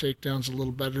stop his takedowns a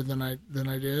little better than I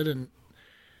did,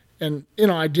 and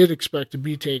I did expect to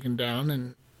be taken down,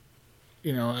 and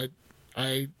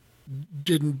I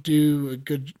didn't do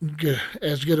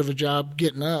as good of a job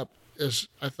getting up as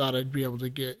I thought I'd be able to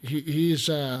get.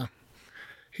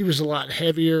 He was a lot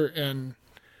heavier, and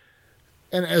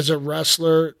as a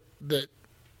wrestler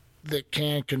that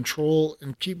can control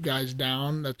and keep guys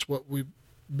down, that's what we've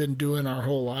been doing our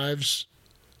whole lives.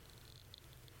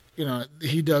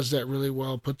 He does that really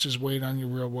well, puts his weight on you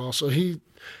real well. So he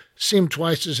seemed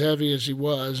twice as heavy as he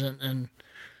was, and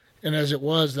as it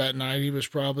was that night, he was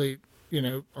probably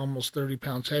almost 30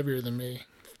 pounds heavier than me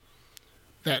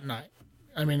that night.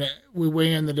 I mean, we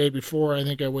weigh in the day before. I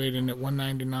think I weighed in at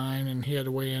 199, and he had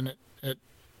to weigh in at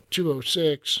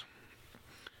 206.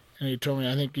 And he told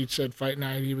me, I think he said fight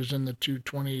night, he was in the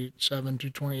 227,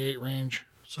 228 range.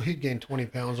 So he'd gained 20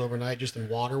 pounds overnight just in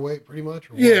water weight, pretty much?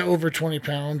 Or yeah, over 20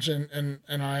 pounds. And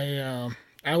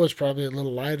I was probably a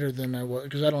little lighter than I was,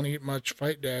 because I don't eat much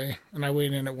fight day. And I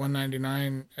weighed in at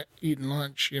 199 eating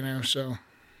lunch, so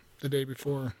the day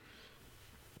before.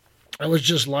 I was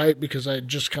just light because I had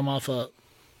just come off a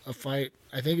fight.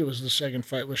 I think it was the second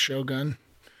fight with Shogun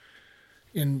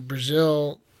in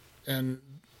Brazil, and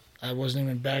I wasn't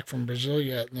even back from Brazil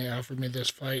yet, and they offered me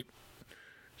this fight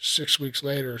 7 weeks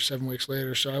later.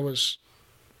 So I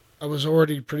was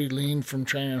already pretty lean from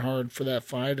training hard for that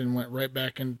fight, and went right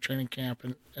back into training camp,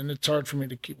 and it's hard for me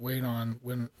to keep weight on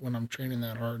when I'm training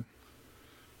that hard.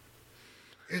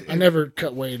 I never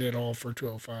cut weight at all for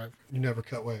 205. You never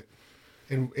cut weight.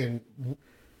 And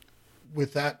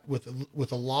with that,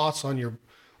 with a loss on your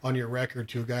record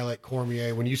to a guy like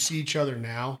Cormier, when you see each other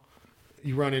now,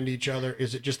 you run into each other,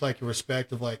 is it just like a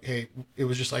respect of like, hey, it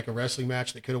was just like a wrestling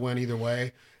match that could have went either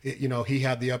way? He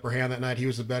had the upper hand that night, he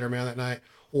was the better man that night,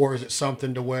 or is it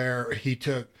something to where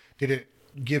did it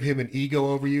give him an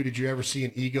ego over you? Did you ever see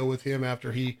an ego with him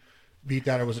after he beat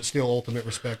that, or was it still ultimate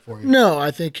respect for you? No,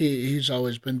 I think he's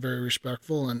always been very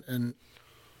respectful, and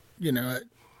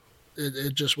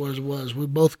it just was. We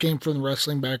both came from the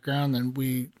wrestling background, and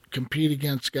we compete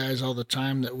against guys all the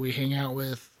time that we hang out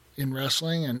with in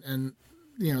wrestling, and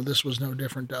this was no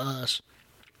different to us.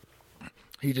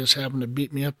 He just happened to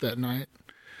beat me up that night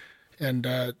and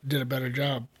did a better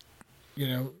job,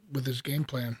 with his game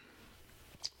plan.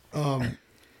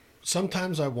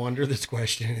 Sometimes I wonder this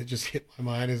question, it just hit my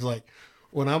mind, is like,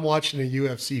 when I'm watching a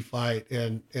UFC fight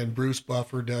and Bruce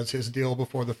Buffer does his deal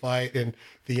before the fight, and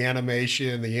the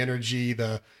animation, the energy,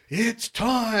 it's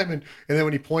time. And then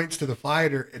when he points to the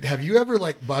fighter, have you ever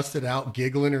like busted out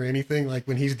giggling or anything like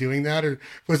when he's doing that? Or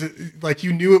was it like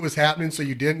you knew it was happening so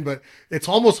you didn't, but it's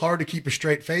almost hard to keep a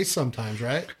straight face sometimes,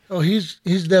 right? Oh, he's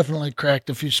definitely cracked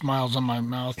a few smiles on my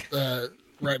mouth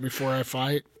right before I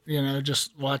fight,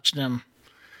 just watching him.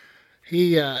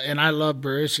 And I love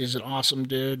Bruce. He's an awesome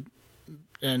dude.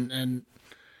 And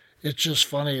it's just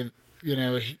funny,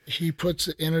 he puts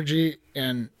the energy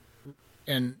and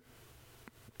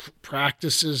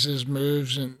practices his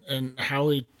moves and how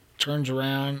he turns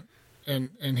around,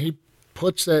 and he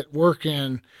puts that work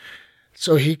in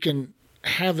so he can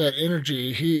have that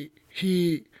energy.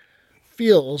 He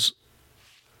feels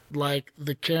like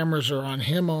the cameras are on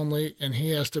him only, and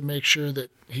he has to make sure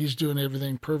that he's doing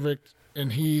everything perfect,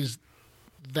 and he's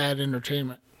that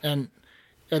entertainment.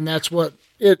 And that's what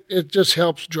it just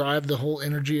helps drive the whole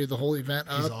energy of the whole event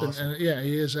up. Awesome. And yeah,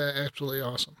 he is absolutely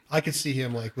awesome. I could see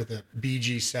him like with a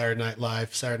BG Saturday Night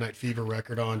Live, Saturday Night Fever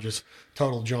record on, just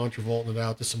total John Travolta it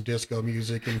out to some disco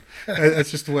music, and that's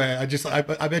just the way. I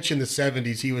bet you in the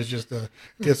 '70s he was just a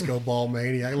disco ball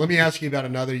maniac. Let me ask you about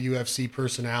another UFC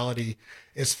personality,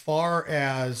 as far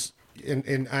as.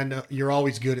 And I know you're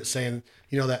always good at saying,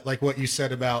 that like what you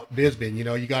said about Bisping,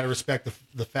 you got to respect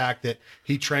the fact that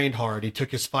he trained hard. He took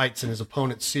his fights and his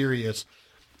opponents serious.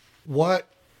 What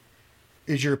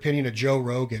is your opinion of Joe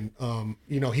Rogan?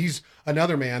 He's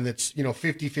another man that's,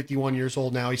 50, 51 years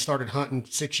old now. He started hunting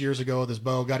 6 years ago with his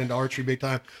bow, got into archery big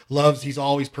time. He's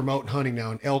always promoting hunting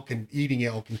now, and elk and eating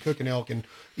elk and cooking elk and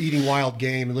eating wild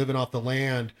game and living off the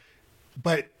land.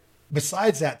 But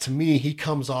besides that, to me, he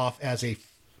comes off as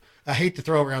I hate to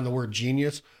throw around the word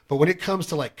genius, but when it comes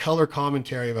to like color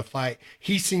commentary of a fight,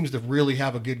 he seems to really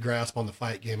have a good grasp on the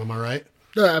fight game. Am I right?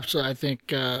 No, absolutely. I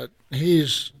think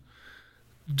he's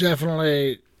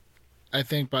definitely,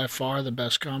 by far the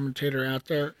best commentator out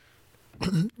there.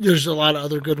 There's a lot of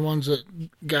other good ones,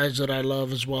 guys that I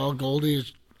love as well. Goldie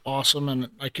is awesome, and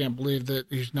I can't believe that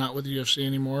he's not with the UFC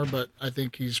anymore, but I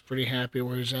think he's pretty happy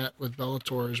where he's at with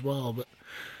Bellator as well. But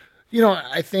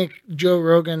I think Joe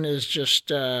Rogan is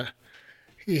just,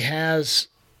 he has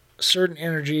a certain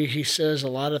energy. He says a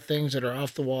lot of things that are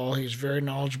off the wall. He's very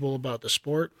knowledgeable about the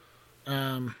sport.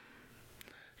 I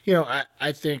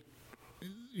think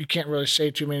you can't really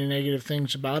say too many negative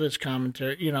things about his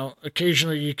commentary.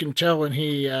 Occasionally you can tell when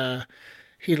he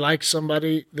likes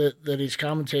somebody that he's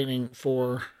commentating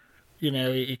for.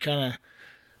 He kind of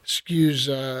skews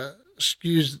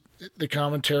the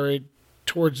commentary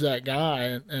towards that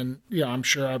guy, and I'm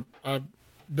sure I've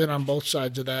been on both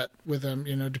sides of that with him,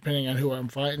 depending on who I'm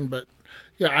fighting. But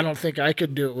I don't think I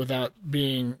could do it without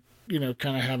being,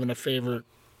 kind of having a favorite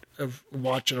of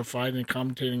watching a fight and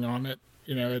commentating on it.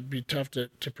 It'd be tough to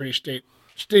pretty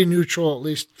stay neutral, at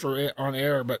least for on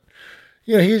air. But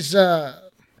he's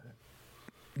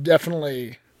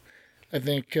definitely, I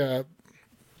think,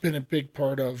 been a big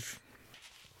part of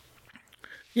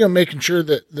making sure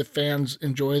that the fans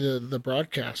enjoy the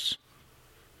broadcasts.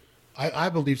 I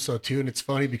believe so too, and it's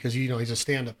funny because he's a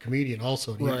stand-up comedian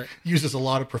also. And right. He uses a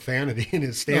lot of profanity in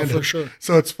his stand-up. No, for sure.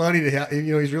 So it's funny to have,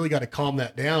 he's really got to calm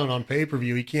that down on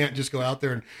pay-per-view. He can't just go out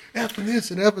there and F and this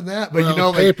and F and that.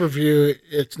 But pay-per-view,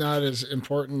 it's not as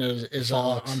important as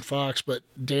Fox. On Fox. But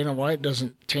Dana White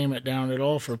doesn't tame it down at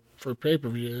all for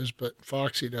pay-per-views, but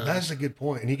Foxy does. That's a good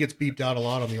point, and he gets beeped out a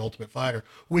lot on The Ultimate Fighter,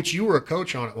 which you were a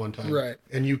coach on at one time, right?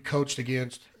 And you coached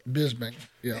against Bisping,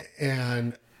 yeah.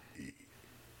 And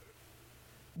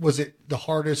was it the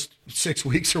hardest 6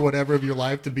 weeks or whatever of your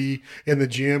life to be in the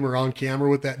gym or on camera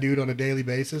with that dude on a daily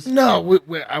basis? No,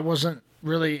 I wasn't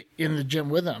really in the gym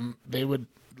with him. They would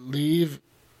leave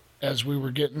as we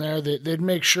were getting there. They'd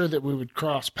make sure that we would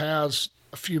cross paths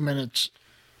a few minutes,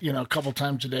 a couple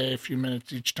times a day, a few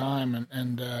minutes each time.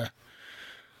 And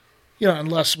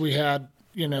unless we had,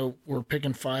 we're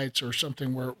picking fights or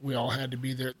something where we all had to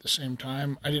be there at the same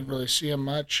time, I didn't really see him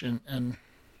much. And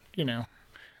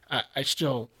I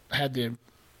still had the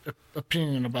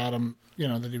opinion about him,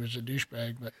 that he was a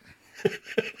douchebag, but.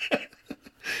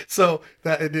 So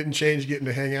that it didn't change getting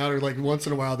to hang out, or like once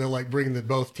in a while they'll like bring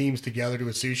both teams together to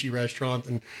a sushi restaurant,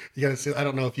 and you gotta say, I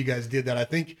don't know if you guys did that. I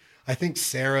think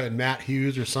Sarah and Matt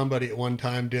Hughes or somebody at one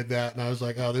time did that, and I was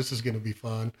like, oh, this is gonna be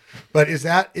fun. But is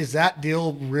that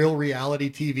deal real reality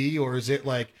TV, or is it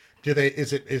like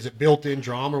is it built-in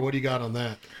drama, or what do you got on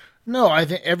that? No, I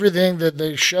think everything that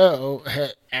they show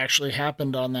actually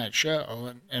happened on that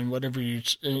show, and whatever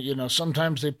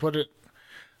sometimes they put it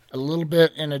a little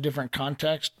bit in a different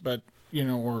context, but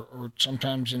or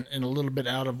sometimes in a little bit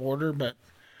out of order, but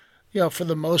for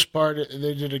the most part,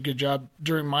 they did a good job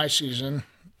during my season.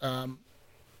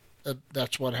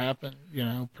 That's what happened,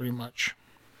 pretty much.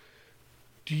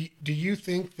 Do you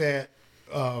think that?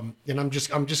 And I'm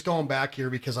just going back here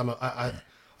because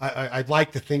I'd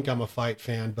like to think I'm a fight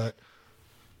fan, but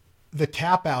the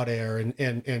Tap Out era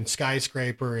and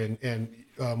Skyscraper and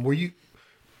were you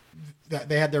that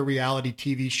they had their reality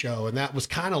TV show, and that was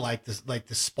kind of like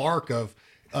the spark of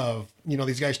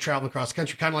these guys traveling across the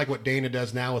country, kind of like what Dana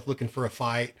does now with Looking for a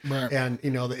Fight. Right. And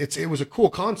it was a cool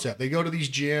concept. They go to these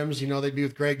gyms, they'd be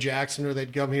with Greg Jackson, or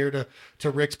they'd come here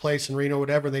to Rick's place in Reno,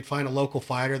 whatever, and they'd find a local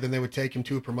fighter, then they would take him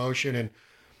to a promotion. And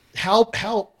how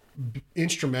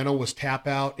instrumental was Tap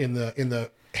Out in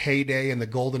the heyday and the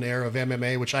golden era of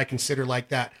MMA, which I consider like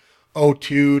that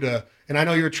 '02 to, and I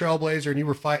know you're a trailblazer and you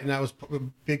were fighting, that was a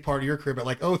big part of your career, but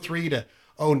like '03 to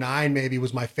 '09 maybe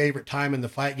was my favorite time in the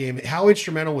fight game. How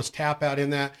instrumental was Tap Out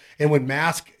in that? And when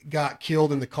Mask got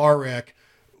killed in the car wreck,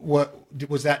 what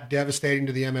was that devastating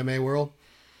to the MMA world?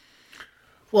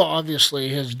 Well, obviously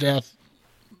his death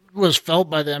was felt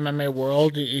by the MMA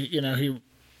world. He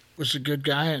was a good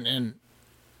guy and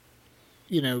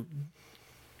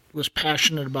was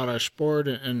passionate about our sport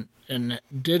and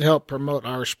did help promote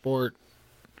our sport,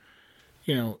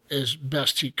 as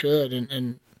best he could.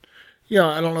 And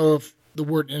I don't know if the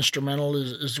word instrumental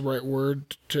is the right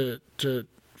word to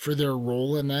for their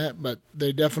role in that, but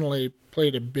they definitely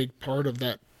played a big part of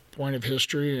that point of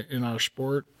history in our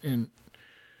sport. And,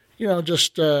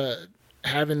 just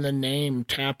having the name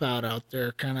Tap Out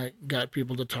there kind of got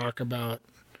people to talk about,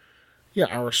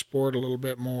 our sport a little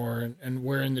bit more and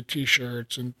wearing the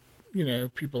T-shirts. And,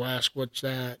 people ask, what's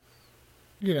that?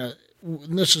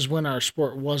 This is when our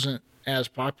sport wasn't as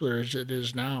popular as it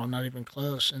is now, not even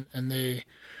close. And they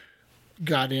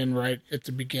got in right at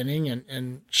the beginning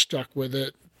and stuck with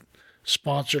it,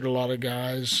 sponsored a lot of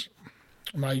guys.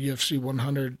 My UFC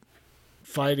 100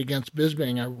 fight against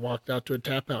Bisping, I walked out to a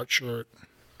Tap Out shirt.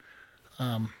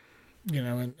 And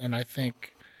I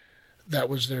think that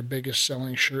was their biggest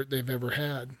selling shirt they've ever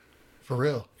had. For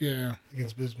real? Yeah.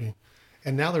 Against Bisping.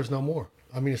 And now there's no more.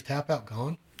 I mean, is Tap Out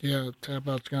gone? Yeah, Tap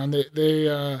Out's gone.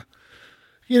 They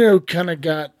kind of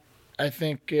got, I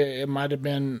think it might have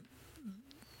been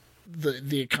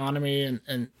the economy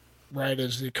and right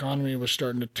as the economy was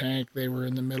starting to tank, they were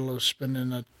in the middle of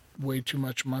spending way too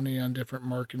much money on different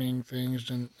marketing things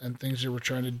and things they were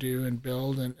trying to do and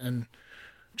build and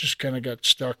just kind of got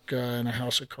stuck in a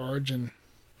house of cards and,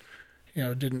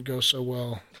 it didn't go so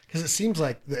well. Because it seems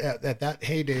like at that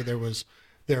heyday there was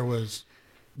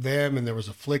them and there was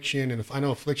Affliction, and if I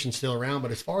know Affliction's still around,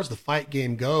 but as far as the fight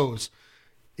game goes,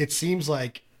 it seems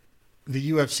like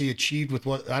the UFC achieved with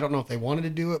what, I don't know if they wanted to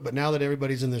do it, but now that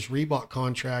everybody's in this Reebok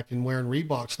contract and wearing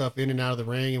Reebok stuff in and out of the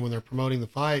ring and when they're promoting the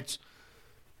fights,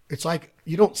 it's like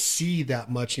you don't see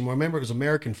that much anymore. I remember it was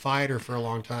American Fighter for a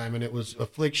long time, and it was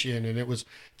Affliction, and it was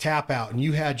Tap Out, and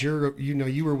you had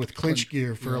you were with Clinch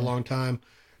Gear for a long time.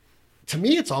 To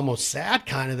me, it's almost sad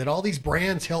kind of that all these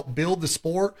brands help build the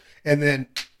sport and then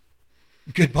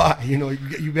goodbye.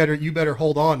 You better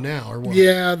hold on now or what?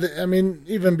 Yeah,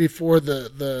 even before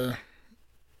the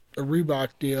Reebok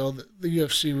deal, the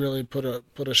UFC really put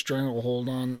a stranglehold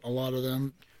on a lot of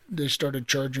them. They started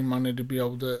charging money to be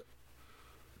able to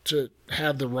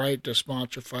have the right to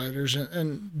sponsor fighters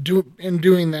and in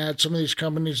doing that, some of these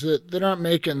companies that aren't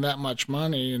making that much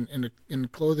money in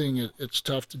clothing, it's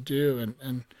tough to do.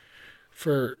 And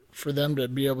for them to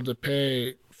be able to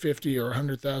pay $50,000 or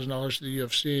 $100,000 to the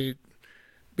UFC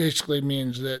basically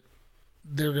means that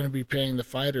they're going to be paying the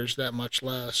fighters that much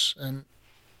less. And,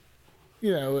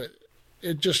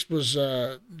 it just was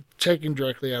taken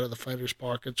directly out of the fighters'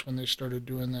 pockets when they started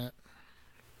doing that.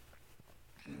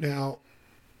 Now,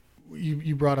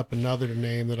 you brought up another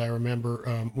name that I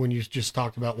remember when you just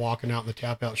talked about walking out in the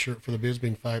Tap Out shirt for the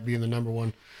Bisping fight being the number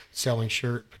one selling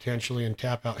shirt potentially in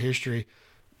Tap Out history.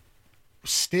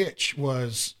 Stitch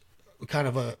was kind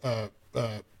of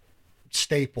a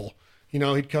staple.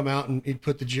 He'd come out and he'd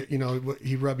put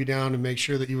he'd rub you down and make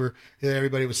sure that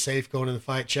everybody was safe going in the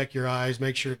fight, check your eyes,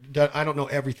 make sure. I don't know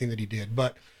everything that he did,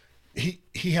 but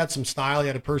he had some style, he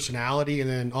had a personality, and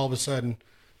then all of a sudden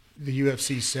the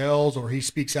UFC sells or he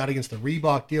speaks out against the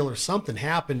Reebok deal or something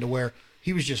happened to where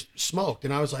he was just smoked.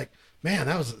 And I was like, man,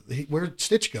 where'd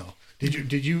Stitch go?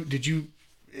 Did you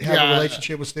have a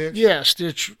relationship with Stitch? Yeah,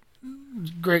 Stitch,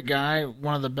 great guy,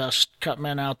 one of the best cut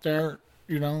men out there.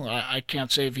 I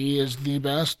can't say if he is the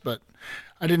best, but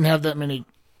I didn't have that many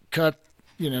cuts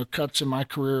in my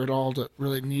career at all to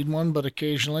really need one, but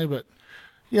occasionally,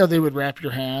 they would wrap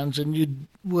your hands, and you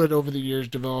would over the years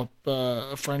develop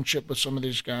a friendship with some of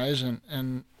these guys,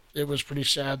 and it was pretty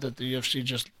sad that the UFC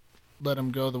just let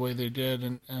him go the way they did,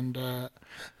 and I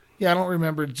don't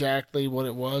remember exactly what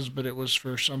it was, but it was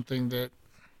for something that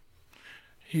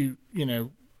he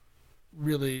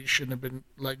really shouldn't have been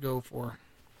let go for.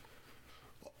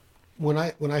 When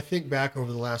I think back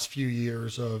over the last few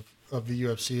years of the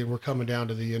UFC, and we're coming down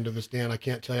to the end of this, Dan, I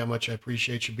can't tell you how much I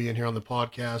appreciate you being here on the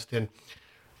podcast. And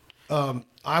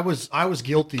I was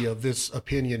guilty of this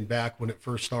opinion back when it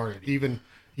first started. Even,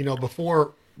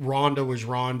 before Ronda was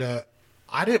Ronda,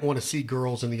 I didn't want to see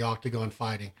girls in the octagon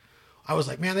fighting. I was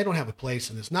like, man, they don't have a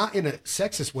place in this. Not in a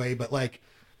sexist way, but like,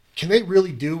 can they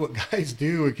really do what guys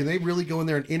do? Or can they really go in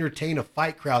there and entertain a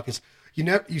fight crowd? Because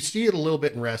you see it a little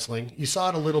bit in wrestling. You saw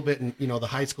it a little bit in, the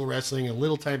high school wrestling, a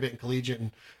little tiny bit in collegiate,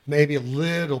 and maybe a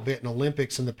little bit in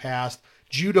Olympics in the past.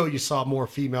 Judo, you saw more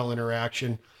female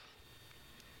interaction.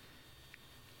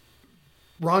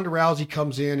 Ronda Rousey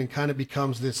comes in and kind of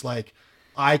becomes this like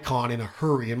icon in a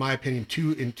hurry, in my opinion,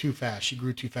 too fast. She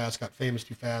grew too fast, got famous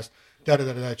too fast,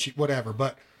 whatever.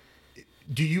 But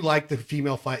do you like the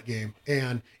female fight game?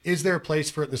 And is there a place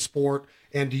for it in the sport?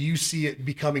 And do you see it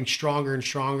becoming stronger and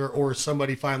stronger? Or is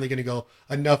somebody finally going to go,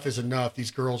 enough is enough?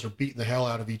 These girls are beating the hell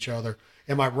out of each other.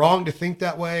 Am I wrong to think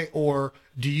that way? Or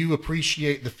do you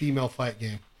appreciate the female fight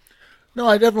game? No,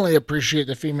 I definitely appreciate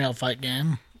the female fight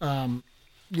game. And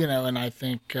I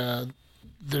think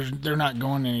they're not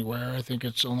going anywhere. I think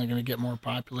it's only going to get more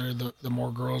popular. The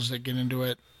more girls that get into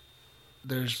it,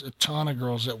 there's a ton of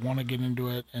girls that want to get into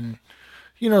it and,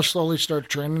 slowly start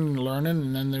training and learning,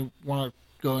 and then they want to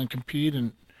go and compete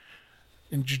in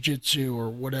jiu-jitsu or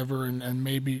whatever, and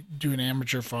maybe do an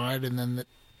amateur fight, and then,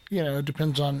 it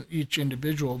depends on each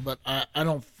individual, but I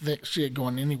don't see it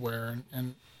going anywhere.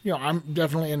 And I'm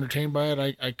definitely entertained by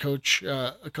it. I coach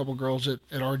a couple girls at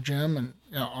our gym and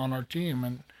on our team,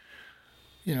 and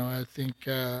I think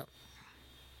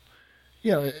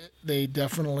they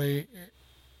definitely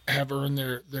have earned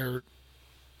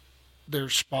their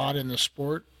spot in the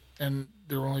sport, and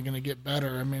they're only going to get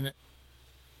better. I mean,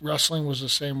 wrestling was the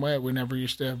same way. We never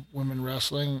used to have women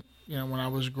wrestling, when I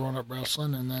was growing up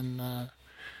wrestling, and then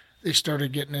they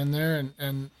started getting in there,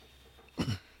 and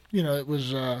it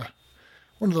was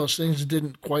one of those things that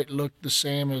didn't quite look the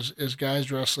same as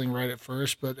guys wrestling right at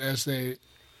first, but as a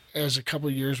couple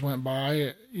of years went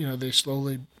by, they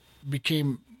slowly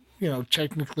became,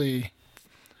 technically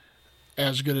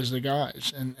as good as the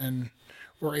guys, and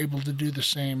were able to do the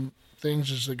same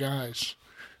things as the guys.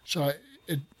 So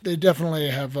they definitely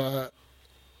have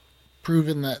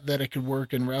proven that it could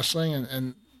work in wrestling,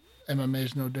 and MMA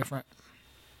is no different.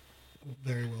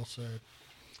 Very well said.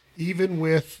 Even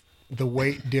with the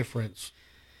weight difference,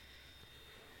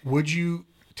 would you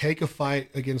take a fight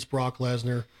against Brock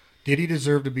Lesnar? Did he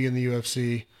deserve to be in the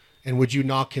UFC? And would you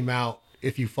knock him out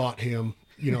if you fought him,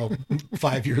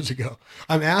 5 years ago?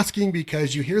 I'm asking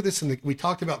because you hear this we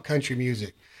talked about country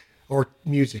music or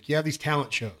music. You have these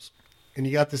talent shows, and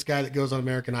you got this guy that goes on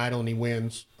American Idol and he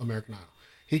wins American Idol.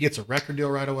 He gets a record deal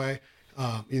right away.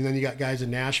 And then you got guys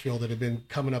in Nashville that have been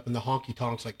coming up in the honky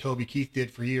tonks like Toby Keith did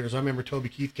for years. I remember Toby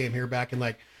Keith came here back in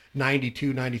like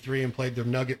 92, 93 and played their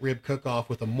nugget rib cook-off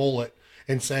with a mullet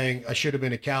and saying, I should have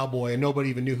been a cowboy, and nobody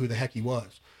even knew who the heck he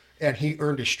was. And he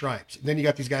earned his stripes. And then you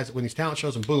got these guys that win these talent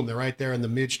shows, and boom, they're right there in the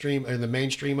midstream or in the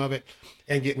mainstream of it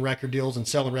and getting record deals and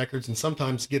selling records and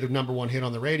sometimes get a number one hit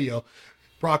on the radio.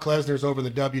 Brock Lesnar's over in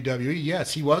the WWE.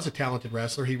 Yes, he was a talented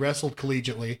wrestler. He wrestled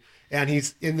collegiately, and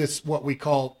he's in this, what we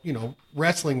call,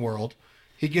 wrestling world.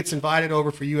 He gets invited over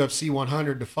for UFC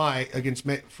 100 to fight against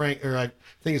Frank, or I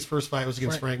think his first fight was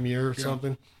against Frank Mir or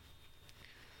something.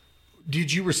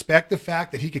 Did you respect the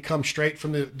fact that he could come straight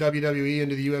from the WWE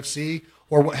into the UFC,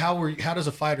 or how does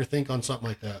a fighter think on something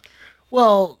like that?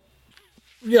 Well,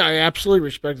 yeah, I absolutely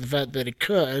respect the fact that he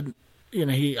could.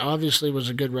 He obviously was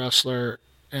a good wrestler,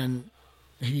 and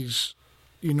he's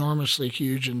enormously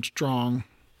huge and strong.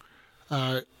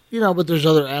 But there's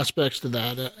other aspects to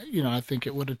that. I think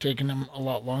it would have taken him a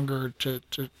lot longer to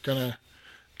kind of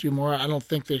do more. I don't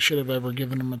think they should have ever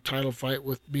given him a title fight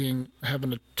with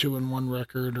having a 2-1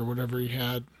 record or whatever he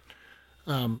had.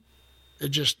 It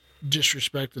just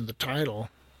disrespected the title,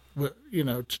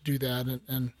 to do that.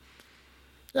 And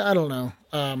I don't know.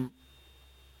 And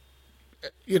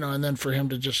then for him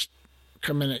to just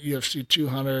come in at UFC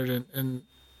 200 and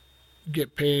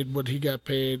get paid what he got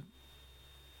paid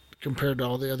compared to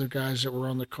all the other guys that were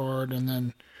on the card, and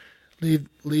then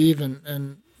leave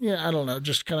and I don't know,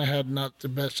 just kind of had not the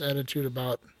best attitude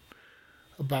about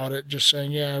it, just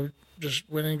saying, just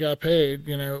went and got paid,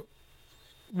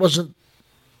 wasn't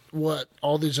what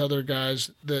all these other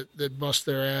guys that bust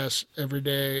their ass every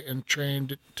day and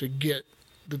trained to get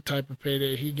the type of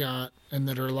payday he got, and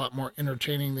that are a lot more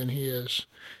entertaining than he is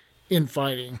in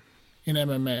fighting, in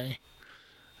MMA.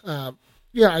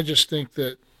 I just think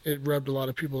that it rubbed a lot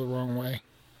of people the wrong way.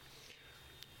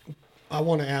 I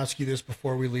want to ask you this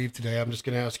before we leave today. I'm just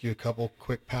going to ask you a couple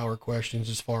quick power questions.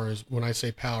 As far as when I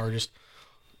say power, just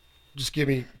give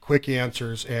me quick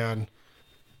answers, and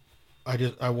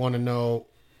I want to know,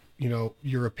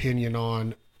 your opinion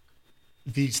on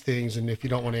these things. And if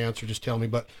you don't want to answer, just tell me.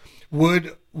 But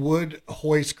would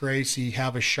Royce Gracie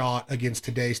have a shot against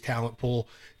today's talent pool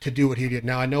to do what he did?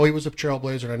 Now, I know he was a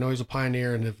trailblazer, and I know he's a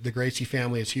pioneer, and the Gracie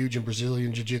family is huge in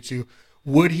Brazilian Jiu-Jitsu.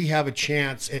 Would he have a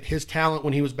chance at his talent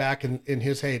when he was back in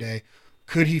his heyday?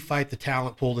 Could he fight the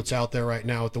talent pool that's out there right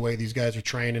now with the way these guys are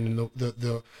training and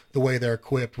the way they're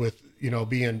equipped with,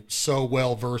 being so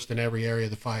well versed in every area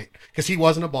of the fight? Because he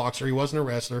wasn't a boxer, he wasn't a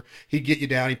wrestler. He'd get you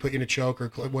down, he'd put you in a choke or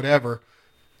whatever.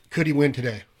 Could he win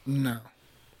today? No.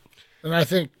 And I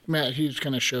think Matt Hughes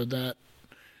kind of showed that.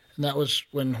 And that was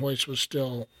when Hoist was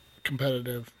still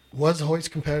competitive. Was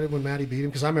Hoist competitive when Matty beat him?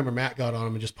 Because I remember Matt got on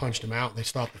him and just punched him out and they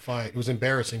stopped the fight. It was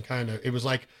embarrassing, kind of. It was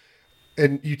like,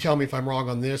 and you tell me if I'm wrong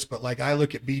on this, but like I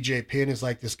look at BJ Penn as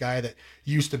like this guy that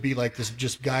used to be like this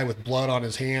just guy with blood on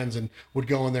his hands and would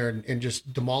go in there and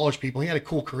just demolish people. He had a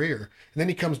cool career. And then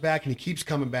he comes back and he keeps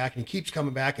coming back and he keeps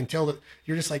coming back until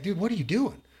you're just like, dude, what are you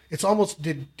doing? It's almost,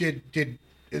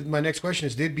 my next question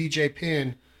is, did BJ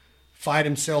Penn fight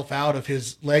himself out of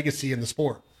his legacy in the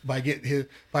sport by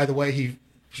the way he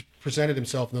presented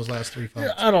himself in those last 3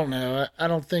 fights? Yeah, I don't know. I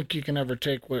don't think you can ever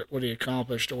take what he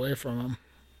accomplished away from him.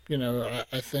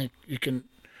 I think you can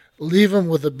leave him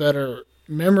with a better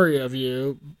memory of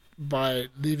you by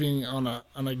leaving on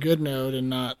a good note and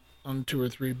not on 2 or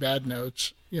 3 bad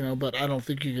notes. But I don't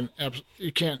think you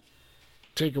can't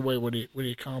take away what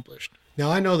he accomplished. Now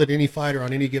I know that any fighter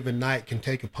on any given night can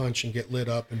take a punch and get lit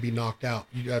up and be knocked out.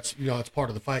 That's part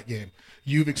of the fight game.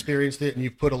 You've experienced it and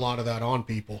you've put a lot of that on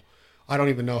people. I don't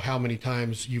even know how many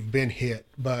times you've been hit,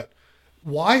 but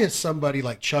why is somebody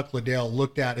like Chuck Liddell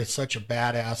looked at as such a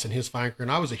badass in his fight career?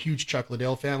 And I was a huge Chuck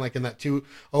Liddell fan, like in that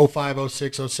 2005,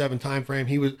 06, 07 time frame.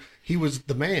 He was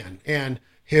the man, and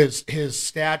his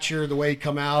stature, the way he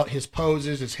come out, his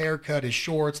poses, his haircut, his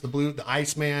shorts, the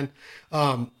Iceman.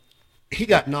 He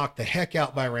got knocked the heck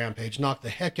out by Rampage, knocked the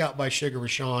heck out by Sugar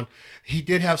Rashawn. He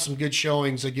did have some good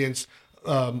showings against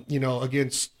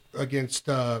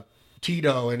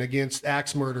Tito and against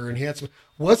Axe Murder, and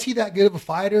was he that good of a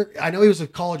fighter? I know he was a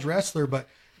college wrestler, but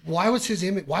why was his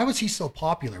image? Why was he so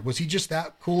popular? Was he just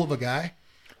that cool of a guy?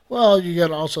 Well, you got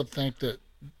to also think that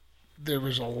there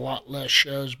was a lot less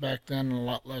shows back then and a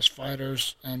lot less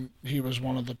fighters, and he was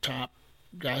one of the top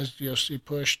guys the UFC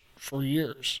pushed for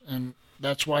years, and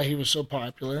that's why he was so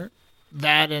popular.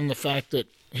 That and the fact that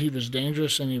he was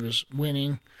dangerous and he was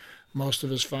winning most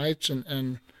of his fights,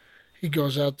 and he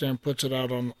goes out there and puts it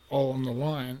out all on the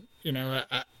line.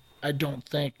 I don't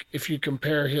think if you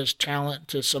compare his talent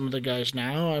to some of the guys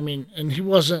now, and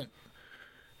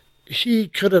he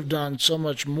could have done so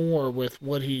much more with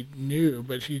what he knew,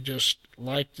 but he just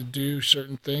liked to do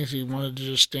certain things. He wanted to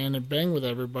just stand and bang with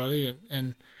everybody,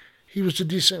 and he was a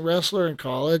decent wrestler in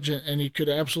college, and he could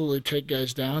absolutely take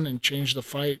guys down and change the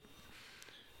fight,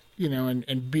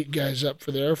 and beat guys up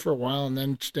for a while and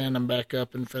then stand them back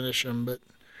up and finish them. But,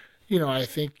 I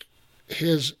think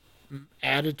his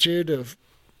attitude of,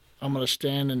 I'm going to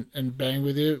stand and bang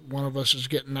with you, one of us is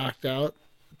getting knocked out,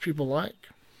 people like.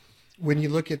 When you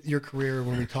look at your career,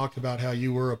 when we talked about how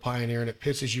you were a pioneer and it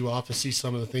pisses you off to see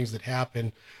some of the things that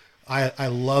happen, I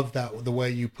love that, the way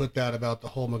you put that about the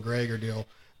whole McGregor deal.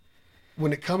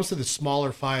 When it comes to the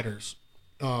smaller fighters,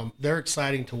 they're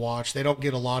exciting to watch. They don't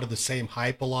get a lot of the same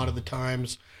hype a lot of the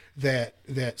times that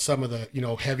some of the,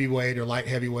 heavyweight or light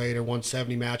heavyweight or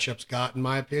 170 matchups got, in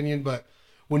my opinion. But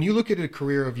when you look at a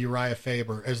career of Uriah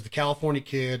Faber as the California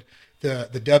Kid, the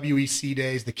WEC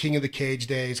days, the King of the Cage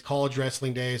days, college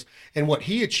wrestling days, and what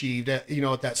he achieved at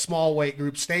that small weight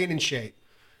group, staying in shape,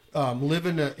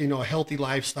 living a healthy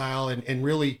lifestyle, and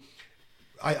really,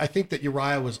 I think that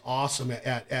Uriah was awesome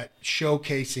at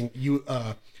showcasing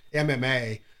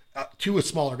MMA to a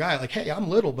smaller guy. Like, hey, I'm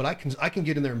little, but I can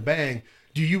get in there and bang.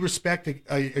 Do you respect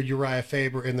a Uriah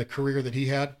Faber in the career that he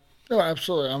had? Oh,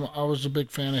 absolutely. I was a big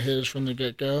fan of his from the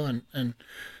get-go, and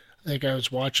I think I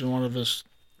was watching one of his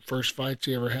first fights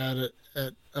he ever had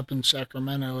at up in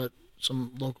Sacramento at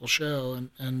some local show,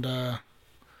 and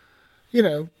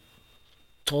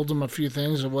told him a few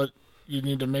things of what you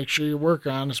need to make sure you work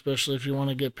on, especially if you want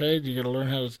to get paid. You got to learn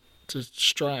how to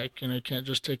strike. You can't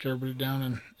just take everybody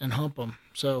down and hump them.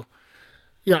 So,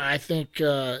 I think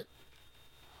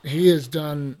he has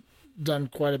done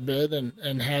quite a bit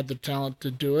and had the talent to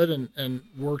do it and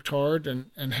worked hard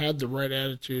and had the right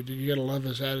attitude. You got to love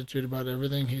his attitude about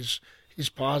everything. He's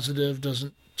positive,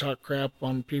 doesn't talk crap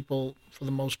on people for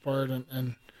the most part,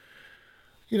 and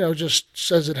just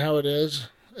says it how it is.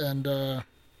 And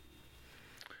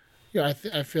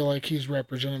I feel like he's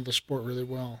represented the sport really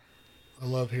well. I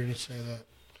love hearing you say that.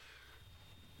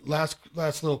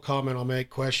 Last little comment I'll make,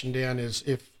 question, Dan, is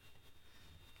if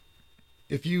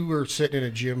you were sitting in a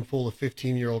gym full of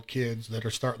 15-year-old kids that are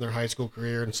starting their high school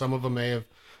career, and some of them may have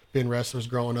been wrestlers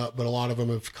growing up, but a lot of them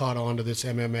have caught on to this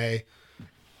MMA,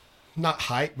 not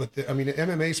hype, but I mean,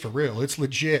 MMA is for real. It's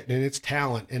legit, and it's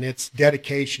talent, and it's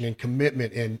dedication and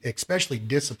commitment, and especially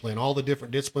discipline, all the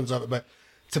different disciplines of it. But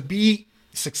to be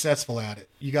successful at it,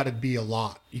 you got to be a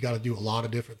lot. You got to do a lot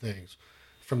of different things,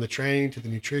 from the training to the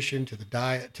nutrition to the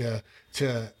diet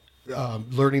to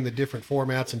learning the different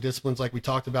formats and disciplines like we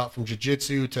talked about, from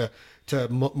jiu-jitsu to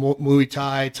Muay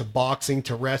Thai to boxing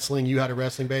to wrestling. You had a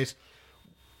wrestling base.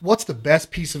 What's the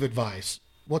best piece of advice?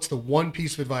 What's the one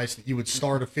piece of advice that you would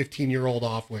start a 15-year-old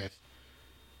off with?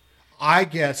 I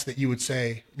guess that you would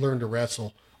say, learn to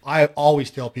wrestle. I always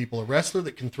tell people a wrestler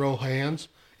that can throw hands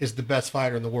is the best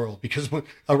fighter in the world, because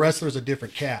a wrestler is a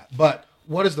different cat. But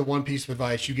what is the one piece of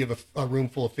advice you give a room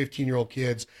full of 15-year-old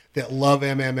kids that love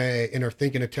MMA and are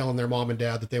thinking of telling their mom and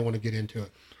dad that they want to get into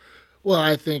it? Well,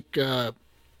 I think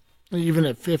even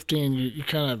at 15, you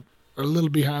kind of are a little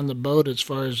behind the boat as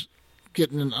far as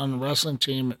getting on the wrestling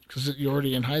team, because you're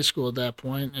already in high school at that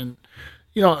point. And,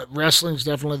 wrestling is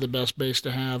definitely the best base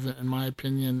to have, in my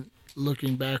opinion,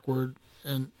 looking backward.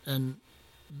 And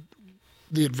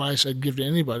the advice I'd give to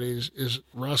anybody is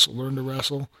wrestle, learn to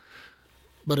wrestle.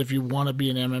 But if you want to be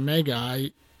an MMA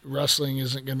guy, wrestling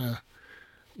isn't going to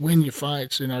win you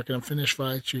fights. You're not going to finish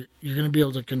fights. You're going to be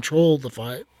able to control the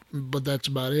fight, but that's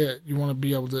about it. You want to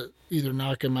be able to either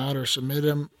knock him out or submit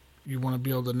him. You want to be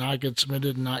able to not get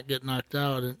submitted and not get knocked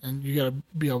out, and you got to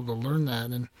be able to learn that.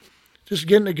 And just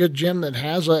getting a good gym that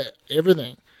has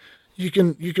everything. You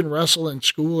can wrestle in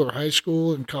school or high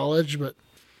school and college, but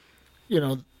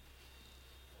you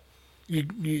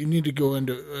need to go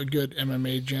into a good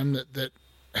MMA gym that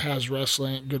has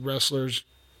wrestling, good wrestlers,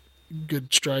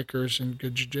 good strikers, and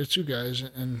good jiu-jitsu guys,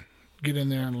 and get in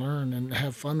there and learn and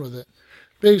have fun with it.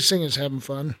 Biggest thing is having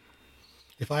fun.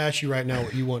 If I ask you right now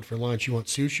what you want for lunch, you want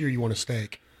sushi or you want a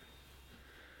steak?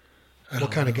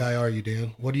 What kind of guy are you,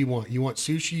 Dan? What do you want? You want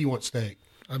sushi? You want steak?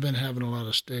 I've been having a lot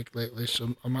of steak lately,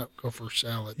 so I might go for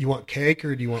salad. You want cake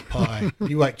or do you want pie? Do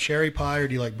you like cherry pie or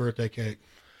do you like birthday cake?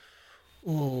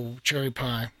 Oh, cherry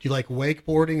pie. Do you like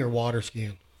wakeboarding or water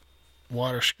skiing?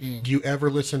 Water skiing. Do you ever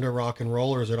listen to rock and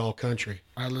roll, or is it all country?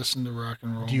 I listen to rock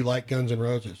and roll. Do you like Guns N'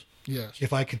 Roses? Yes.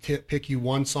 If I could pick you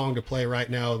one song to play right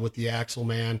now with the Axl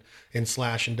Man and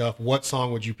Slash and Duff, what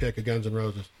song would you pick of Guns N'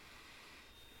 Roses?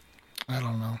 I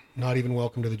don't know. Not even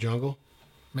Welcome to the Jungle?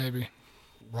 Maybe.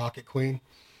 Rocket Queen?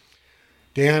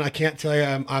 Dan, I can't tell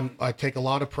you, I take a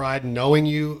lot of pride in knowing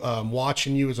you,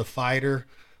 watching you as a fighter.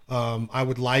 I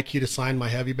would like you to sign my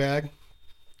heavy bag,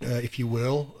 if you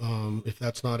will, if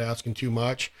that's not asking too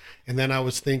much. And then I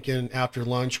was thinking after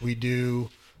lunch we do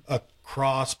a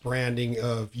cross branding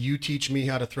of you teach me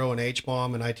how to throw an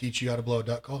H-bomb and I teach you how to blow a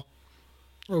duck call.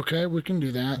 Okay, we can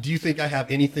do that. Do you think I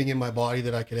have anything in my body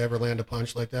that I could ever land a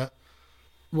punch like that?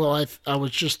 Well, I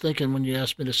was just thinking when you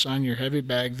asked me to sign your heavy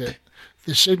bag that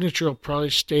the signature will probably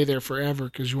stay there forever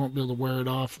because you won't be able to wear it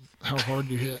off how hard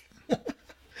you hit.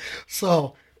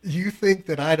 So you think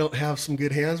that I don't have some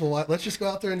good hands? Well, let's just go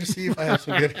out there and just see if I have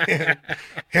some good hands.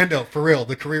 Hendo, for real,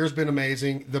 the career's been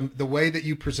amazing. The way that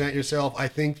you present yourself, I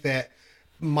think that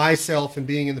myself and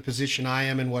being in the position I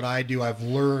am and what I do, I've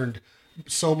learned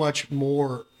so much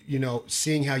more,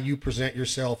 seeing how you present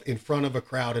yourself in front of a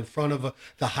crowd, in front of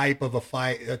the hype of a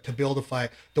fight, to build a fight,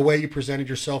 the way you presented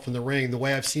yourself in the ring, the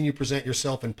way I've seen you present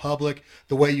yourself in public,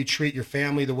 the way you treat your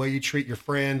family, the way you treat your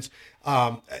friends.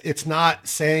 It's not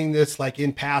saying this like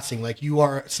in passing, like you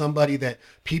are somebody that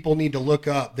people need to look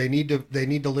up. They need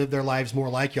to live their lives more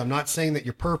like you. I'm not saying that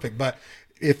you're perfect, but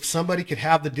if somebody could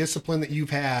have the discipline that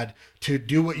you've had to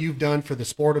do what you've done for the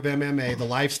sport of MMA, the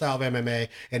lifestyle of MMA,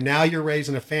 and now you're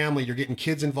raising a family, you're getting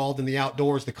kids involved in the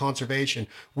outdoors, the conservation.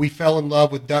 We fell in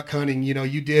love with duck hunting.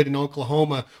 You did in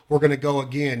Oklahoma. We're going to go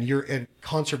again. You're in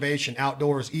conservation,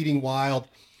 outdoors, eating wild.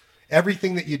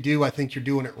 Everything that you do, I think you're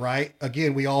doing it right.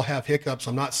 Again, we all have hiccups.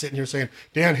 I'm not sitting here saying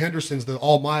Dan Henderson's the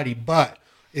almighty, but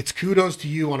it's kudos to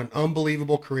you on an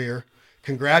unbelievable career.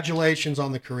 Congratulations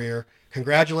on the career.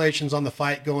 Congratulations on the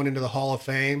fight going into the Hall of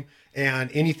Fame,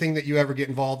 and anything that you ever get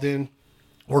involved in,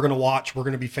 we're going to watch, we're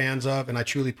going to be fans of, and I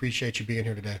truly appreciate you being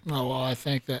here today. Oh, well,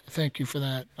 thank you for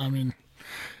that. I mean,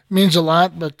 it means a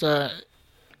lot, but,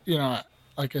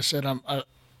 like I said,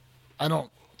 I don't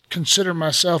consider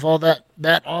myself all that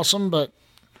awesome, but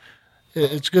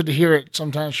it's good to hear it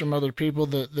sometimes from other people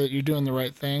that you're doing the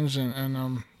right things,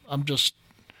 and I'm just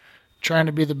trying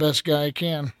to be the best guy I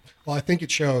can. Well, I think it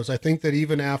shows. I think that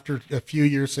even after a few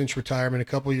years since retirement, a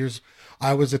couple of years,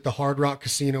 I was at the Hard Rock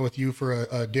Casino with you for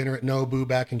a dinner at Nobu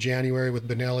back in January with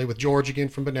Benelli, with George again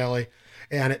from Benelli.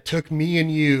 And it took me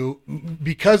and you,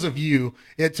 because of you,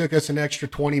 it took us an extra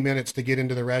 20 minutes to get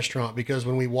into the restaurant, because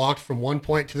when we walked from one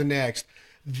point to the next,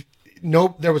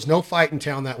 there was no fight in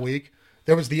town that week.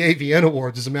 there was the AVN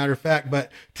Awards, as a matter of fact.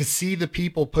 But to see the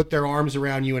people put their arms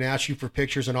around you and ask you for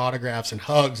pictures and autographs and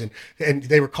hugs, and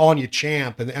they were calling you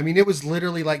champ. And I mean, it was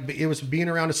literally like it was being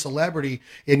around a celebrity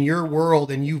in your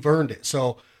world, and you've earned it.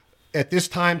 So at this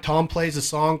time, Tom plays a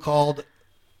song called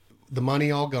The Money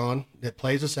All Gone that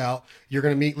plays us out. You're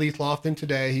going to meet Leith Lofton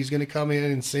today. He's going to come in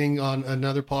and sing on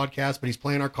another podcast, but he's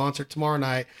playing our concert tomorrow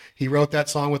night. He wrote that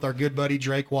song with our good buddy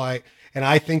Drake White. And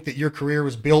I think that your career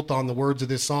was built on the words of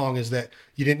this song, is that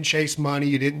you didn't chase money,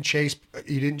 you didn't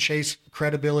chase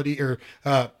credibility or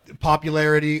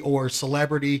popularity or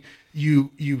celebrity.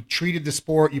 You treated the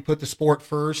sport, you put the sport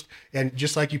first, and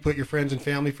just like you put your friends and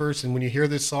family first. And when you hear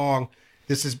this song,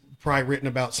 this is probably written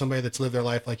about somebody that's lived their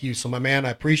life like you. So my man, I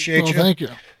appreciate you. Thank you.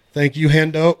 Thank you,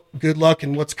 Hendo. Good luck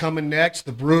in what's coming next.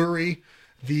 The brewery,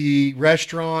 the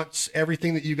restaurants,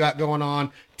 everything that you got going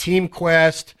on. Team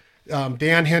Quest,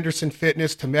 Dan Henderson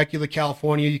Fitness, Temecula,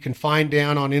 California. You can find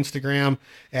Dan on Instagram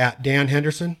at Dan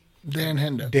Henderson. Dan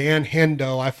Hendo. Dan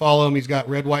Hendo. I follow him. He's got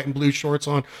red, white, and blue shorts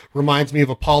on. Reminds me of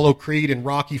Apollo Creed in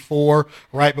Rocky IV,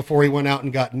 right before he went out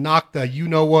and got knocked the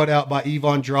you-know-what out by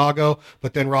Ivan Drago.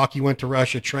 But then Rocky went to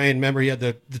Russia, trained. Remember, he had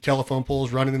the telephone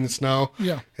poles running in the snow?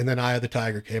 Yeah. And then Eye of the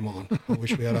Tiger came on. I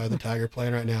wish we had Eye of the Tiger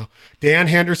playing right now. Dan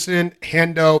Henderson,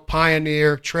 Hendo,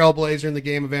 pioneer, trailblazer in the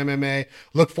game of MMA.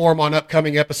 Look for him on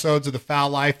upcoming episodes of The Foul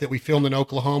Life that we filmed in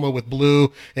Oklahoma with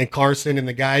Blue and Carson and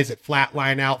the guys at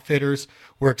Flatline Outfitters.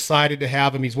 We're excited to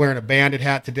have him. He's wearing a Bandit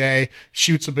hat today,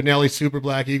 shoots a Benelli Super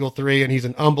Black Eagle 3, and he's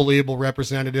an unbelievable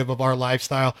representative of our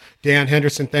lifestyle. Dan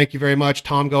Henderson, thank you very much.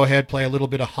 Tom, go ahead, play a little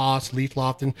bit of Haas, Leith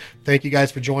Lofton. Thank you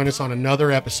guys for joining us on another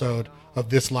episode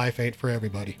of This Life Ain't For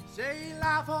Everybody. Say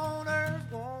life on earth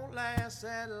won't last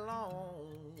that long.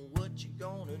 What you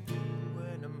gonna do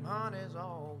when the money's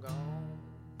all gone?